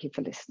 and thank you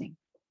for listening.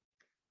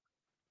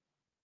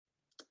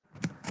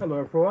 Hello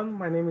everyone,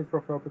 my name is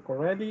Rafael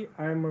Picorelli.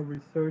 I'm a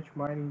research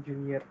mine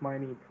engineer at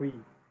Mining 3.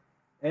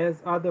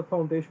 As other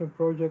foundation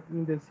project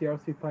in the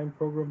CRC Time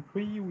Program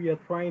 3, we are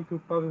trying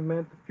to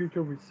pavement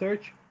future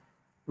research,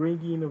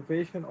 bringing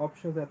innovation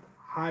options at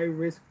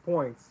high-risk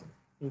points,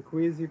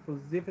 increasing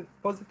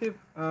positive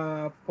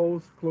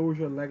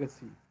post-closure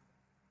legacy.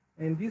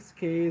 In this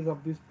case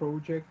of this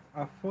project,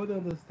 a further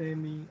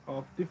understanding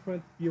of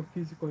different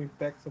geophysical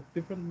impacts of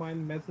different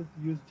mine methods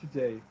used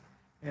today,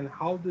 and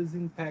how this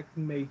impact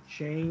may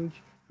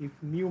change if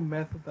new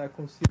methods are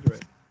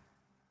considered.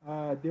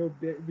 The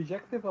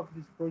objective of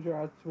this project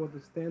are to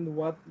understand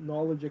what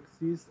knowledge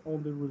exists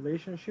on the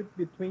relationship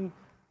between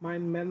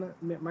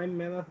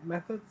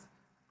methods,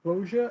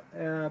 closure,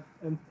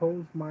 and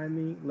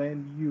post-mining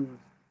land use.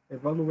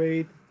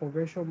 Evaluate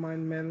conventional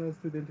mine methods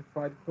to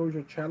identify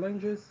closure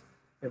challenges.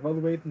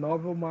 Evaluate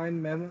novel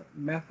mine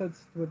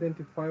methods to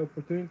identify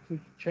opportunities to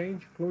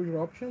change closure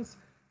options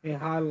and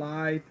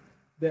highlight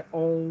their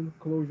own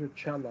closure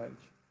challenge.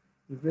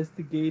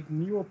 Investigate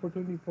new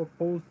opportunities for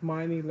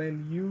post-mining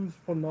land use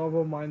for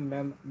novel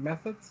mine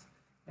methods,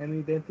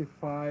 and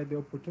identify the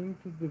opportunity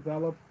to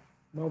develop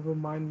novel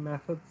mine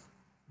methods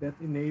that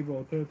enable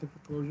alternative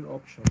closure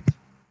options.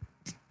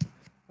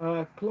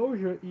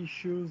 Closure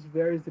issues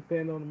varies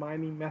depending on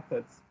mining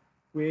methods,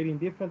 creating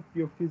different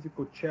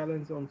geophysical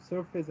challenges on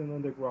surface and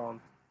underground.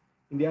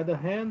 On the other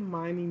hand,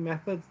 mining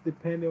methods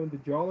depend on the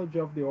geology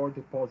of the ore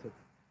deposit.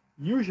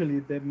 Usually,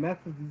 the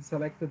method is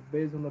selected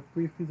based on a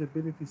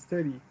pre-feasibility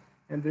study,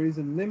 and there is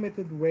a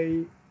limited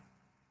ways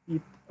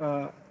to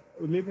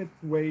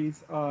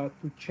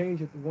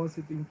change it once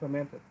it's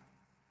implemented.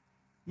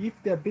 If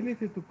the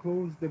ability to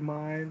close the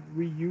mine,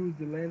 reuse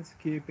the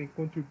landscape, and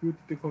contribute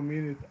to the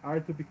community are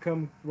to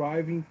become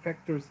driving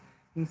factors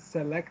in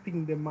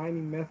selecting the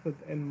mining method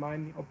and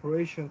mining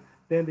operation,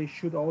 then they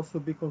should also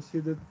be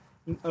considered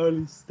in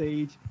early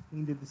stage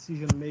in the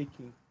decision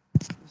making.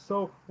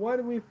 So what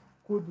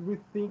could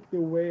rethink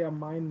the way a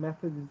mine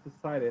method is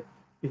decided,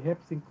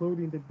 perhaps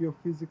including the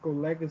geophysical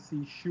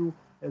legacy issue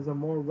as a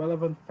more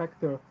relevant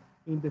factor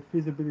in the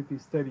feasibility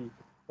study?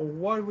 Or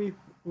what we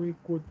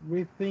could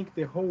rethink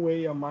the whole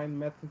way a mine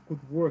method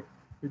could work,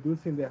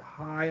 reducing the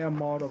high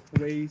amount of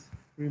waste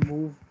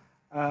removed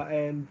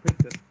and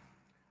treated.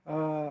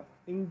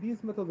 In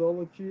this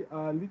methodology,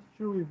 a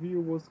literature review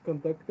was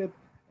conducted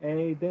and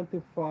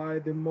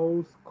identified the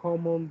most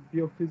common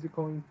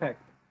geophysical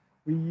impact.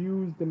 We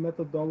used the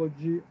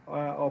methodology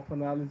of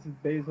analysis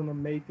based on a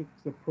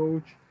matrix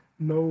approach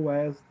known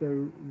as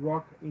the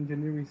rock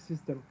engineering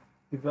system,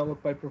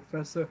 developed by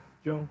Professor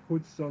John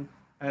Hudson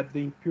at the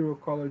Imperial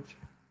College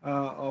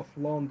of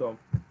London.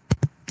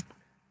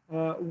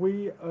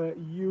 We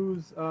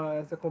use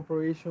as a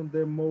comparison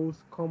the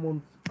most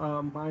common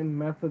mine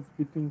methods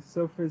between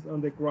surface,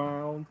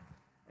 underground,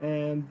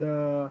 and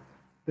the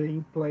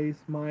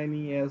in-place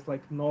mining as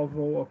like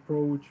novel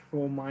approach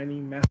for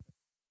mining methods.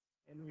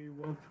 And we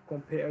want to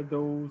compare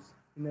those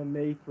in a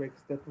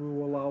matrix that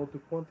will allow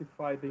to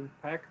quantify the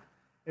impact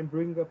and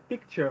bring a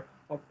picture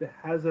of the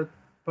hazard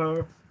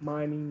per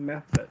mining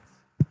methods.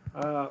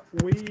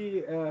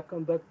 We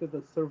conducted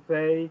a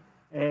survey,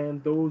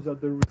 and those are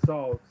the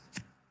results.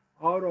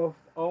 Out of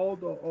all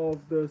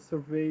of the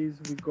surveys,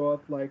 we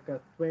got like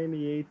a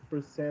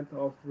 28%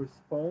 of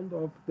response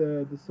of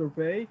the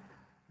survey.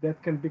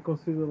 That can be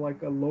considered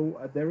like a low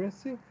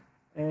adherency.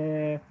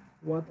 And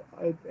what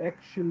it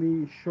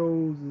actually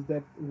shows is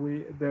that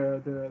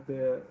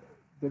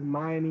the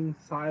mining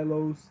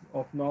silos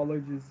of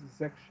knowledge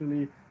is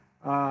actually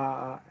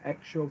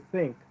actual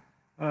thing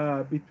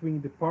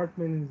between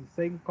departments in the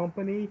same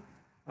company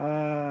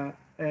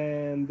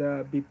and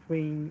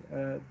between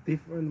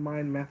different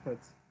mine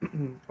methods,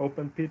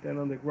 open pit and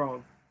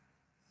underground.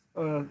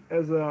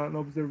 As an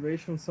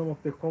observation, some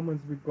of the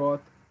comments we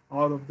got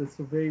out of the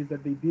surveys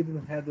that they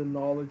didn't have the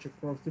knowledge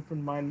across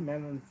different mine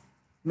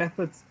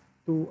methods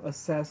to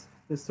assess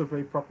the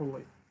survey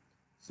properly.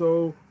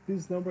 So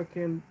this number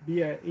can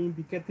be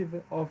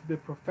indicative of the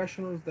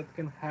professionals that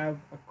can have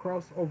a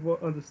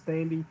crossover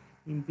understanding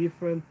in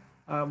different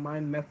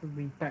mine method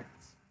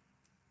impacts.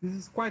 This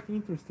is quite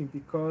interesting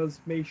because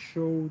it may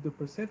show the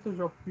percentage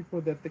of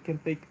people that they can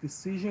take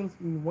decisions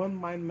in one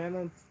mine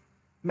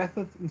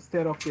method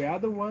instead of the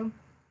other one,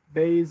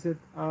 based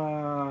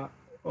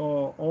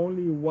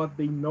only what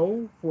they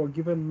know for a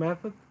given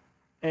method,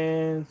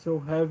 and so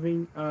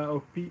having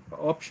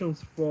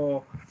options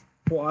for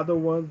other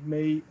ones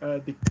may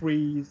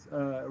decrease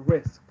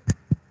risk.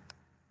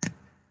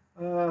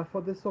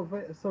 For the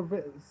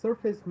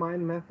surface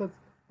mine methods,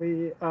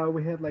 we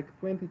had like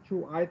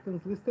 22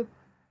 items listed,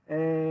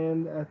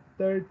 and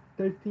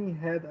 13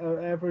 had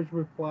an average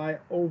reply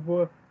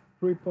over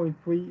 3.3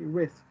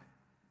 risk,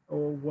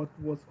 or what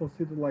was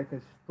considered like a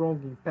strong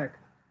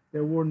impact.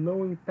 There were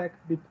no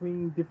impact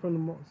between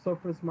different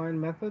surface mine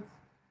methods,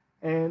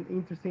 and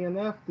interesting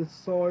enough, the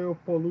soil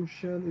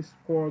pollution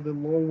scored the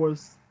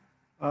lowest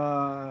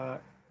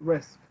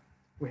risk.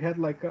 We had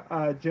like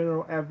a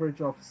general average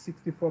of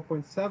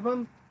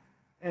 64.7,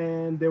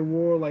 and there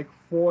were like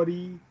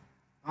 40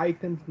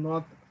 items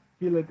not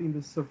filled in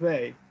the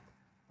survey.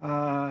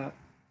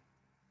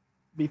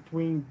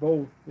 between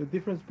both. The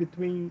difference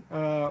between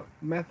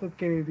method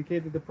can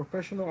indicate that the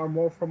professional are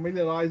more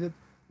familiarized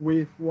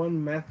with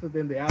one method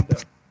than the other.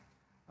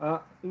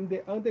 In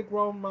the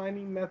underground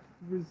mining method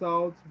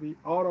results,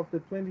 out of the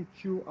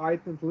 22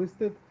 items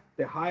listed,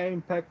 the higher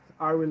impacts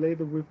are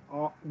related with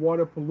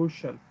water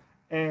pollution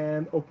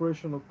and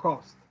operational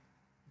cost.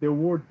 There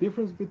were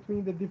differences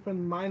between the different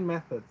mine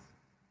methods.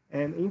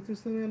 And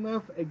interestingly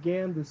enough,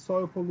 again, the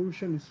soil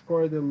pollution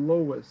scored the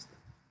lowest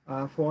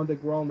for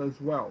underground as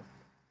well.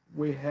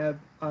 We had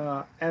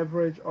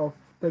average of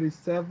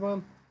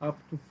 37 up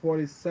to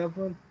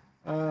 47,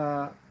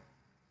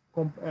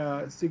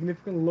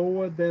 significantly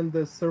lower than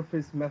the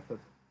surface method.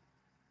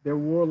 There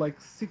were like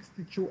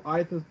 62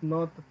 items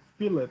not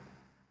filled,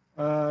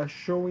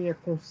 showing a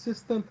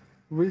consistent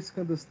risk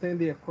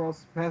understanding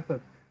across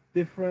method,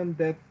 different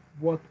than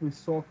what we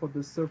saw for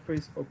the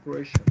surface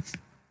operations.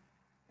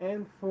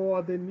 And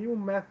for the new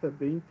method,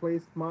 the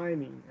in-place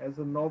mining as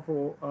a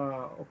novel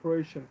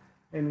operation,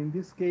 and in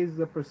this case,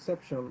 the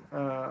perception,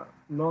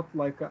 not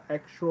like an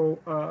actual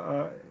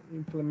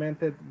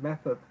implemented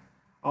method.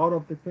 Out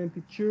of the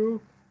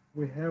 22,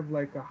 we have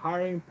like a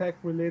higher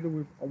impact related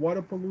with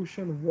water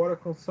pollution, water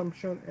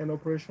consumption, and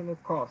operational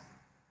cost.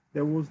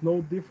 There was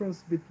no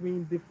difference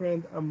between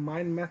different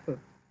mine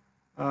methods.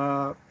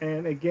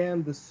 And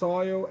again, the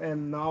soil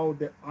and now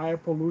the air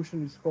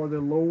pollution is scored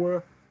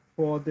lower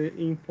for the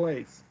in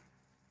place.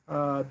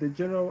 The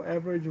general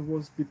average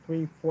was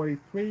between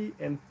 43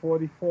 and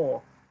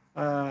 44,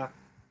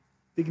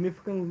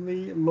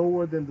 significantly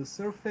lower than the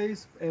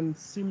surface and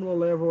similar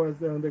level as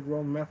the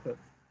underground method.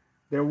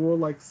 There were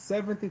like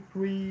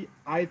 73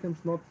 items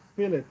not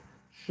filled,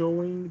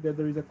 showing that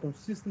there is a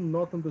consistent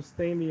not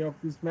understanding of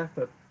this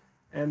method,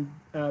 and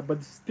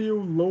but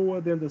still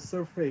lower than the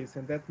surface,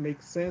 and that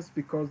makes sense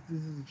because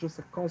this is just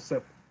a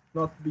concept,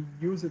 not be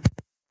used.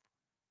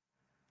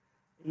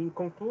 In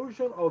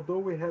conclusion, although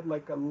we had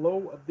like a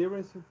low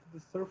adherence to the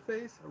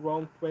surface,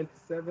 around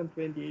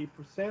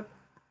 27-28%,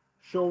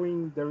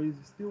 showing there is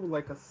still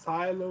like a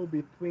silo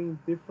between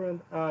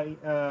different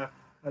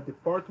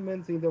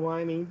departments in the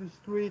mining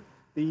industry,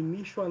 the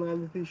initial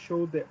analysis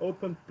showed the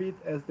open pit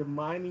as the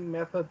mining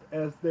method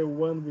as the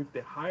one with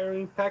the higher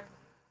impact,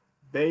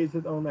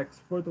 based on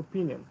expert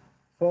opinion,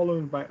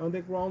 followed by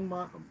underground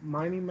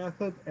mining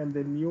method and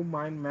the new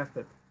mine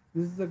method.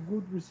 This is a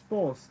good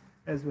response,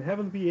 as we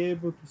haven't been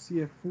able to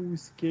see a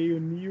full-scale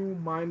new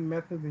mine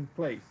method in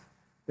place.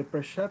 The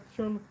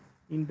perception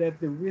in that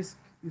the risk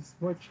is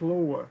much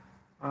lower,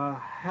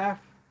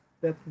 half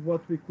that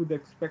what we could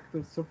expect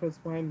of surface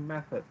mine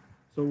method.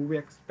 So we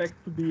expect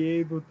to be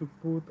able to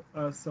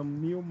put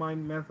some new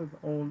mine method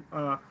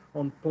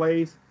on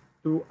place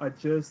to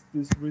adjust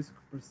this risk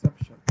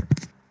perception.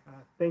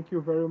 Thank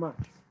you very much.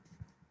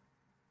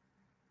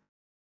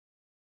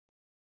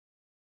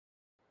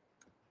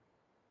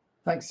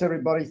 Thanks,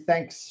 everybody.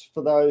 Thanks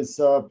for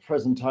those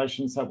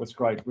presentations. That was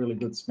great. Really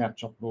good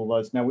snapshot of all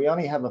those. Now, we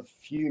only have a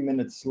few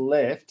minutes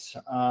left,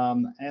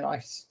 and I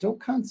still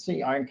can't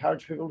see. I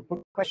encourage people to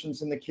put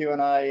questions in the Q&A.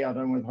 I don't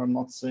know whether I'm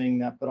not seeing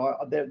that,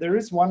 but there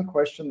is one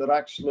question that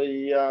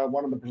actually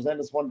one of the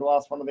presenters wanted to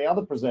ask one of the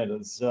other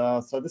presenters.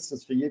 So this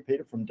is for you,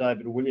 Peter, from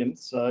David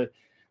Williams. So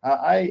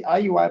are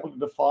you able to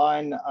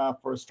define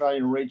for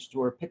Australian regions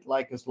where a pit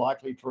lake is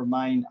likely to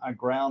remain a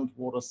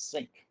groundwater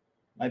sink?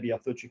 Maybe I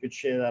thought you could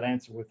share that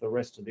answer with the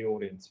rest of the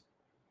audience.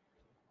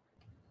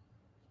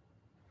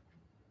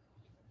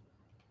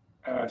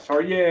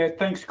 Sorry, yeah,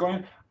 thanks,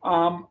 Glenn.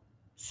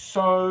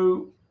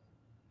 So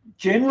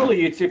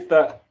generally, it's if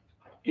the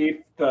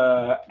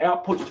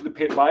outputs to the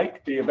pit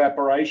lake, the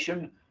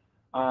evaporation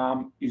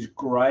is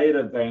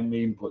greater than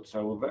the input.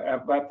 So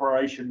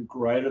evaporation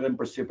greater than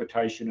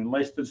precipitation,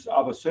 unless there's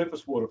other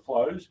surface water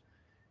flows.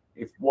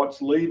 If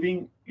what's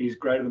leaving is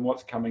greater than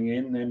what's coming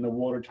in, then the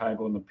water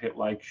table in the pit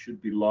lake should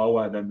be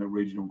lower than the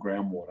regional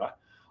groundwater.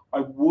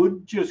 I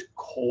would just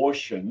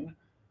caution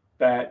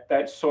that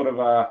that's sort of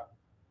a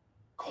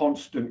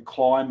constant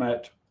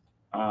climate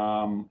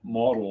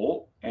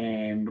model,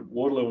 and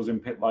water levels in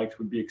pit lakes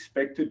would be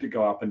expected to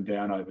go up and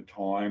down over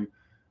time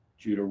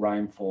due to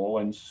rainfall.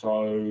 And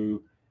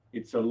so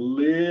it's a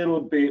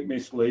little bit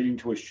misleading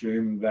to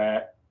assume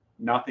that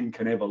nothing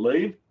can ever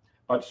leave.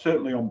 But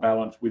certainly on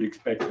balance, we'd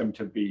expect them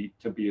to be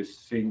a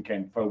sink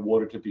and for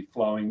water to be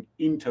flowing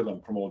into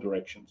them from all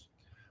directions,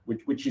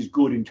 which is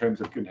good in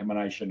terms of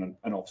contamination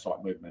and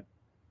off-site movement.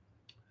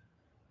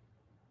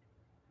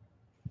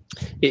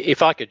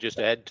 If I could just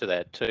add to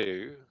that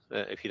too,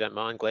 if you don't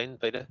mind, Glenn,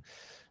 Peter.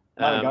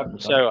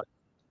 So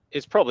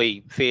it's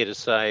probably fair to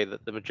say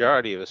that the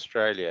majority of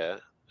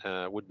Australia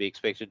would be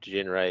expected to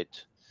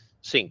generate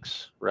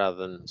sinks rather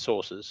than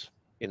sources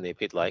in their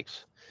pit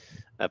lakes,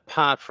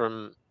 apart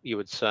from, you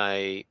would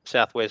say,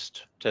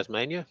 southwest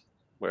Tasmania,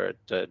 where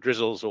it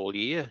drizzles all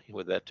year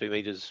with that 2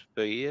 meters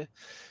per year,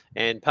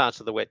 and parts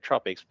of the wet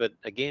tropics. But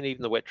again,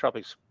 even the wet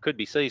tropics could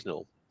be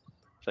seasonal.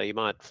 So you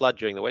might flood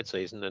during the wet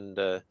season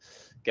and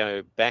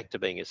go back to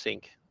being a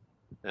sink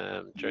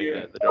during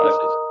the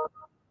dry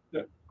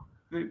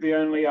season. The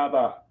only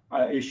other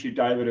issue,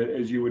 David,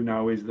 as you would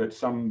know, is that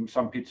some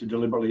pits are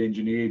deliberately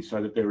engineered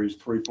so that there is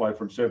through flow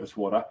from surface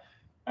water,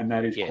 and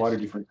that is quite a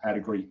different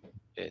category.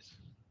 Yes,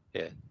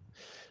 yeah.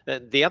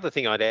 The other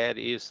thing I'd add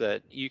is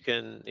that you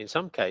can, in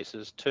some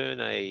cases, turn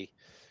a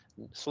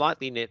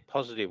slightly net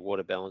positive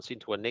water balance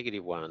into a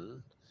negative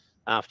one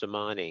after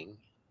mining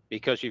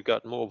because you've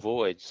got more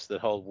voids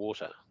that hold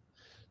water.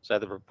 So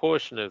the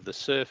proportion of the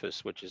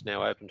surface which is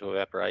now open to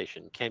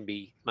evaporation can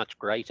be much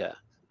greater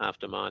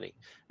after mining.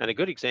 And a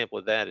good example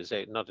of that is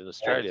not in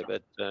Australia,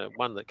 but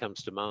one that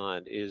comes to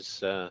mind is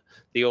the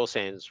oil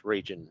sands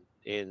region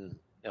in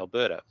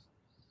Alberta,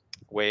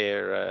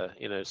 where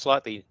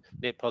slightly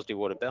net positive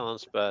water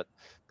balance, but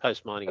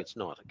post mining it's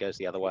not. It goes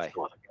the other way.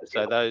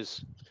 So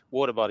those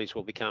water bodies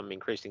will become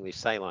increasingly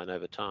saline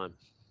over time.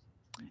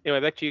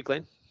 Anyway, back to you,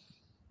 Glenn.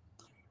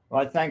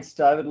 Right, thanks,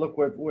 David. Look,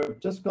 we've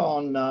just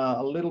gone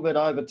a little bit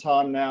over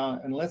time now.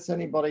 Unless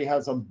anybody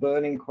has a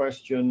burning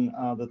question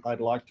that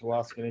they'd like to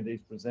ask any of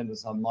these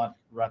presenters, I might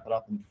wrap it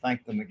up and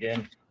thank them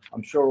again.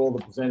 I'm sure all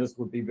the presenters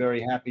would be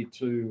very happy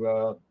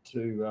to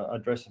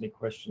address any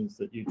questions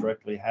that you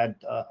directly had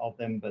of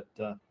them. But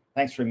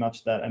thanks very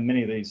much for that. And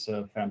many of these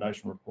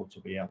foundation reports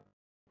will be out.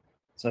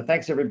 So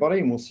thanks, everybody,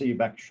 and we'll see you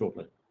back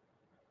shortly.